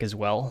wall check as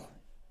well?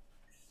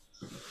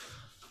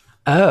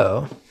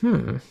 Oh,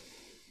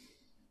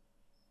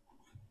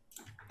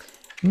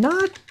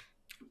 not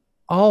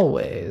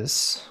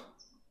always.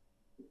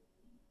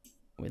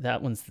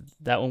 That one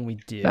we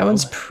do. That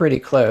one's pretty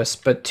close,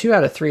 but 2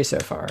 out of 3 so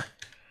far.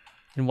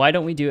 And why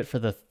don't we do it for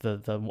the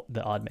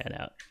odd man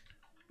out?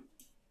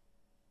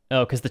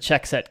 Oh, because the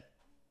check set.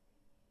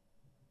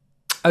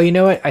 Oh, you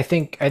know what? I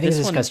think this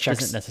is because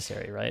checks isn't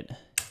necessary, right?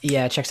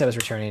 Yeah, check set was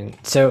returning.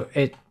 So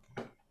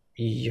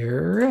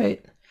you're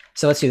right.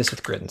 So let's do this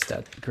with grid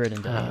instead. Grid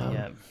and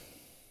yeah.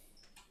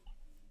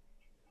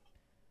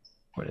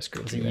 What is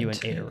grid? It's a U and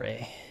 8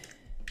 array.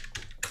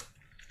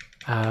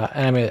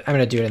 And I'm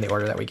gonna do it in the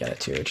order that we get it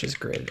to, which is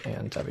grid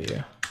and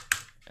w.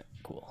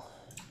 Cool.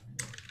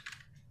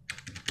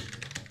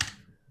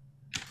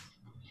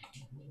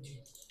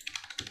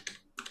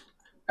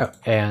 Oh,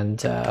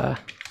 and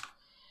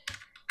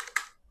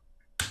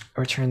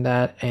return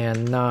that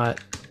and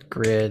not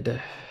grid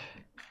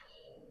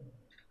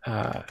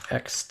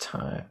x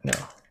time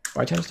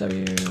y times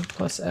w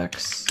plus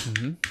x.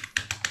 Mm-hmm.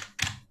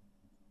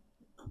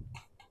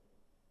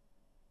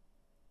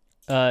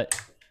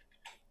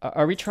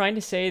 Are we trying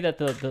to say that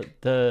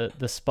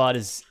the spot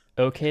is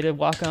okay to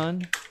walk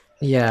on?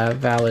 Yeah,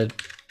 valid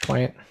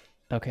point.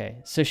 Okay,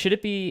 so should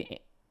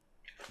we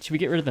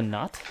get rid of the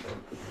not?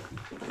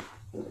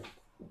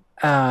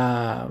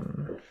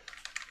 Um,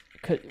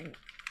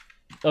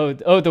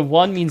 Oh, the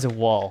one means a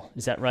wall.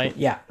 Is that right?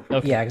 yeah,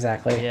 Okay. yeah,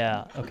 exactly.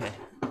 Yeah, okay.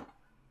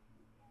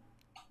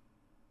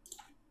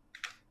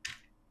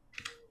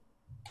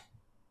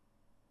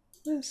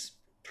 This.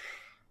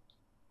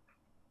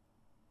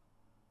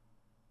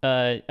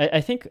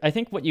 I think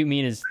what you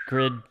mean is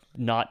grid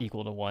not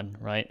equal to 1,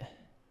 right?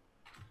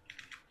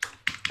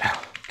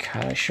 Oh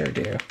God, I sure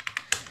do.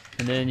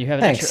 And then you have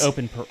an Thanks.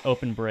 extra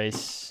open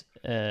brace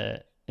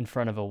in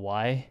front of a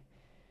y.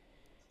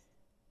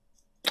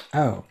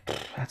 Oh,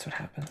 that's what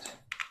happens.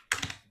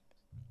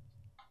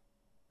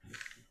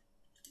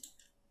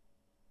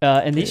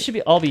 And these should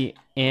all be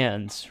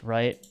ands,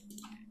 right?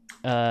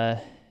 Oh,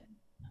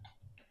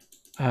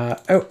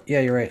 yeah,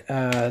 you're right.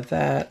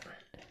 That.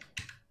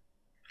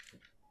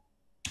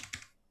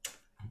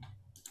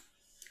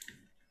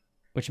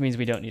 Which means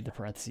we don't need the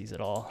parentheses at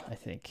all, I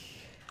think.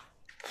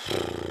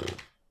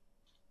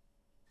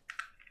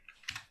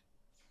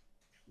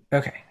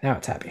 Okay, now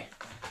it's happy.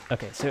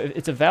 Okay, so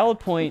it's a valid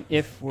point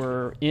if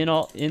we're in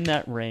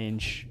that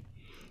range.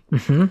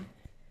 Mm-hmm.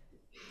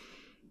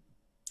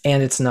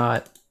 And it's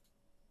not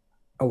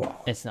a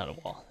wall. It's not a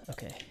wall.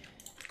 Okay.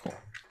 Cool.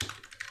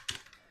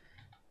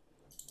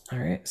 All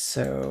right,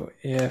 so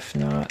if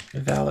not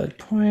valid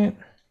point.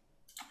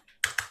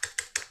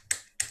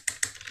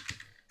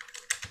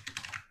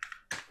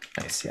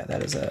 Nice, yeah,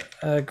 that is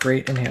a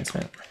great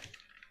enhancement.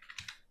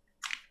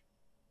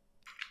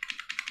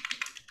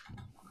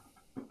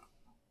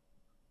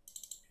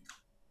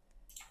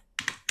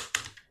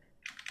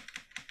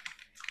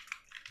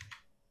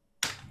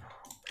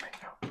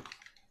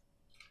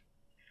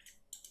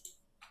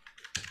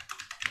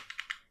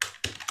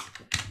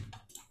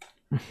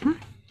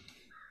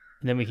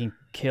 And then we can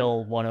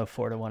kill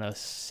 104 to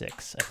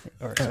 106, I think,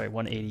 or sorry,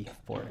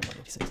 184 to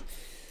 186.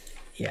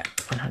 Yeah,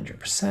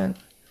 100%.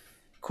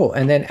 Cool.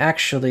 And then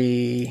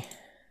actually,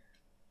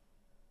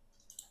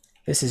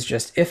 this is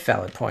just if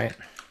valid point.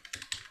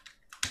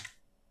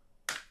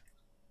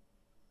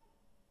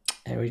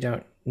 And we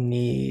don't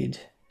need.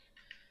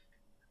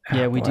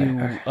 Yeah, we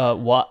do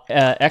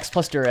x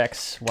plus dir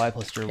x, y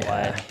plus dir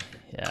Yeah. y.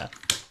 Yeah.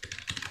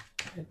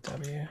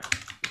 W.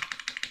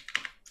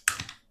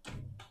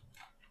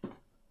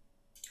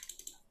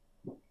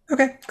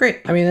 Okay,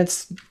 great. I mean,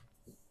 that's.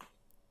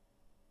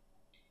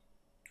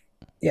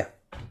 Yeah,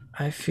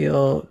 I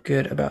feel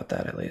good about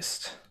that at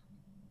least.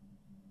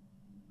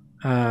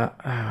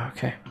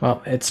 Okay.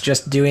 Well, it's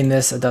just doing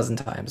this a dozen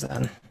times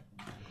then.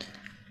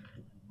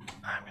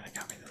 I'm gonna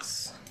copy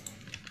this.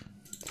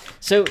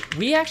 So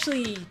we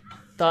actually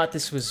thought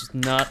this was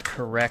not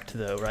correct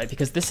though, right?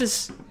 Because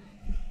this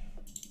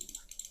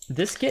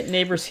get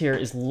neighbors here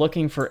is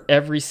looking for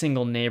every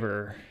single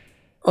neighbor.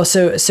 Well,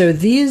 so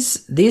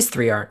these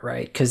three aren't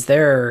right because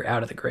they're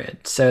out of the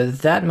grid. So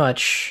that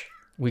much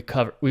we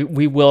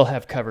will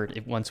have covered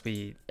it once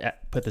we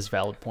put this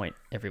valid point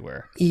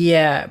everywhere.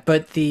 Yeah,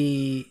 but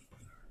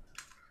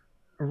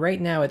right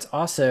now it's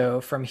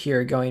also from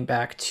here going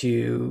back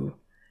to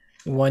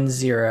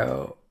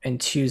 1-0 and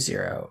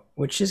 2-0,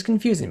 which is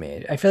confusing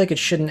me. I feel like it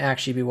shouldn't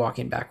actually be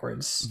walking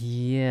backwards.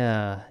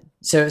 Yeah.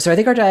 So I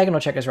think our diagonal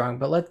check is wrong,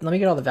 but let me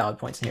get all the valid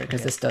points in here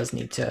because this does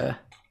need to.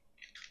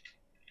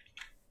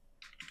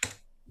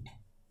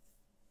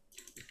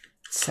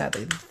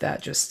 Sadly,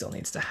 that just still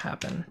needs to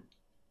happen.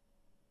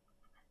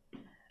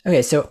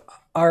 Okay, so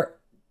let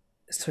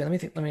me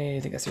think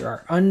this through.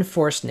 Our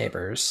unforced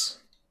neighbors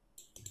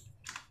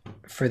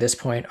for this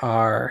point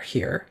are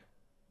here.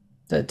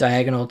 The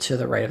diagonal to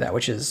the right of that,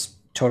 which is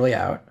totally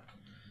out.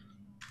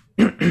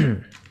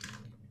 And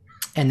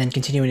then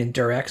continuing in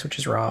dir x, which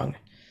is wrong.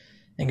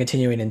 And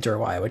continuing in dir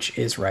y, which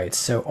is right.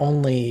 So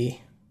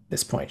only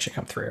this point should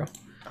come through.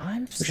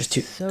 I'm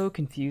so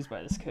confused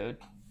by this code.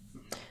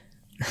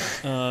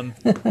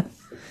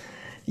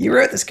 You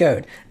wrote this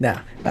code. No.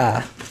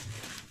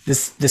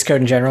 This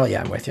code in general,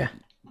 yeah, I'm with you.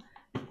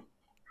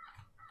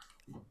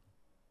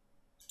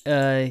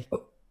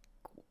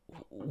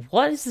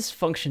 What is this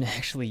function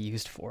actually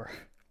used for?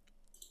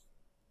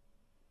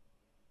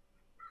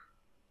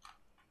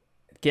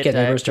 Get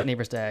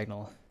neighbors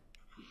diagonal.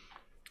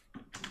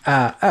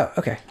 Oh,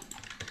 okay.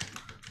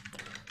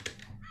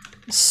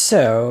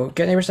 So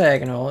get neighbors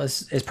diagonal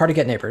is part of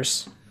get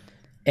neighbors,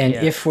 and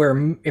if we're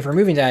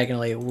moving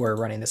diagonally, we're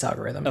running this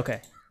algorithm.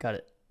 Okay, got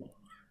it.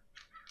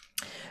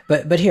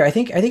 But here, I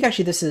think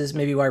actually this is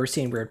maybe why we're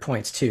seeing weird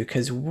points too,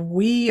 because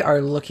we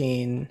are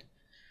looking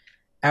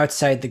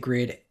outside the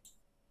grid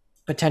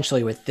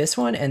potentially with this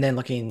one, and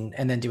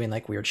then doing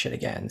like weird shit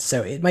again.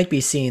 So it might be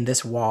seeing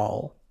this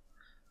wall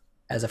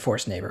as a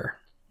forced neighbor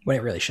when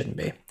it really shouldn't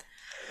be.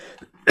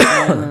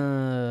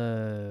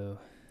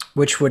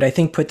 Which would, I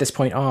think, put this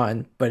point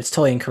on, but it's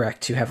totally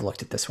incorrect to have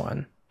looked at this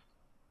one.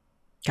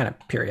 Kind of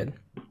period.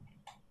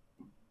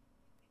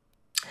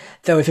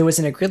 Though if it was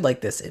in a grid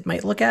like this, it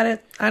might look at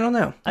it. I don't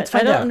know. I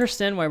don't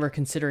understand why we're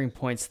considering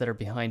points that are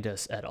behind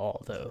us at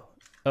all, though.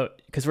 Oh,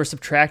 because we're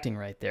subtracting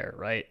right there,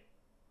 right?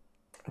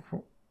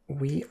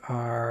 We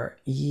are,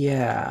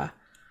 yeah.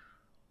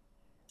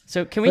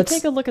 So can we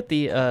take a look at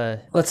the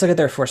let's look at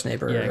their force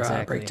neighbor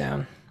exactly.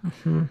 breakdown.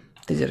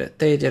 They did it.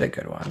 They did a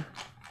good one.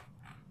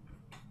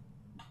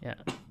 Yeah.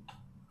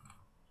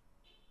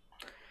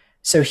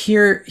 So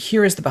here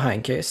is the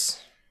behind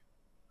case.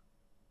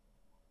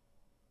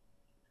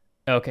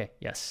 Okay,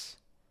 yes.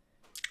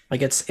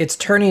 Like it's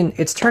turning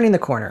the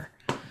corner.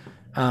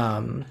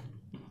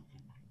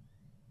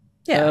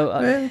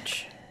 Yeah.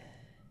 Which...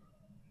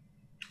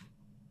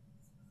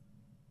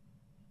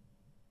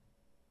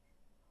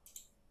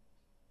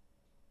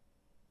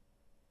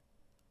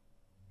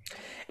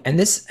 And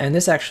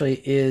this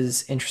actually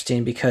is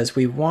interesting because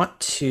we want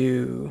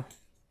to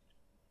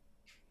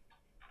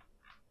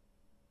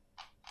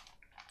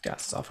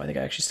gas off. I think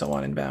I actually still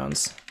want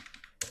inbounds.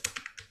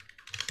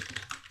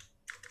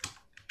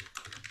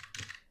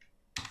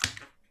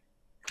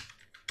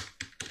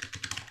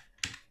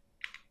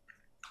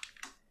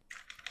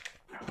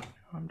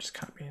 I'm just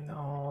copying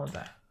all of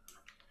that.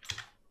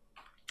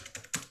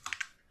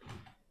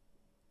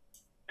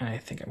 And I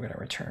think I'm going to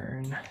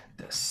return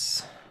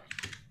this.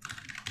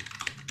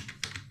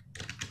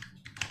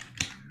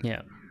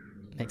 Yeah,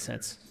 makes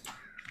sense.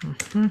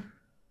 Yeah,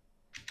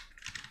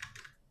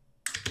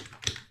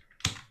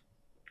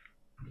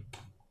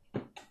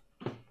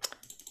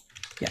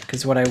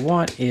 because what I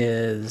want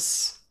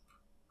is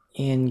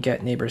in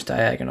get neighbors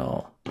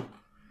diagonal,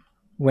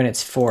 when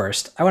it's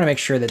forced, I want to make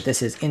sure that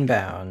this is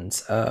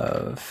inbounds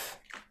of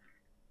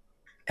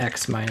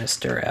x minus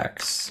dir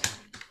x,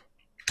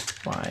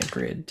 y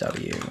grid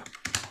w,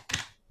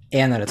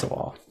 and that it's a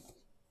wall.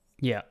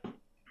 Yeah.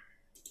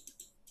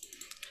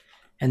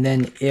 And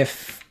then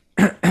if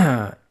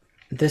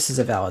this is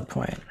a valid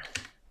point,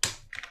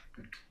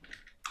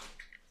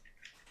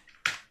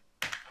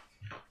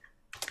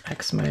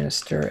 x minus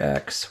dir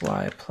x,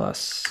 y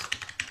plus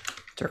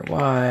dir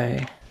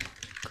y,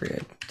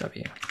 grid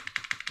w.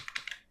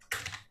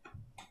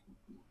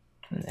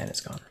 And then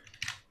it's gone.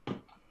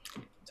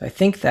 So I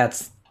think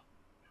that's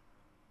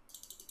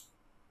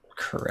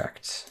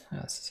correct.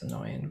 This is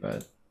annoying,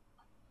 but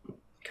I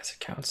guess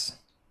it counts.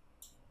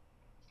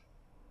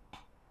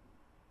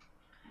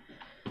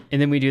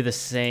 And then we do the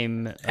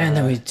same. And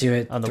then we do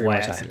it on the 3 y more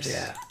axis.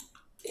 times.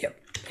 Yeah.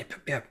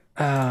 Yep.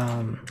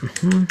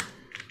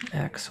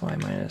 X, y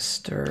minus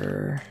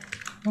dir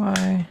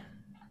y.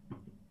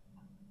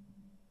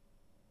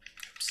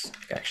 Oops.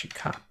 I actually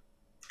caught.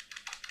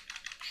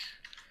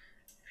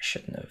 I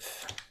shouldn't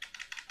have.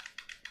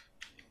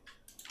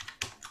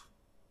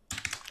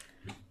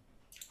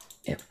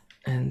 Yep.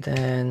 And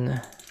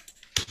then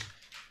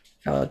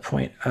valid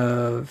point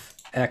of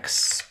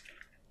x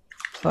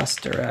plus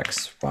dir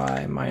x,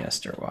 y minus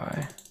dir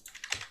y.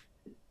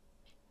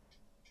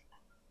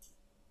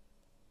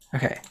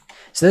 Okay,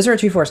 so those are our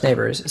two force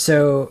neighbors.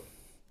 So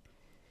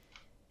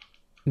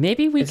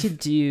maybe we could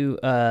do.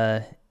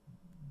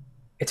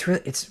 It's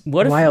really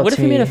what wild. What if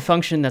we made a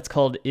function that's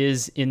called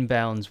is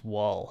inbounds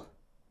wall,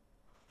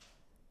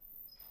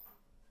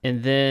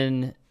 and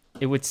then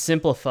it would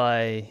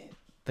simplify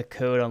the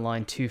code on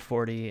line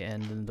 240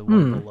 and then the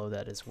one below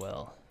that as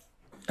well.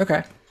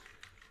 Okay.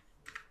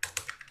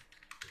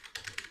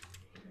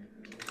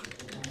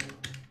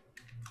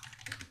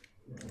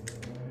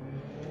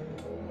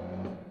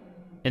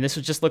 And this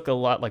would just look a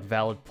lot like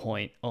valid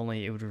point,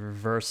 only it would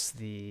reverse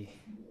the.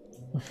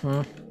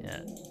 Yeah.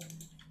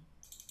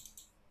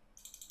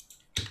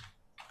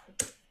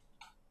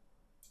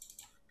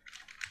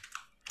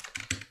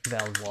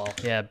 Valid wall.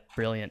 Yeah,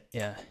 brilliant.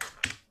 Yeah.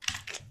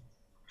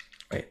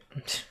 Wait.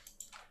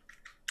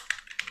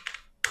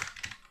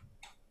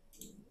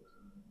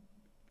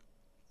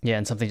 Yeah,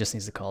 and something just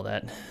needs to call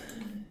that.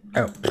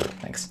 Oh,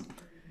 thanks.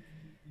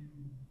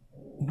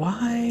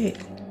 Why?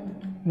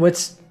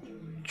 What's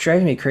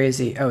driving me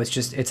crazy? Oh,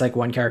 it's like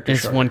one character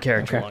shorter. It's one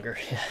character longer.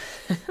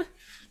 Yeah.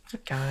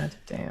 God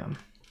damn.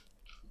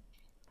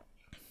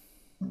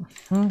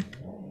 Oh,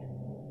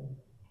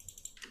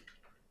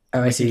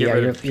 I see. Yeah,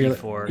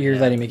 you're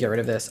letting me get rid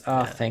of this.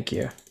 Oh, thank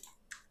you.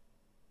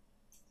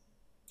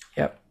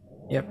 Yep.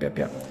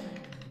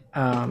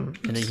 And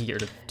then you can get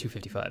rid of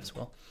 255 as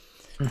well.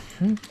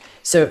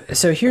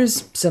 So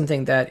here's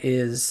something that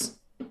is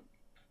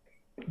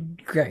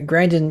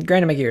grinding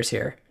my gears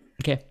here.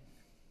 Okay.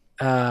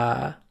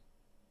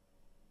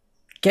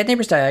 Get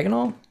neighbors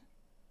diagonal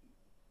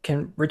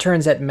can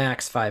returns at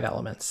max 5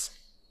 elements.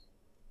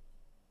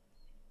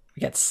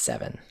 We got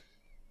 7.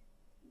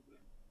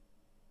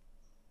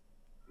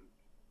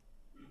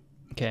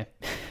 Okay.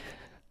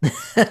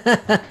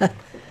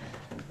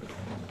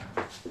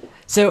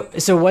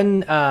 So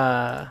one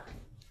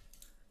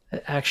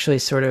actually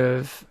sort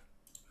of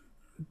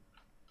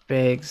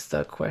begs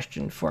the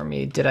question for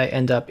me: did I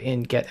end up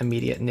in get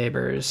immediate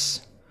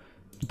neighbors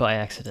By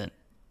accident?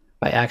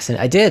 By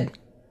accident, I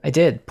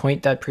did.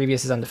 Point that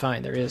previous is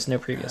undefined. There is no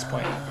previous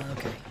point.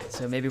 Okay,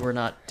 so maybe we're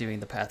not doing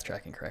the path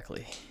tracking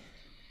correctly.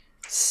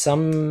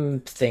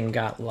 Something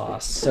got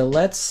lost. So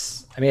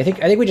let's. I mean, I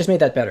think we just made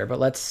that better, but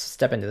let's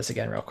step into this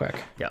again real quick.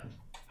 Yeah.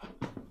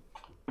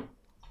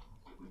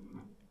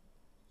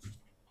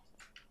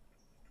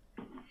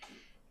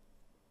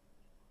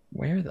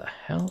 Where the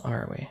hell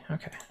are we?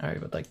 Okay, I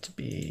would like to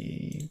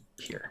be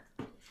here.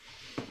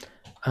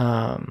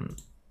 Okay,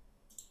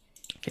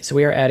 so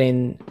we are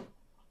adding.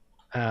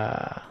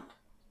 Actually,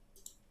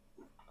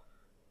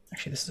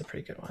 this is a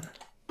pretty good one.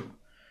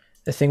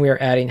 The thing we are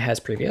adding has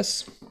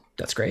previous.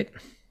 That's great.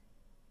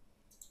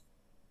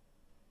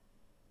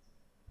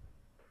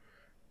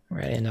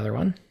 We're adding another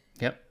one.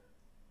 Yep.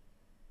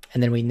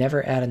 And then we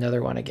never add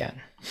another one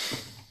again.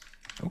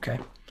 Okay.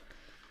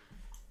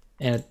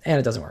 And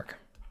it doesn't work.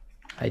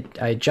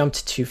 I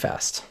jumped too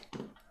fast.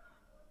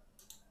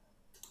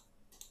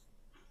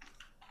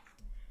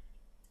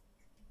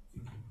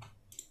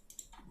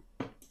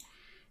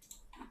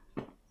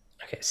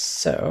 Okay,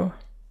 so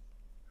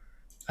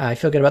I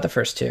feel good about the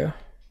first two.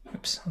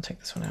 Oops, I'll take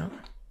this one out.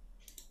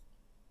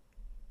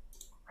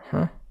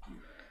 Huh.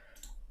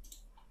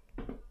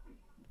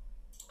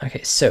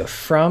 Okay, so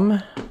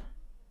from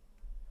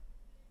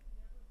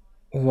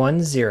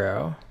 1,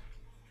 0,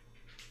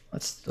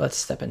 let's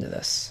step into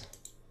this.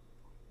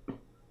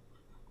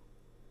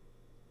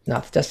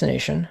 Not the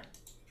destination.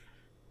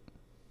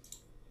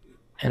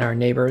 And our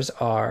neighbors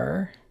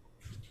are...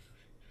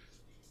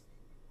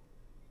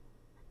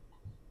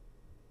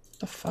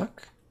 The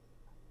fuck?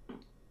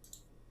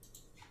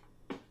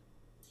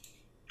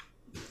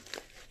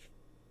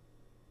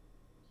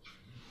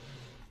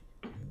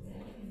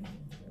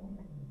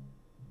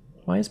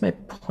 Why is my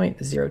point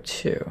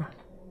 0.02?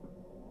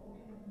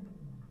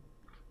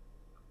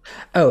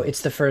 Oh,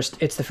 it's the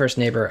first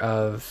neighbor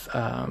of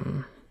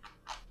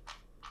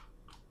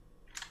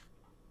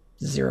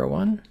 0,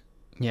 1?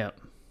 Yeah.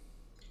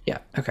 Yeah,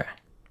 okay.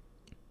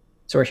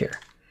 So we're here.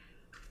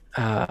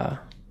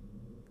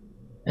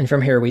 And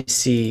from here we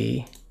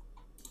see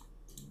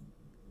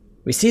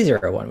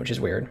 0, 1, which is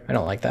weird. I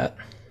don't like that.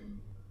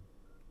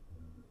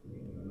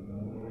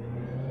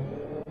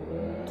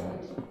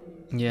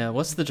 Yeah,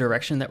 what's the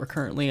direction that we're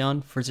currently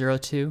on for 0,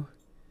 2?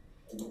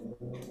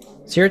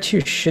 0, 2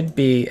 should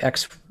be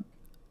x,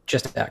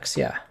 just x,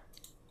 yeah.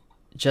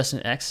 Just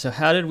an X. So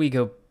how did we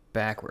go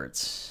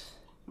backwards?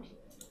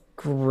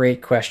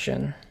 Great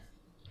question.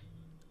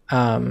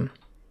 Oh,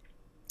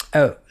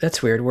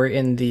 that's weird. We're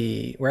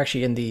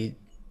actually in the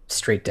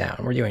straight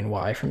down. We're doing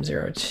y from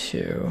 0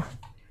 to,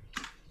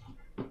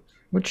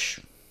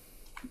 which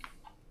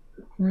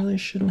really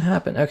shouldn't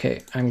happen.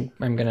 Okay, I'm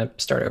gonna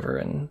start over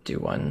and do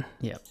one.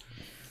 Yeah.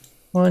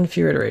 One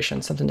fewer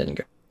iteration. Something didn't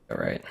go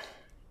right.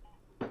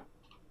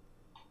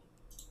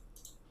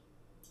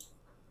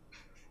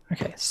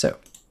 Okay, so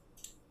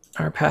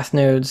our path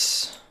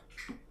nodes,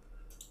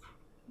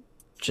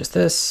 just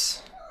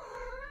this,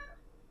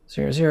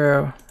 0,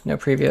 0, no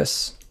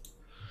previous.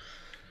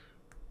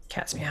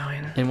 Cat's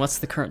meowing. And what's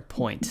the current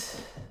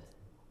point?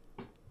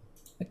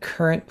 The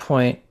current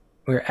point,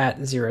 we're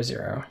at 0,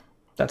 0.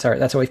 That's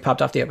what we've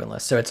popped off the open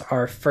list. So it's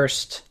our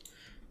first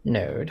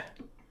node,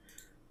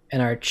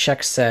 and our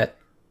check set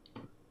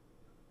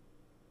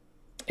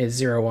is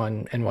 0,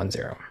 1, and 1,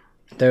 0.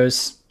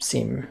 Those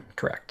seem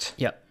correct.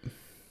 Yep.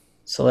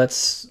 So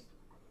let's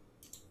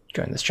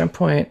go in this jump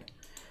point.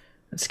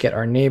 Let's get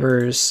our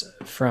neighbors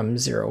from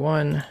 0,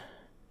 1.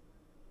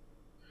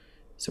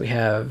 So we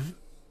have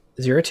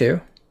 0,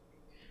 2.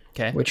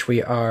 Okay. Which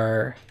we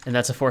are... And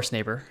that's a forced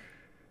neighbor.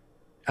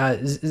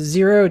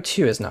 0,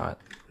 2 is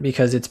not,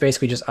 because it's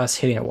basically just us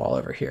hitting a wall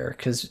over here,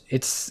 because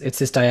it's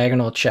this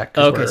diagonal check.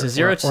 Okay, so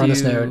 0, 2 on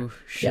this node.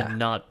 should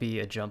not be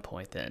a jump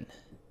point then.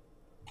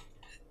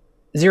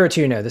 0,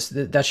 2, no,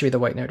 that should be the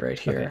white node right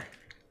here.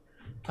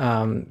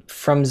 Okay.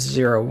 From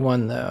 0,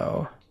 1,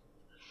 though...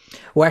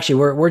 Well, actually,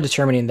 we're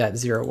determining that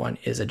 0, 1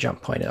 is a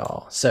jump point at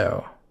all,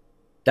 so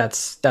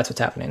that's what's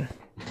happening.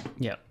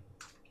 Yeah.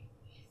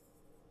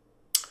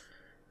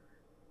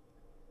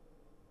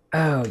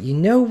 Oh, you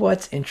know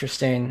what's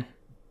interesting?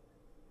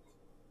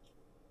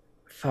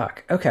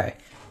 Fuck. Okay.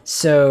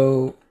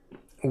 So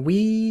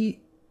we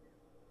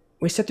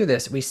step through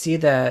this. We see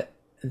that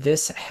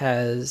this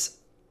has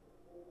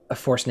a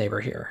forced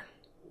neighbor here.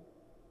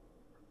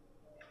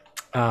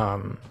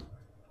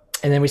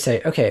 And then we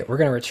say, okay, we're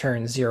going to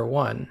return 0,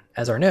 1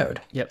 as our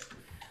node. Yep.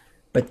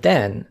 But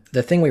then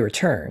the thing we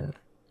return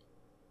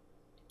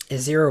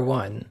is 0,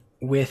 1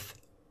 with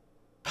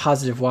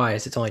positive y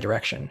as its only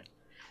direction.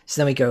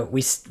 So then we go,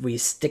 we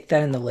stick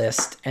that in the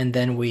list, and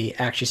then we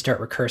actually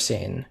start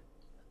recursing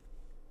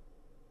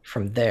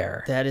from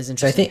there. That is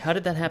interesting. So I think, how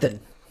did that happen?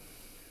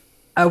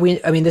 I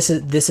mean, this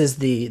is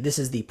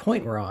the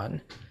point we're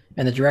on,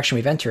 and the direction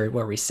we've entered,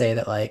 where we say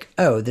that, like,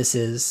 oh, this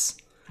is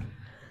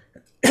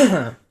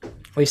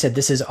we said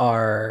this is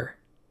our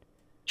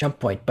jump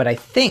point. But I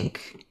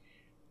think,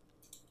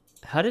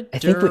 how did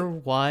dir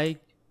y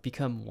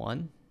become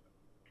 1?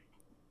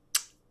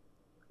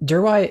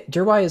 Dir y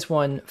is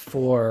 1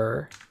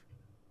 for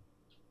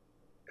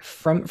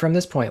from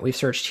this point. We've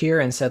searched here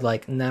and said,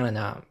 like,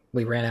 no,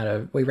 we ran out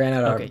of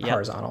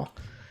horizontal,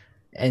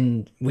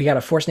 and we got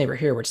a force neighbor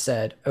here which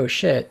said, oh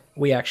shit,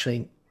 we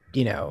actually,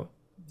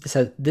 this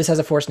has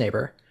a force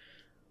neighbor.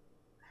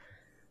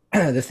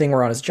 The thing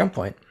we're on is jump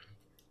point.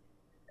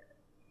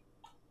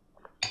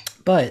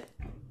 But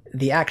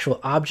the actual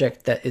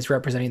object that is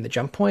representing the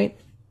jump point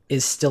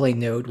is still a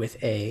node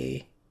with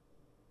a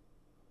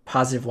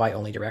positive y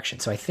only direction.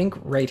 So I think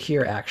right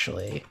here,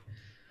 actually,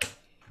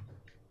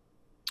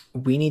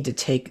 we need to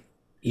take,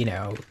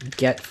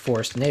 get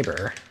forced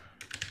neighbor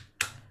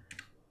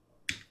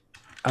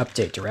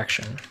update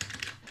direction,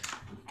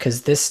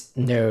 because this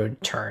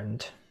node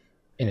turned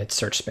in its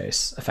search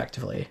space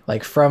effectively.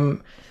 Like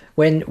from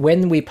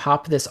when we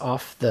pop this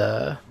off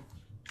the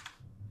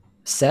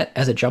set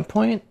as a jump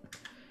point,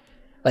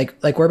 like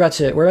we're about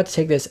to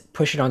take this,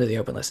 push it onto the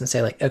open list, and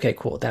say like, okay,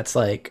 cool, that's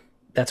one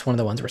of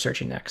the ones we're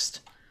searching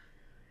next.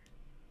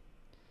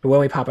 But when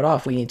we pop it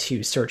off, we need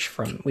to search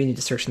in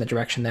the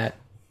direction that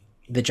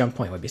the jump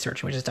point would be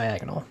searching, which is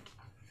diagonal.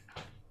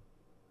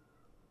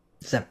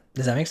 Does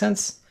that make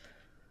sense?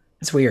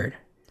 It's weird.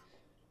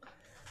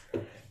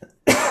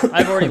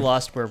 I've already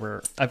lost where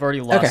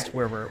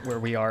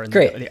we are in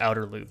the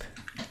outer loop.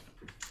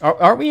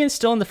 Aren't we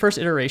still in the first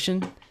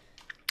iteration?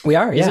 We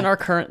are. Isn't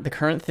the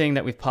current thing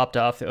that we've popped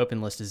off the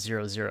open list is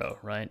 0, 0,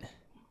 right?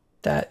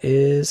 That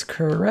is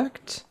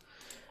correct.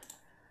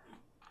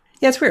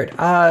 Yeah, it's weird.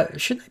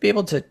 Should I be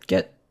able to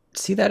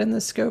see that in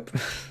the scope?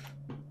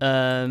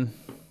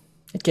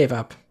 It gave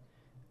up.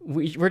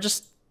 We're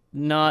just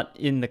not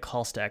in the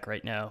call stack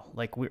right now.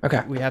 Like we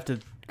have to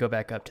go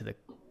back up to the.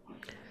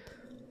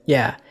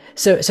 Yeah.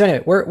 So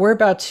anyway, we're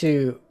about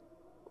to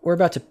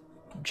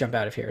jump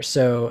out of here.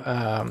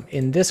 So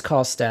in this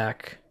call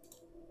stack,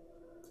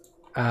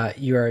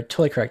 you are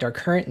totally correct. Our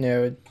current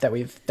node that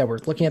we're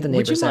looking at the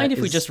neighbors. Would you mind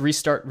if we just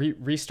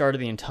restarted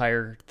the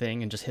entire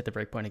thing and just hit the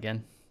breakpoint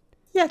again?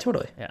 Yeah,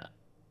 totally. Yeah.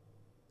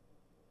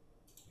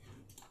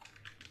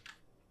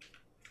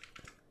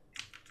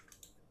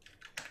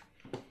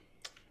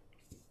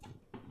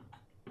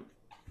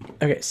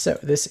 Okay, so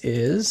this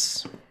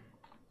is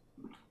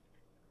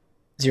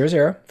 0,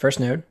 0, first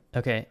node.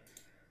 Okay.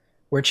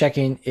 We're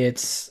checking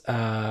its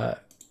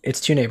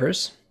two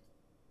neighbors.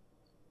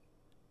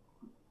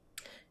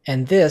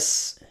 And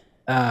this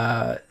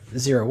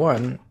 0,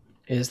 1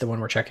 is the one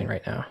we're checking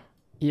right now.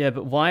 Yeah,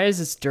 but why is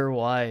this dir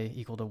y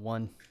equal to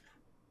 1?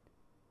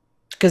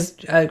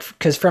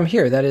 Because from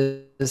here, that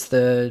is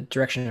the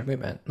direction of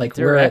movement. Like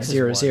we're at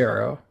 0,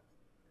 0.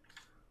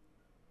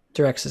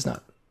 Dir x is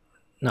not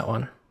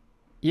 1.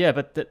 Yeah,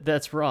 but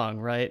that's wrong,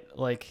 right?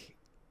 Like.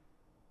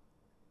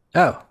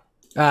 Oh,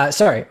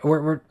 sorry.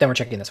 We're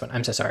checking this one.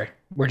 I'm so sorry.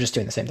 We're just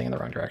doing the same thing in the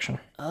wrong direction.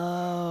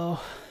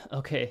 Oh,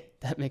 okay,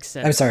 that makes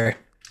sense. I'm sorry.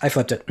 I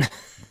flipped it.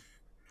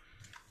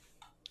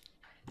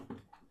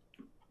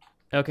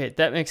 Okay,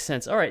 that makes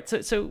sense. All right,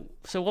 so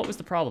what was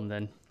the problem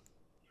then?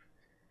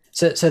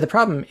 So the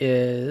problem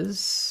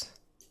is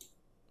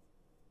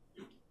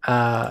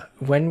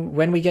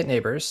when we get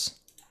neighbors,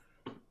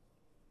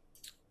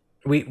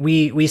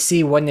 we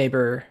see one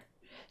neighbor.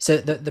 So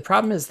the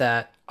problem is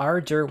that our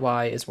dir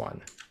y is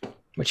 1,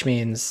 which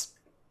means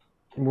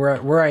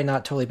were I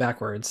not totally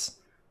backwards,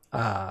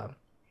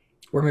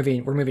 we're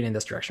moving in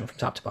this direction from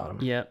top to bottom.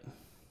 Yep.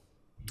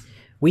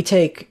 We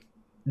take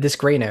this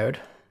gray node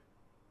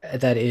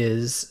that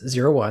is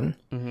 0, 1,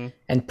 mm-hmm.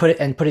 and put it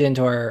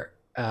into our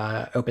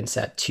open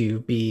set to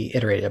be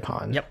iterated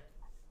upon. Yep.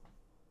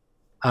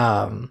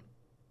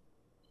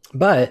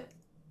 But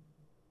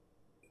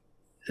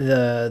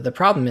the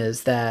problem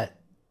is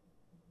that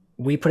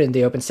we put in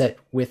the open set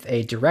with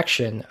a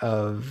direction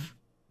of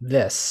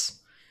this,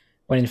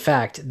 when in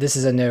fact this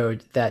is a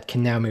node that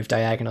can now move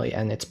diagonally,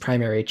 and its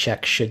primary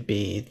check should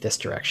be this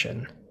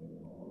direction.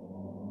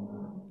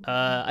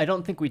 I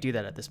don't think we do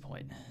that at this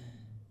point.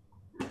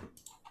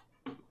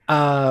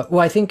 Well,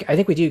 I think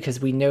we do, because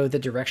we know the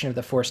direction of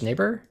the forced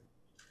neighbor.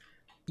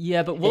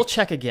 Yeah, but we'll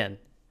check again,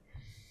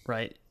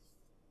 right?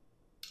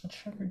 Let's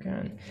check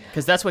again.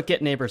 Because that's what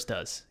get neighbors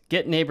does.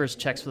 Get neighbors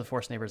checks for the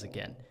forced neighbors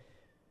again.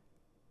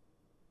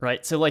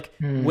 Right? So like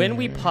when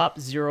we pop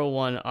 0,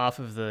 1 off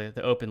of the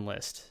open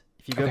list,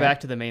 if you go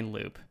back to the main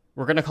loop,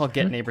 we're going to call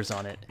get neighbors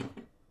on it.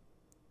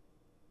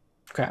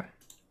 Okay.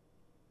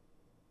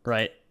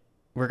 Right?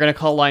 We're going to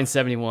call line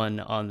 71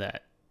 on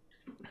that.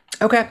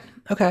 Okay.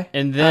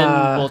 And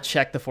then we'll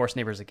check the forced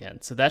neighbors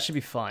again. So that should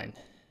be fine.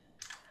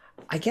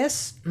 I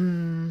guess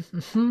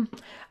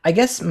I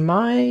guess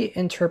my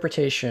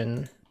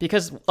interpretation,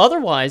 because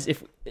otherwise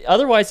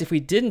if we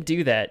didn't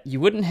do that, you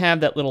wouldn't have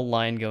that little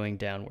line going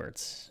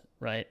downwards,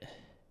 right?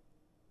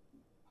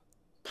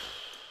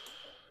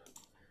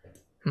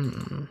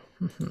 I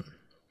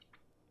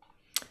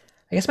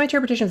guess my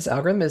interpretation of this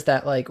algorithm is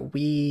that like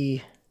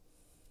maybe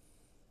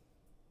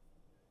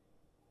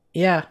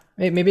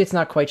it's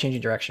not quite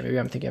changing direction. Maybe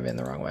I'm thinking of it in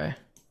the wrong way.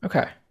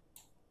 Okay.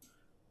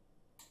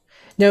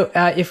 No,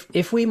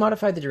 if we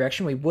modified the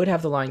direction, we would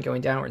have the line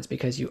going downwards,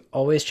 because you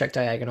always check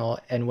diagonal,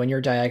 and when you're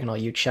diagonal,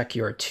 you check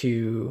your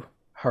two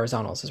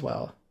horizontals as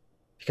well,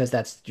 because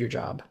that's your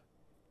job.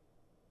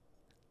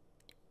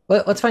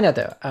 Let's find out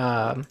though.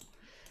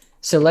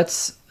 So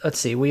let's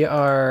see. We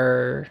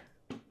are.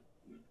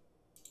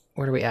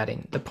 What are we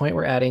adding? The point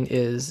we're adding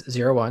is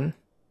 0, 1.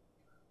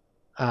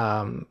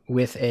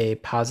 with a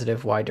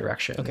positive y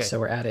direction. Okay. So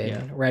we're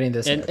Yeah. adding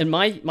this node. And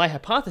my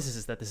hypothesis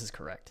is that this is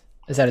correct.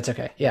 Is that it's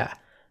okay? Yeah.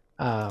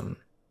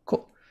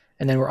 Cool.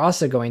 And then we're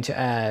also going to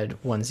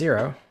add 1,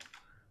 0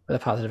 with a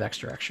positive x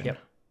direction. Yep.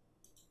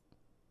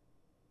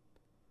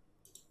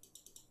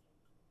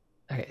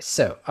 Okay,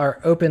 so our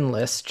open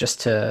list,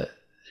 just to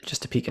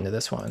peek into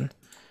this one,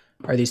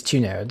 are these 2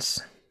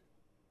 nodes.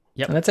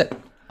 Yep. And that's it.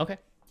 Okay.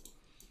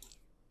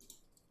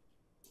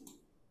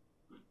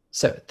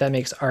 So that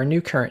makes our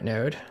new current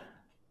node.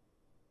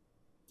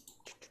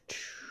 I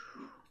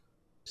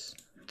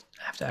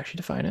have to actually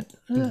define it.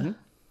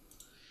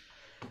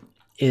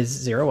 Is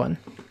 0, 1.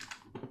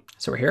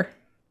 So we're here.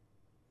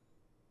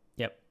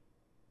 Yep.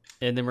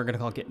 And then we're going to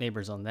call get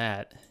neighbors on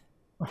that.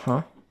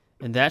 Uh-huh.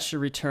 And that should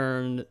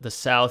return the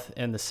south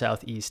and the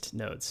southeast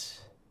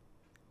nodes.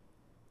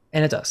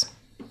 And it does.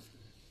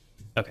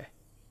 Okay.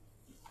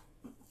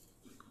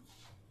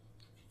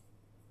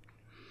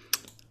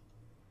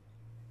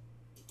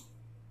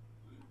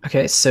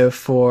 Okay, so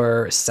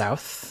for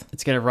south,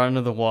 it's going to run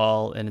into the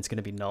wall and it's going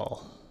to be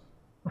null.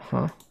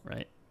 Uh-huh.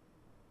 Right.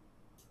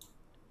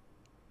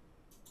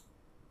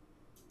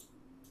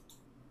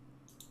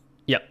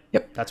 Yep.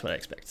 Yep. That's what I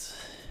expect.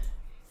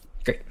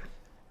 Great.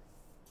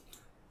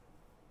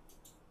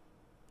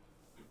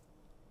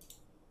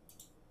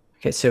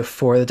 Okay, so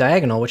for the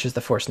diagonal, which is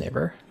the force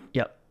neighbor.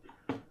 Yep.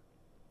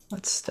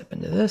 Let's step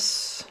into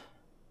this.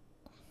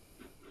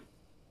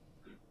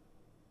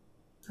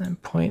 And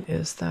point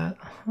is that.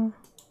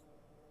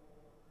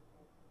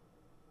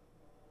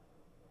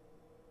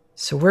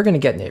 So we're going to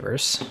get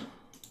neighbors.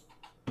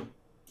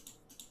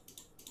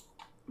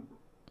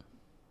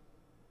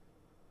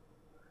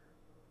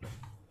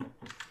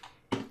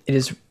 It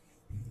is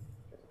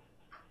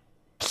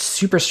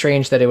super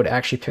strange that it would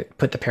actually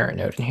put the parent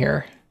node in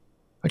here,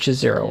 which is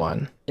 0,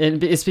 1.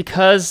 And it's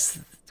because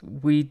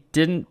we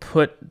didn't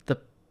put the...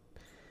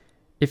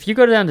 If you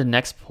go down to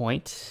next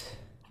point...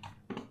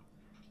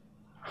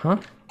 Huh?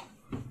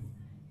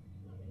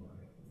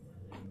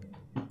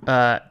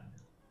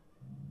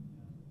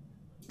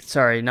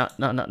 Sorry,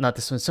 not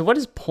this one. So what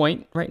is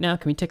point right now?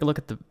 Can we take a look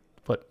at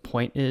what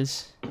point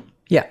is?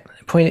 Yeah,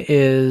 point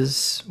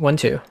is 1,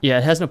 2. Yeah,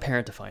 it has no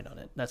parent defined on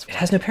it. That's why. It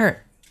has no parent.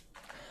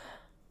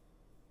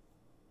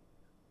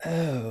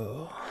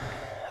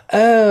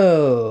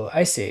 Oh,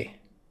 I see.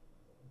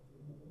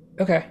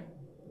 Okay.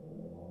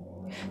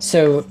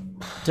 So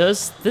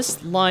does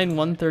this line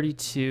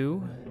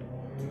 132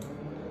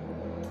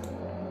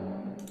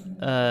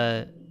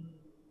 I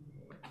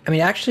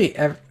mean, actually,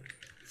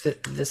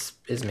 this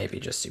is maybe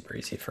just super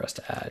easy for us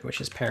to add,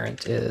 which is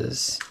parent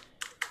is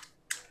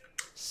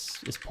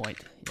point.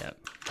 Yeah.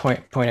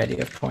 Point ID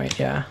of point.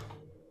 Yeah.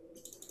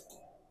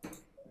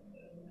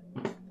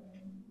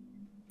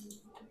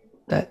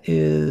 That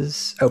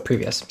is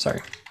previous.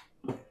 Sorry.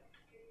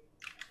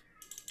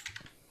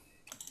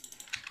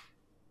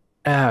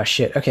 Oh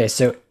shit. Okay,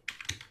 so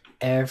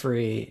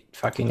every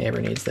fucking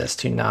neighbor needs this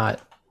to not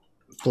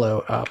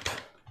blow up.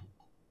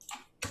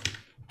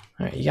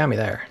 All right, you got me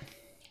there.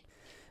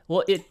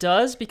 Well, it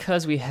does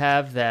because we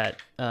have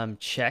that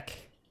check.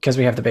 Because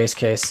we have the base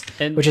case,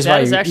 and which is that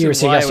why is actually you were why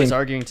suggesting... I was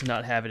arguing to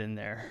not have it in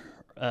there.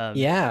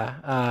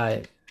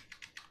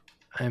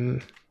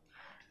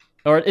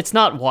 Or it's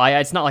not why.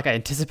 It's not like I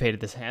anticipated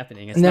this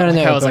happening. It's not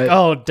like I was like,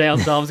 oh, damn,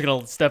 Dom's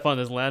gonna step on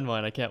this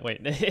landmine. I can't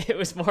wait. It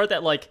was more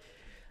that like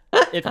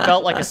it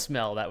felt like a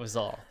smell. That was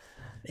all.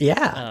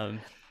 Yeah.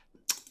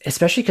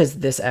 Especially because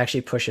this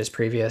actually pushes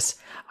previous.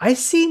 I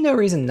see no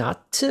reason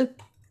not to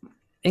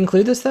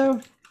include this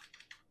though.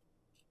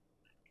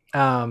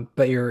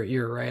 But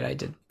you're right. I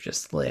did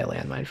just lay a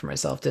landmine for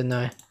myself, didn't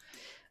I?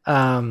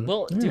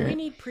 Well, do we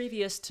need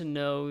previous to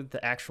know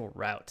the actual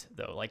route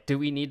though? Like, do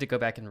we need to go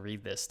back and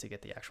read this to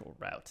get the actual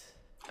route?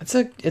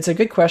 It's a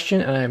good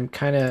question, and I'm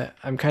kind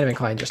of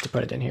inclined just to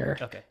put it in here.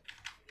 Okay.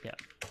 Yeah.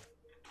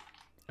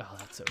 Oh,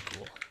 that's so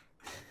cool.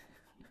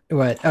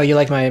 What? Oh, you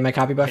like my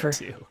copy buffer? I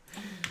do.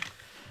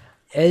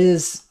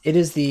 It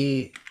is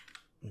the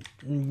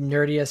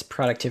nerdiest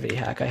productivity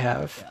hack I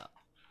have, yeah.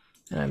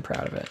 And I'm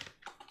proud of it.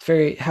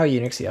 Very how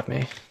Unixy of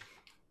me.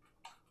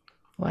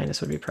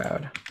 Linus would be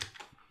proud.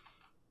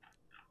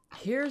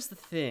 Here's the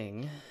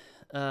thing.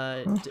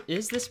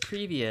 Is this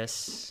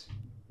previous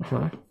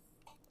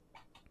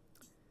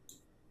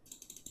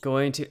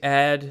going to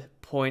add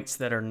points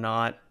that are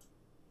not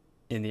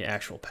in the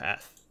actual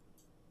path?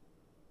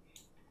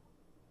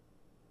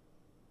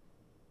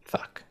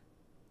 Fuck.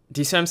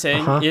 Do you see what I'm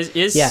saying?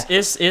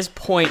 Is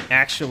point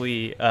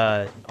actually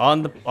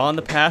on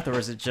the path, or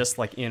is it just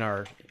like in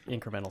our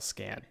incremental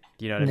scan?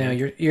 Do you know what I mean?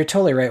 No, you're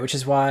totally right, which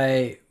is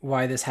why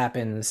this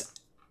happens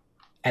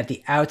at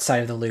the outside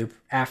of the loop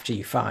after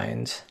you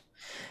find.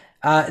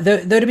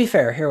 Though to be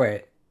fair, here,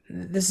 wait,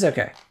 this is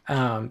okay,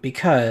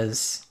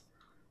 because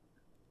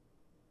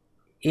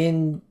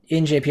in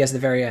JPS at the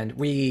very end,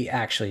 we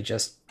actually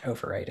just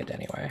overwrite it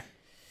anyway.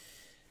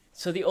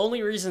 So the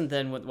only reason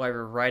then why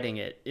we're writing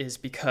it is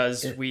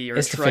because we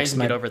are trying to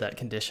get over that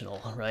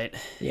conditional, right?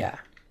 Yeah,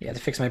 to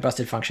fix my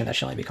busted function that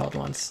should only be called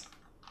once.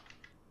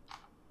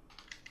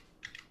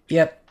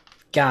 Yep.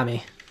 Got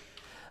me.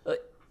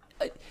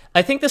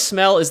 I think the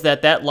smell is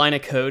that line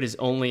of code is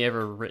only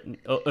ever written.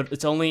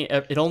 It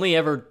only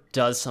ever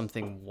does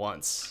something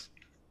once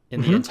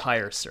in the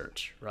entire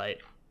search, right?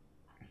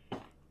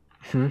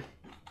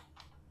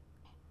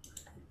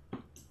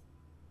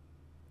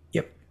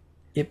 Yep.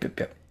 Yep. Yep.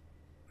 Yep.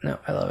 No,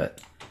 I love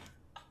it.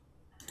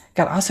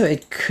 God, also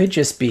it could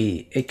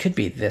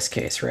be this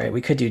case, right?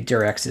 We could do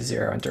dir x is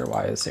 0 and dir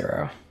y is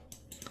 0.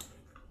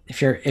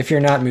 If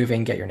you're not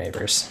moving, get your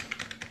neighbors.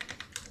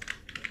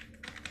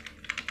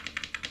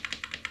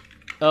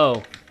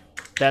 Oh,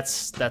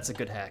 that's a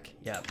good hack.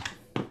 Yeah.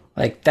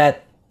 Like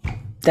that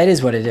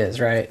is what it is,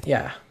 right?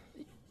 Yeah.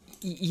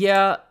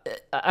 Yeah,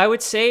 I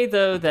would say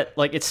though that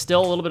like it's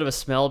still a little bit of a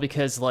smell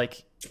because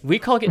like we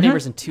call get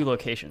neighbors in 2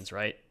 locations,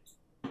 right?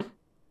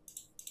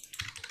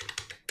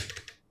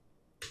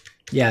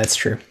 Yeah, that's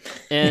true.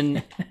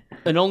 And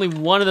only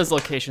one of those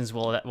locations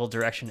will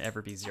direction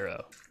ever be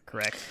 0,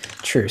 correct?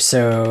 True.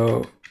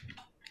 So,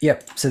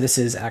 yep. So this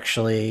is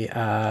actually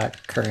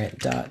current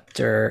dot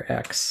dir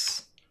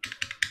x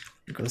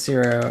equals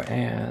 0,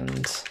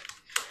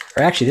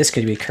 or actually this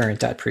could be current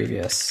dot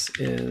previous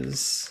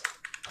is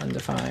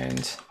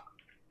undefined,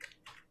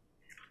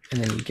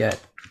 and then you get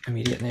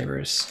immediate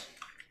neighbors.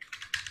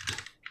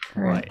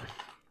 Right.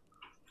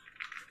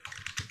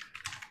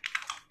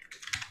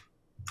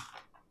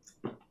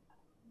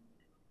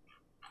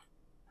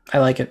 I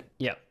like it.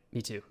 Yeah,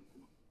 me too.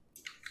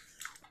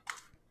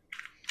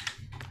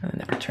 And then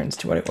that returns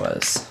to what it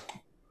was.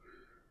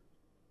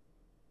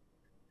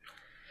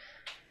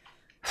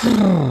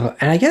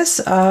 And I guess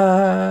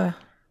I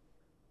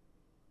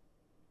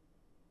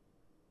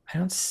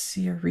don't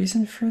see a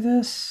reason for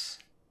this.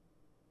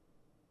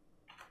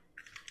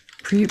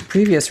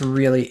 Previous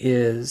really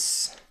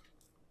is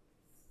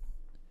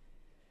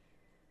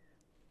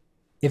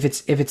if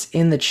it's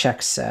in the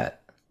check set,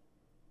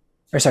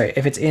 or sorry,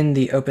 if it's in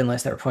the open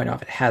list that we're pointing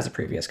off, it has a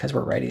previous because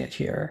we're writing it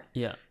here.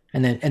 Yeah.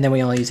 And then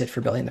we only use it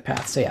for building the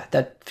path. So yeah,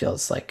 that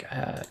feels like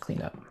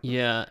cleanup.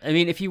 Yeah, I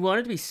mean, if you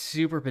wanted to be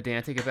super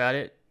pedantic about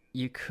it,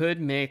 you could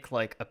make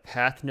like a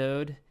path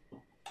node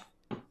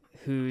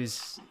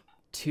whose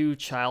 2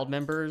 child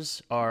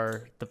members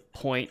are the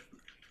point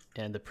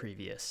and the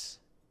previous.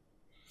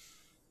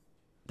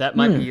 That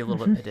might be a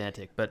little bit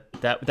pedantic, but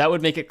that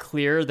would make it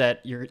clear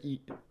that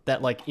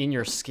that like in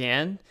your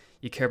scan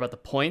you care about the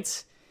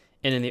points,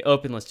 and in the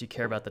open list you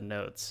care about the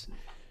nodes.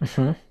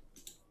 All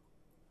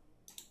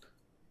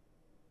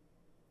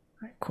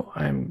right, cool.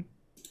 I'm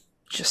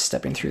just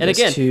stepping through this.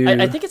 And again,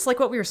 I think it's like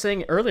what we were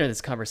saying earlier in this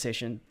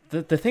conversation.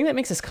 The thing that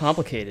makes this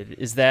complicated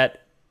is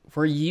that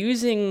we're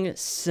using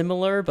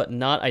similar but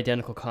not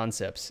identical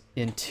concepts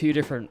in 2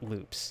 different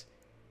loops,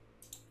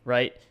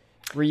 right?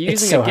 We're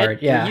using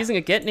we're using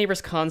a get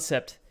neighbors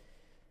concept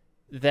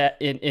that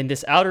in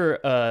this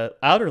outer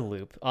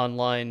loop on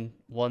line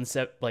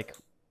 17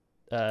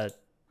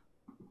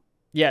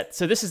 yeah,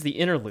 so this is the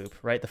inner loop,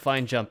 right? The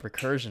find jump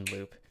recursion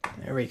loop.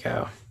 There we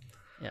go.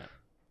 Yeah.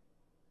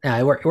 Yeah,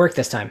 it worked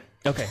this time.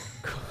 Okay,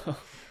 cool.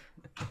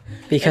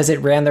 Because it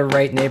ran the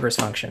right neighbors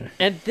function.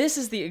 And this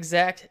is the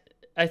exact,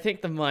 I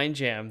think, the mind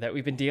jam that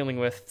we've been dealing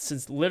with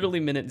since literally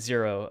minute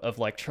 0 of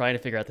like trying to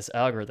figure out this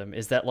algorithm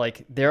is that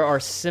like there are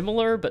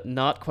similar but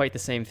not quite the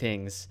same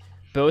things,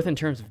 both in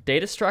terms of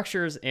data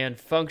structures and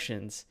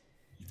functions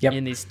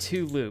in these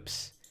 2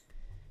 loops.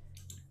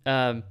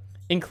 And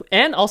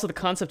also the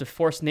concept of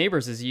forced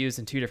neighbors is used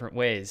in 2 different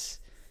ways.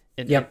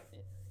 It's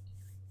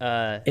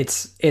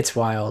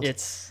wild.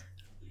 It's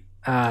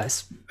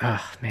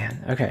oh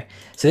man. Okay.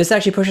 So this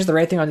actually pushes the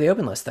right thing onto the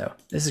open list though.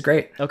 This is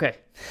great. Okay.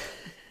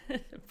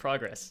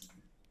 Progress.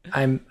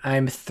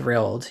 I'm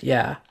thrilled.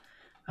 Yeah.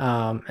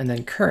 And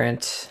then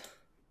current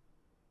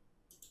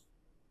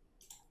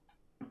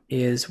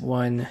is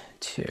 1,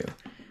 2,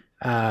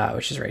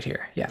 which is right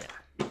here. Yeah.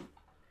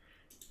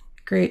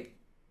 Great.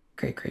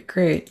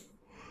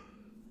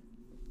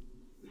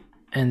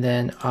 And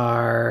then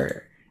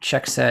our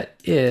check set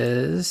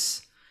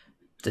is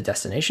the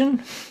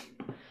destination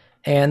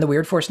and the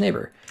weird force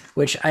neighbor,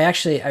 which I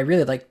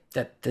really like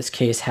that this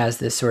case has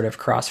this sort of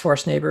cross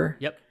force neighbor.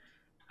 Yep.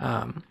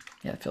 Yeah,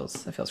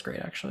 that feels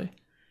great actually.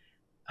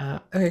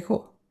 Okay,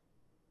 cool.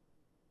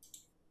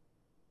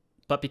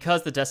 But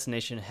because the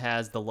destination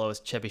has the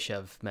lowest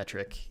Chebyshev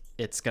metric,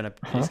 it's gonna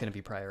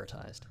be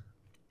prioritized.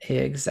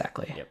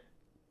 Exactly. Yep.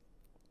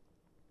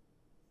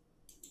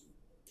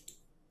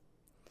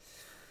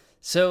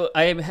 So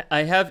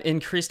I have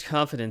increased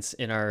confidence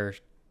in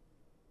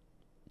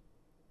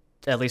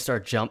at least our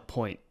jump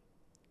point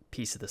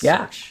piece of the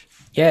search.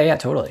 Yeah,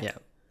 totally. Yeah.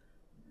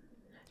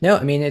 No,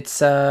 I mean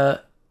it's I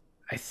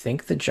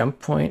think the jump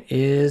point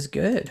is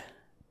good.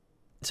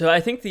 So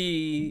I think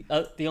the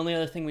only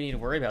other thing we need to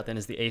worry about then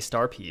is the A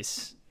star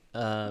piece.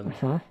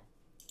 When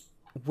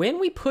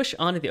we push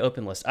onto the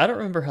open list, I don't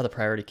remember how the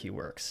priority queue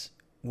works.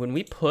 When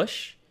we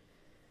push,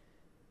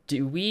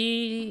 do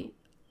we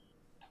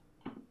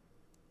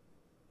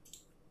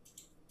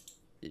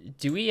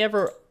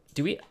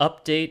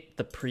update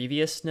the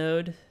previous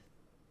node?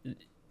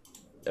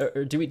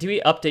 or do we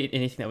update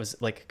anything that was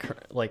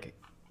like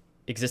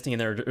existing in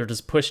there, or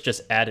does push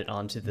just add it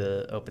onto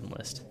the open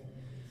list?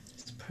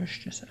 Let's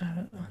push just add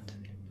it onto.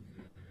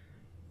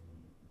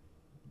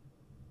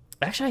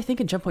 Actually, I think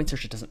in jump point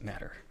search it doesn't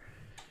matter.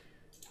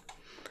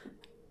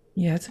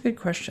 Yeah, it's a good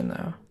question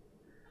though.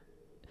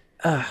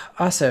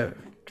 Also,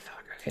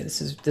 fuck, okay,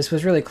 this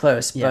was really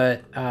close, Yeah.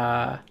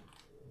 but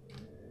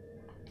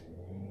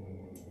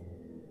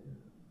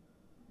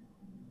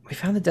we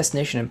found the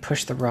destination and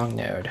pushed the wrong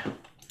node,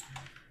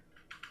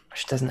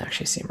 which doesn't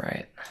actually seem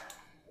right.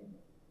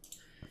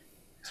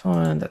 This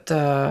one that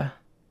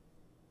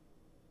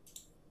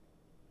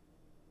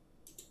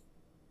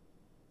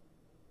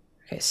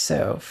okay,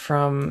 so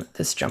from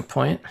this jump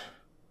point,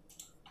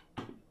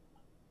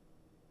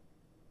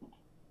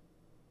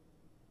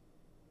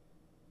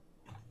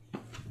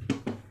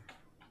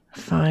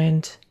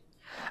 find.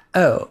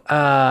 Oh,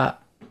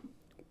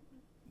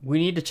 We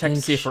need to check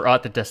to see if we're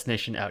at the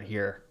destination out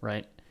here,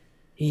 right?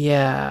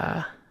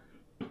 yeah.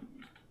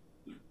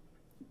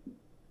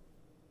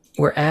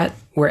 We're at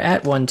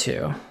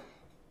 1-2.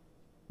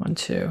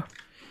 1-2.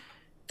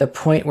 The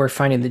point we're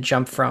finding the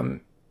jump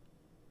from,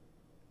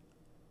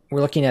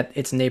 we're looking at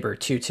its neighbor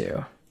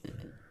 2-2.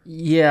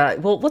 Yeah.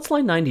 Well, what's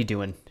line 90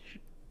 doing?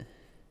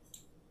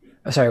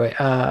 Oh, sorry, wait.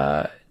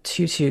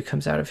 2-2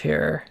 comes out of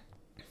here.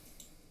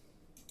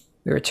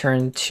 We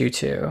return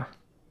 2-2.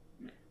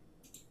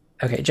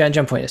 Okay,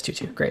 jump point is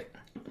 2-2. Great.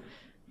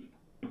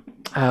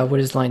 What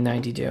is line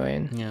 90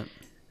 doing? Yeah.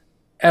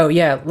 Oh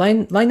yeah,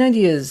 line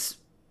 90 is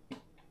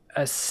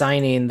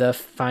assigning the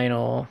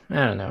final.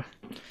 I don't know.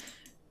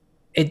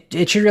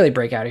 It should really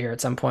break out of here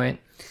at some point.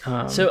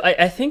 So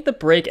I think the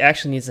break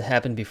actually needs to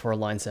happen before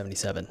line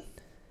 77.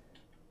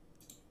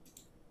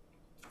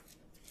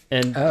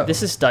 And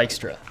this is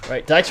Dijkstra,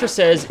 right? Dijkstra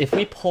says if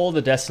we pull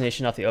the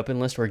destination off the open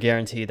list, we're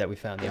guaranteed that we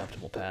found the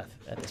optimal path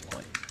at this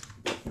point.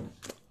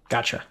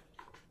 Gotcha.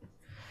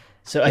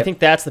 So I think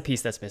that's the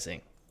piece that's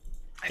missing.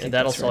 And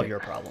that'll that's solve right. your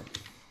problem.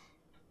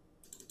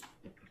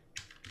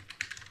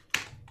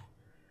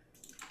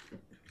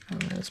 At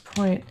this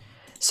point.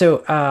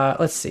 So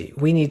let's see.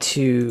 We need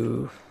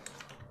to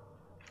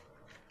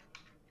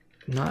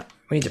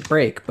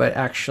break, but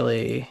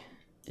actually.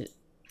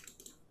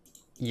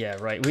 Yeah,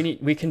 right.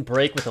 We can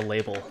break with a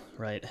label,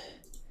 right?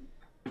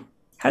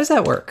 How does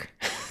that work?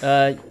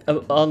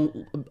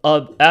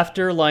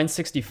 After line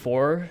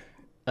 64,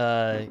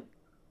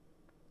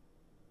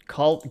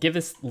 give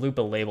this loop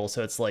a label,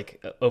 so it's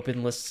like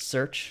open list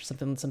search,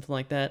 something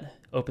like that,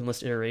 open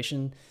list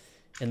iteration,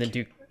 and then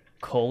do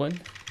colon.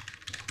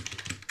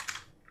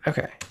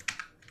 Okay.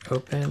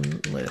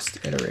 Open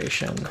list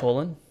iteration.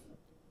 Colon.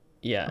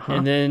 Yeah,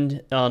 and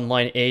then on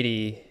line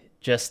 80,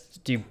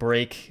 just do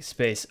break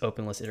space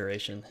open list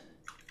iteration.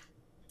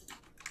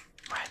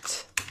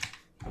 What?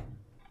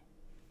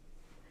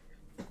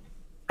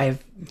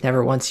 I've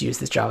never once used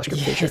this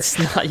JavaScript feature. It's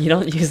not. You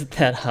don't use it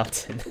that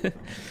often.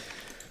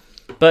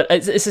 But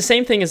it's the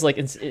same thing as like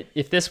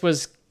if this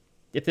was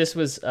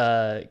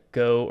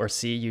go or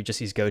C, you just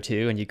use go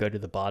to and you go to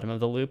the bottom of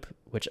the loop,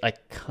 which I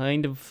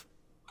kind of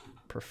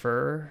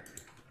prefer.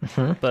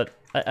 But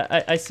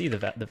I see the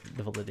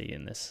validity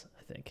in this,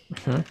 I think.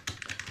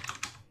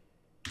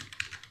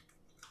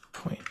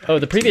 Point. Oh,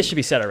 the previous should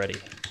be set already.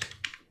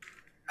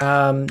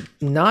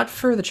 Not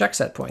for the check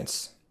set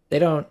points. They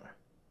don't.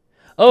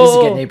 Oh, this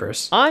is get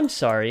neighbors. I'm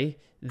sorry.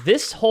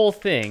 This whole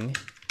thing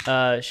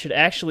should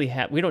actually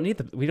have. We don't need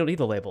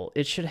the label.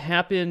 It should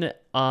happen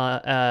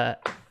after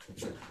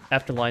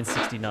line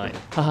 69.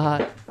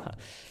 Ah.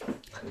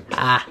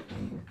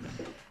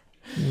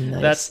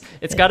 Nice.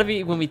 It's got to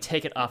be when we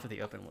take it off of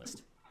the open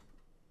list.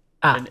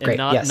 And Great.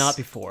 not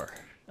before.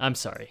 I'm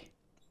sorry.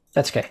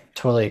 That's okay.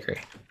 Totally agree.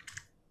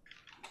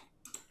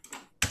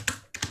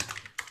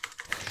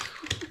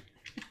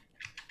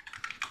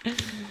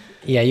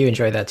 Yeah, you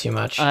enjoy that too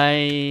much.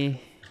 I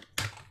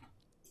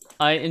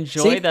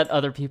enjoy that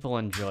other people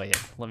enjoy it.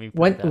 Let me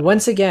put it that way.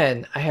 Once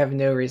again, I have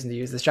no reason to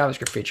use this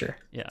JavaScript feature.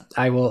 Yeah.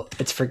 I will.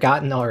 It's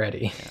forgotten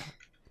already.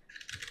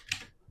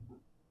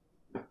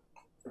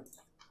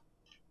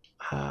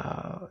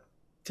 Yeah.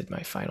 Did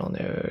my final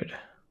node?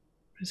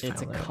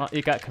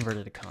 It got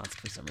converted to const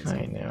for some reason.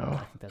 I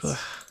know.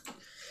 That's...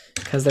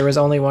 Because there was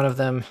only one of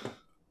them.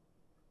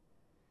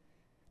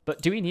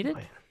 But do we need it?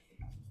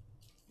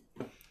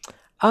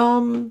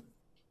 I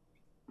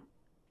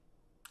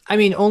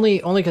mean, only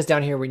because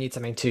down here we need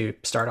something to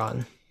start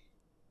on.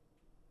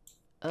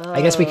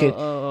 I guess we could.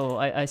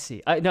 I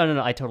see.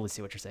 No. I totally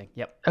see what you're saying.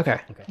 Yep. Okay.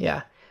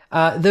 Yeah.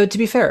 Though to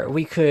be fair,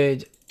 we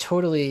could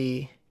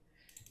totally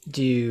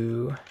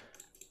do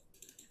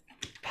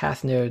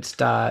path nodes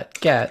dot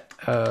get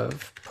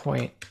of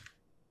point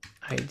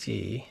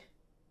ID.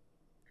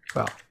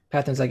 Well,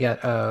 path nodes dot get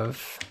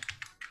of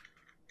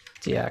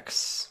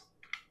dx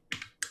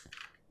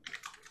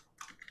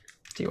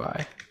dy.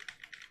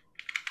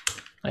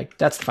 Like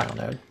that's the final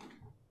node.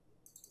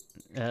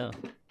 Oh.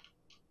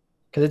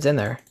 Because it's in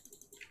there.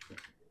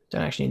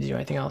 Don't actually need to do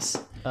anything else.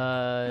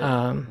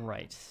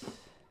 Right.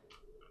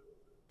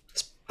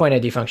 This point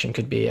ID function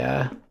could be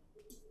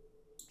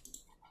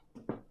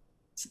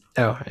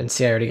Oh, and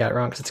see, I already got it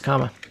wrong because it's a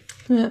comma.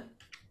 Yeah.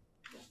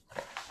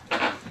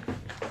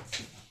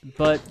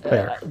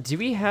 But do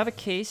we have a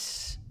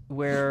case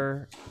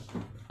where?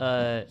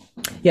 Yeah,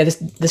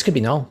 this could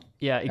be null.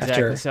 Yeah,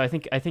 exactly. After... So I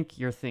think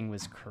your thing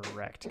was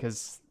correct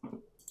because,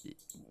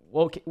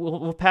 well,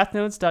 will path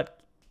nodes dot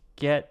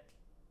get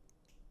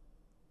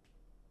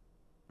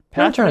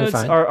path nodes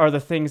are the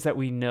things that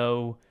we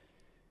know.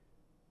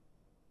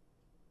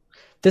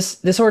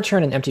 This will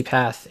return an empty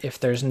path if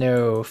there's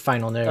no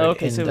final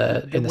node in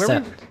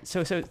the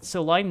set.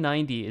 So line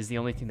 90 is the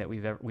only thing that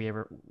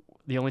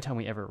the only time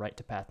we ever write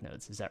to path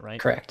nodes. Is that right?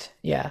 Correct.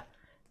 Yeah,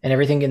 and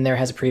everything in there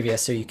has a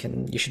previous, so you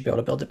should be able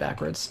to build it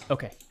backwards.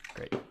 Okay,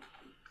 great.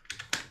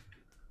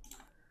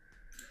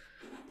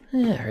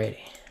 Alrighty.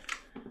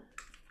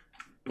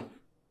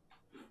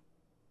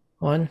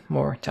 One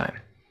more time.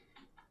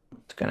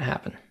 It's gonna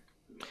happen.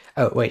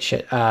 Oh wait,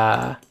 shit.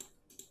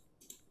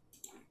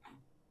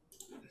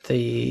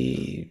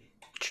 The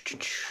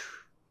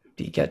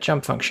get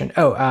jump function.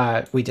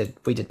 Oh, we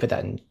did put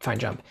that in find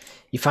jump.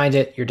 You find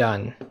it, you're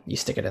done. You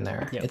stick it in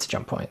there. Yep. It's a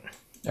jump point.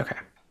 Okay.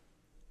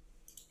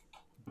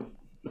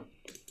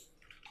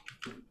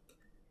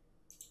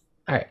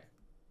 All right.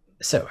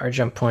 So our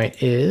jump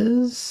point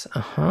is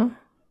Actually,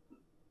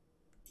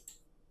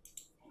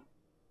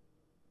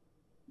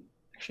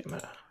 I'm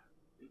gonna.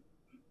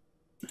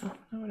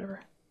 No, whatever.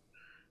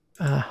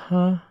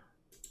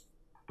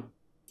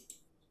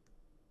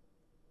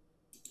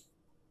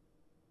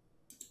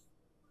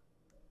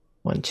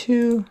 1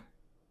 2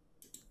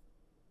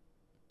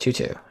 2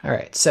 2. All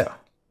right, so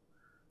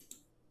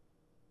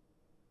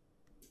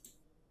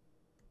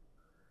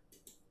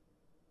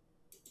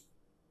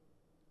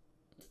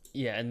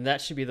yeah, and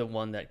that should be the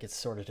one that gets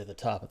sorted to the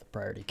top of the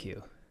priority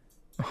queue.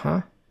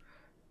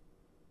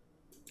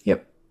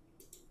 Yep.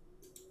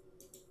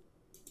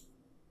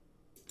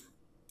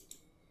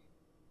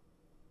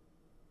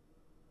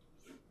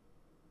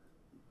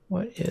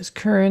 What is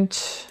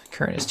current?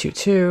 Current is 2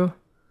 2.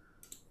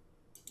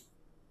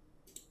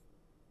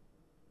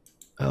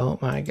 Oh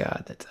my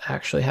god, that's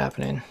actually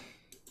happening.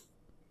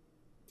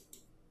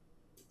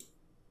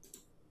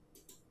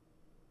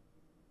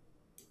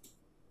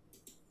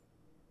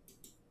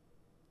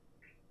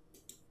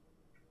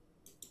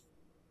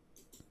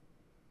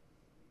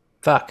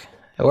 Fuck,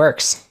 it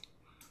works.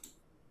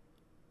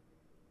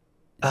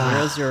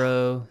 0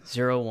 0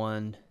 0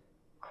 1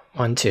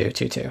 1 2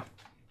 2 2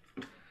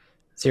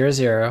 0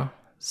 0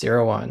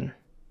 0 1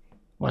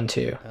 1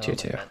 2 2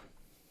 2.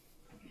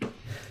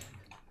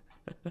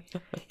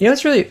 You know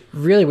what's really,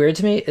 really weird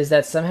to me is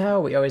that somehow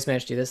we always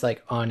manage to do this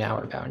like on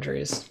our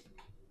boundaries.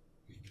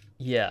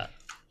 Yeah.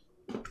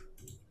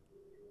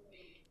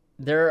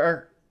 There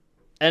are,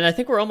 and I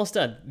think we're almost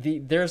done.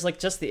 There's like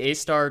just the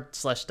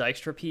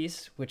A*/Dijkstra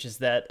piece, which is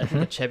that I think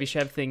the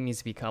Chebyshev thing needs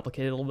to be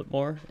complicated a little bit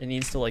more. It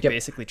needs to like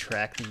basically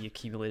track the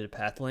accumulated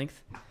path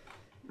length.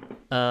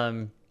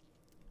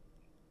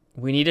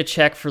 We need to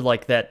check for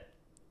like that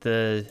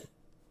you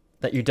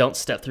don't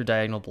step through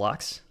diagonal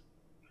blocks.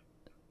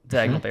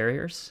 Diagonal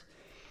barriers.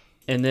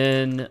 And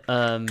then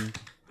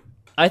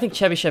I think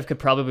Chebyshev could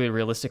probably be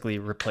realistically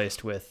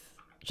replaced with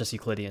just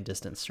Euclidean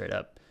distance straight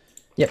up.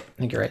 Yep, I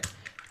think you're right.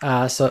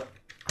 So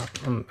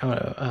I'm going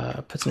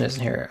to put some notes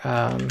in here.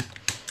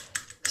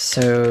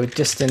 So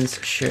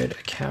distance should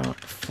account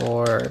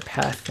for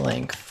path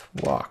length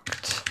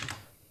walked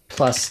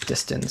plus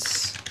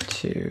distance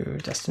to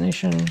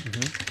destination.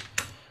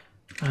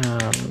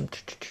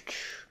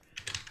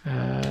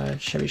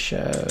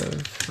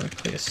 Chebyshev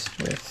replaced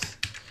with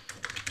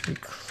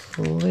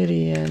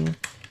Euclidean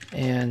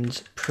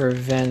and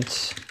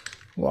prevent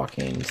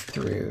walking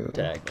through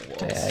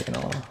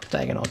diagonal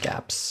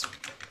gaps.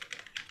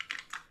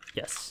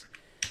 Yes.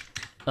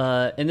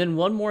 And then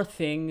one more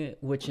thing,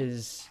 which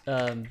is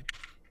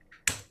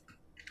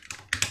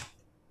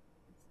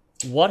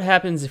what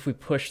happens if we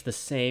push the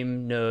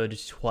same node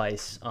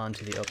twice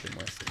onto the open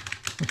list?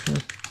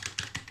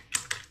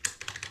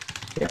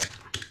 Yeah.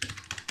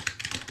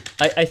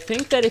 I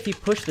think that if you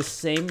push the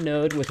same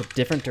node with a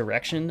different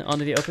direction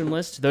onto the open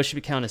list, those should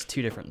be counted as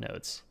two different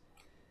nodes.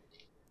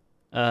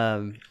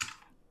 But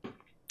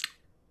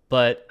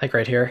like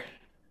right here.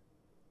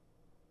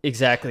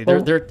 Exactly.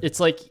 Well, it's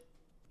like,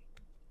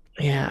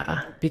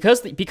 yeah,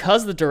 because the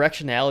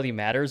directionality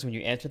matters when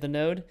you enter the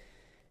node.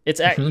 It's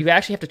you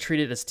actually have to treat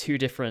it as two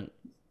different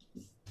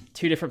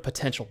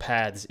potential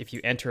paths if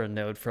you enter a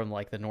node from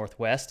like the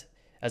northwest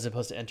as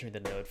opposed to entering the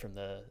node from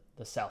the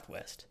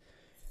southwest.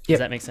 Does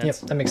that make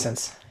sense? Yep, that makes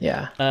sense.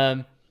 Yeah.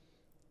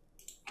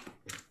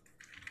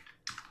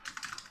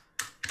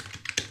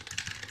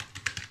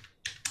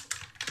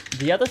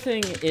 The other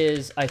thing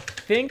is, I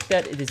think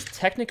that it is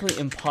technically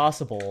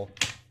impossible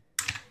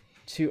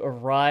to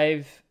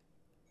arrive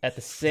at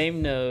the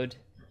same node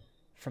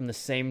from the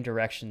same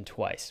direction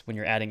twice when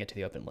you're adding it to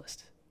the open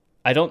list.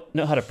 I don't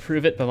know how to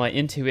prove it, but my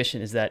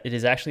intuition is that it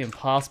is actually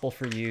impossible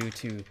for you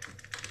to,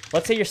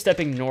 let's say you're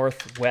stepping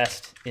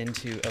northwest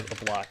into a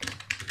block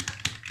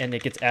and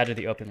it gets added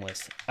to the open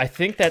list. I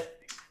think that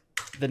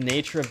the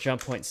nature of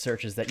jump point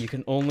search is that you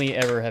can only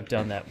ever have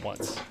done that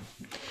once.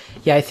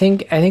 Yeah, I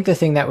think the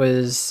thing that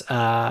was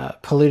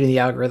polluting the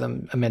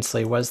algorithm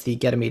immensely was the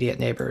get immediate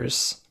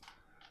neighbors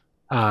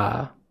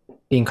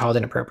being called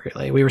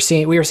inappropriately. We were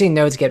seeing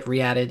nodes get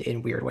re-added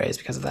in weird ways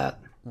because of that.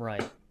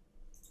 Right.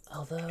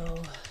 Although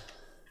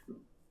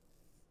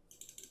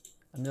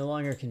I'm no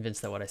longer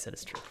convinced that what I said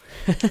is true.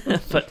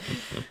 But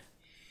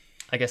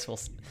I guess we'll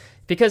see.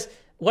 Because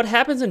what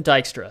happens in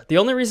Dijkstra, the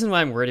only reason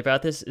why I'm worried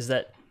about this is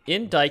that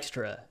in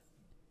Dijkstra,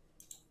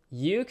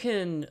 you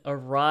can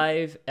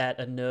arrive at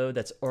a node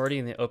that's already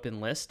in the open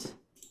list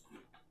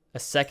a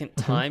second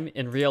time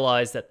and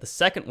realize that the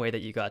second way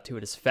that you got to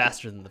it is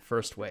faster than the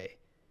first way,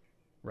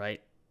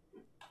 right?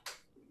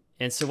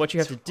 And so what you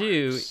have to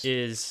do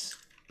is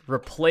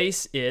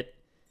replace it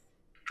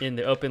in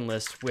the open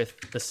list with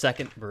the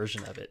second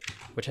version of it,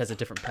 which has a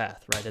different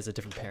path, right? Has a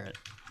different parent.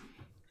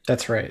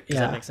 That's right. Does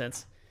that make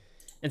sense?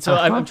 And so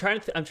I'm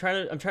trying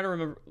to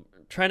remember,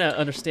 trying to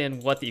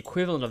understand what the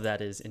equivalent of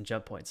that is in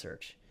jump point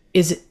search.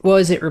 Is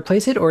it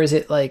replace it, or is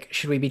it like,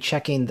 should we be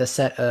checking the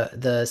set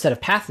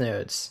of path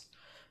nodes,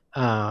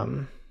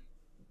 and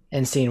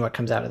seeing what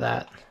comes out of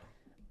that?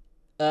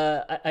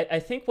 I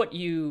think what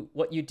you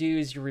do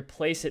is you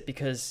replace it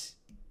because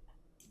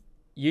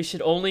you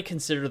should only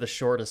consider the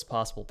shortest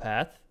possible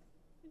path.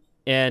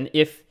 And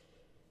if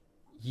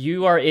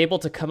you are able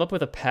to come up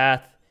with a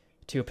path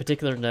to a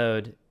particular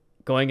node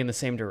going in the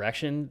same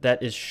direction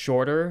that is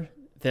shorter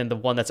than the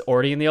one that's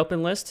already in the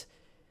open list,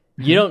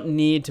 you don't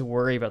need to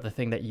worry about the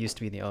thing that used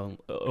to be in the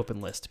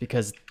open list,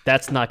 because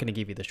that's not going to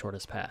give you the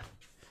shortest path.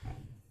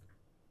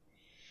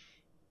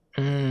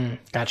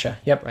 Gotcha.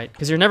 Yep. Right?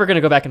 Because you're never going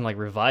to go back and like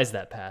revise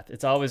that path.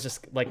 It's always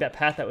just like that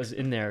path that was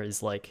in there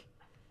is like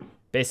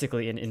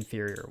basically an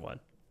inferior one.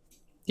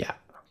 Yeah.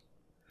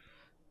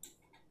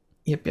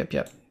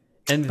 Yep.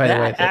 And by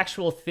that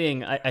actual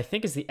thing, I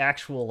think, is the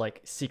actual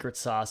like secret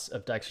sauce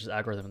of Dijkstra's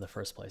algorithm in the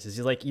first place. Is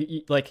you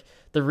like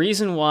the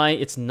reason why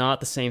it's not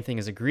the same thing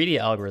as a greedy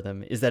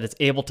algorithm is that it's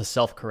able to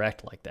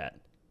self-correct like that.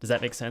 Does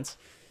that make sense?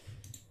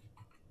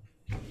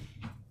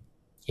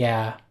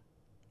 Yeah.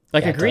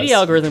 Like a greedy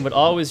algorithm would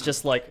always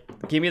just like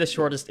give me the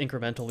shortest thing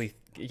incrementally,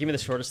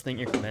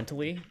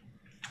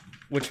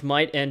 which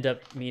might end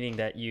up meaning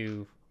that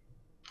you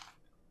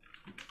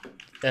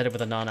end up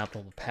with a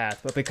non-optimal path.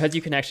 But because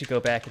you can actually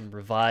go back and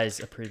revise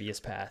a previous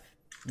path,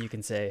 you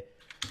can say,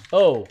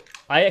 oh,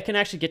 I can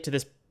actually get to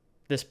this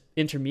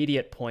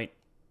intermediate point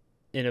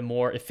in a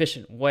more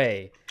efficient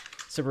way.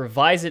 So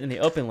revise it in the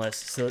open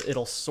list so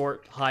it'll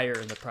sort higher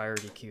in the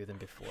priority queue than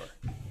before.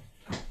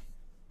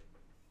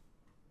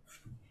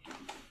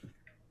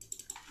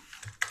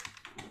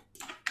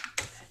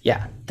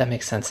 Yeah, that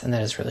makes sense, and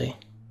that's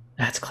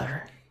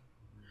clever.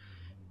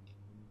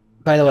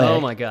 By the way, oh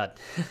my god,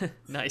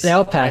 nice. They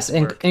all pass,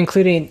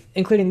 including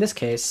this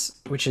case,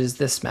 which is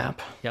this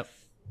map. Yep.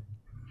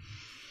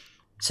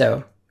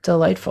 So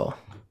delightful.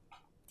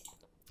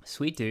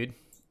 Sweet, dude.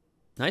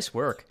 Nice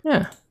work.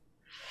 Yeah.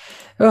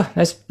 Oh,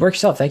 nice work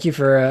yourself. Thank you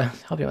for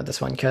helping with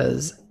this one,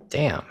 because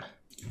damn.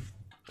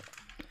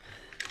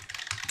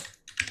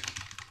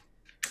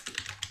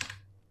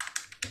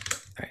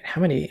 All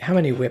right, how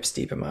many whips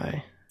deep am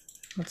I?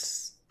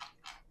 Let's.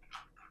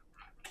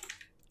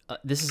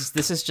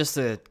 This is just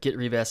a get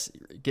rebase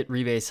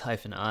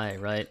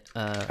 -I, right?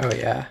 Oh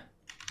yeah.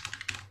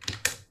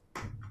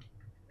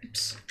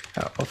 Oops.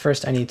 Oh well,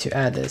 first I need to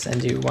add this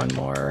and do one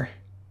more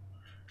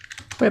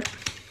whip.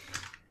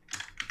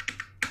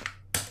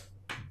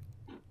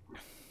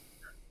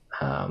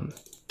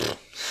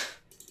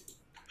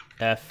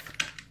 F.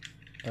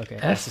 Okay,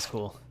 F? this is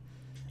cool.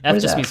 F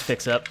just means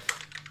fix up.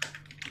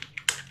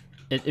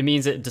 It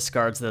means it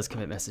discards those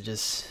commit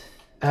messages.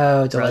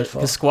 Oh, delightful.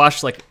 Because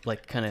squash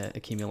like kind of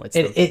accumulates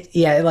them.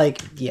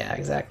 Yeah,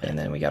 exactly. And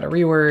then we got a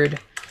reword.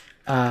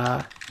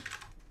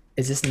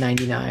 Is this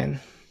 99?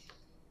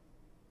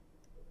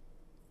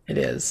 It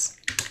is.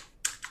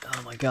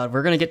 Oh my god,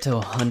 we're gonna get to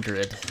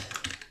 100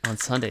 on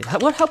Sunday. How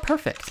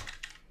perfect.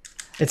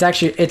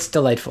 It's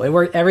delightful.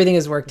 Everything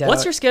is worked out.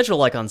 What's your schedule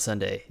like on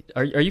Sunday?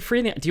 Are you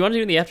free? Do you want to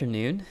do it in the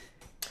afternoon?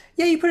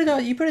 Yeah, you put it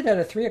out. You put it out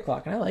at 3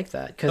 o'clock, and I like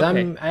that because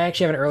okay. I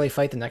actually have an early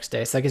flight the next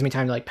day, so that gives me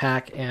time to like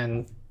pack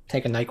and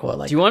take a NyQuil.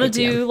 Like, do you want to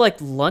do like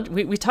lunch?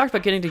 We talked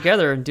about getting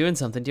together and doing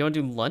something. Do you want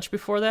to do lunch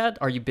before that?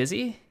 Are you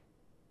busy?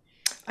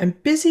 I'm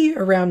busy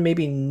around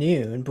maybe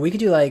noon, but we could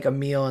do like a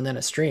meal and then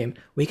a stream.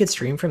 We could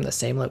stream from the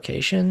same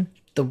location.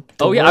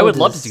 Oh yeah, I would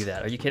love to do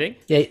that. Are you kidding?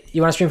 Yeah,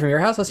 you want to stream from your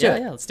house? Let's do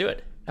it. Yeah, let's do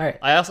it. All right.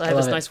 I also have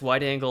this nice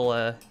wide angle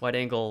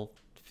 $50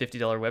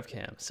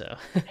 webcam. So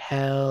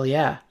hell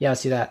yeah,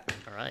 let's do that.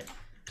 All right,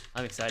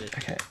 I'm excited.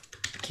 Okay,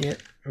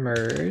 git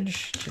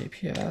merge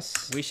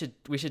JPS. We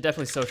should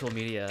definitely social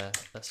media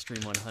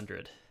stream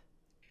 100.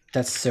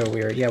 That's so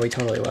weird. Yeah, we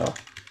totally will.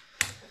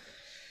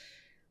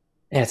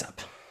 And it's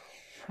up.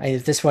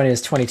 This one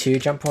is 22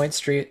 jump point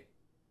search.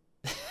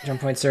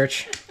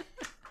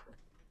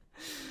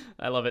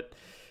 I love it.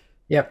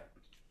 Yep.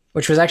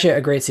 Which was actually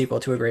a great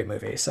sequel to a great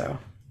movie, so.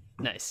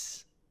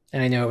 Nice.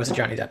 And I know it was a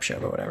Johnny Depp show,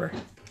 but whatever.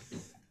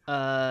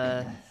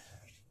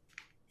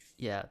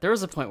 Yeah, there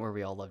was a point where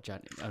we all loved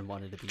Johnny and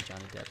wanted to be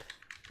Johnny Depp.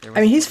 There was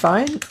I mean, he's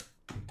fine.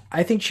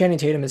 I think Channing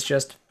Tatum is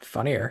just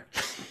funnier.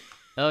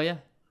 Oh yeah,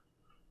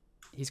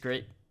 he's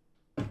great.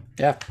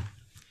 Yeah.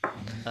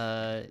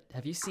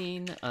 Have you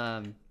seen?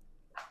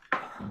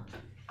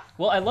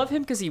 Well, I love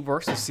him because he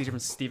works with Steven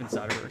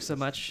Soderbergh so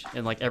much,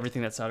 and like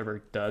everything that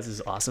Soderbergh does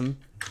is awesome.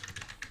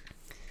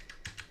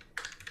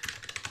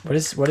 What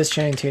is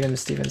Channing Tatum and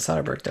Steven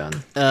Soderbergh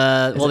done?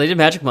 Well, they did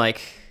Magic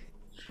Mike,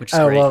 which is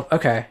great. Well,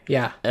 okay,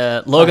 yeah.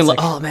 Logan.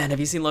 Oh man, have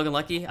you seen Logan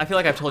Lucky? I feel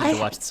like I've told you to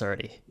watch this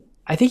already.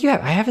 I think you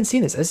have. I haven't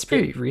seen this. This is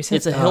pretty recent.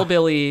 It's a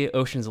hillbilly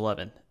Ocean's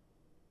 11.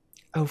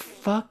 Oh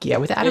fuck yeah!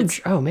 With Adam.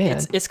 Oh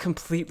man, it's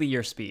completely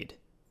your speed.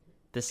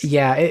 This.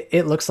 Yeah,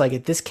 it looks like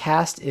it. This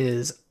cast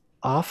is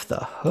off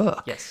the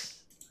hook.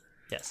 Yes.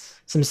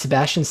 Some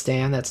Sebastian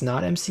Stan that's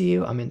not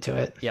MCU. I'm into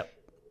it. Yep.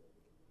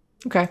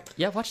 Okay.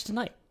 Yeah, watch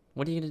tonight.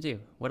 What are you gonna do?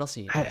 What else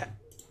are you gonna do?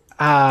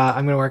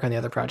 I'm gonna work on the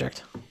other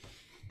project.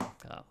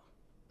 Oh.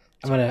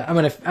 I'm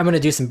gonna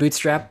do some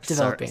bootstrap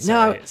developing.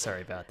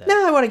 Sorry about that.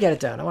 No, I want to get it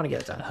done.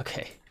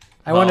 Okay.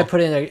 I want to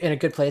put it in a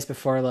good place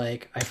before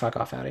like I fuck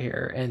off out of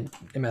here and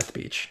I'm at the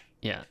beach.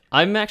 Yeah,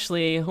 I'm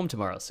actually home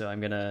tomorrow, so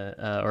I'm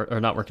gonna or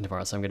not working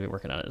tomorrow, so I'm gonna be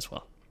working on it as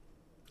well.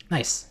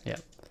 Nice. Yeah.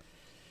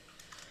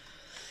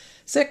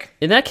 Sick.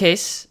 In that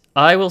case,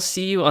 I will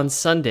see you on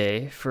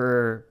Sunday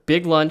for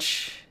big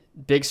lunch,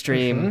 big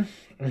stream.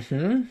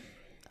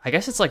 I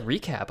guess it's like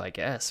recap. I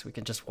guess we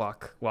can just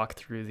walk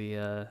through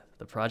the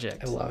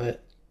project. I love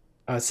it.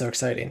 Oh, it's so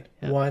exciting.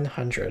 Yeah.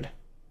 100.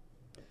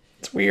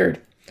 It's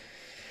weird.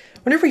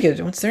 Wonder if we could.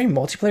 Was there any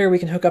multiplayer we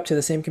can hook up to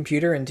the same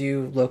computer and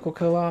do local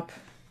co-op?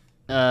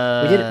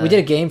 We did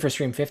a game for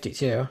Stream 50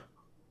 too.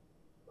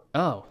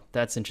 Oh,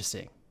 that's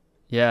interesting.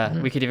 Yeah,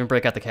 we could even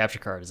break out the capture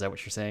card. Is that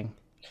what you're saying?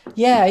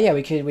 Yeah.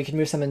 We could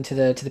move something to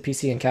the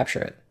PC and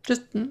capture it.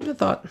 Just a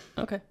thought.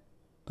 Okay.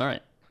 All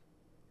right.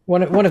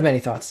 One of many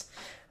thoughts.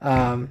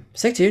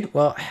 Sick, dude.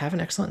 Well, have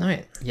an excellent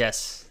night.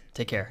 Yes.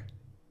 Take care.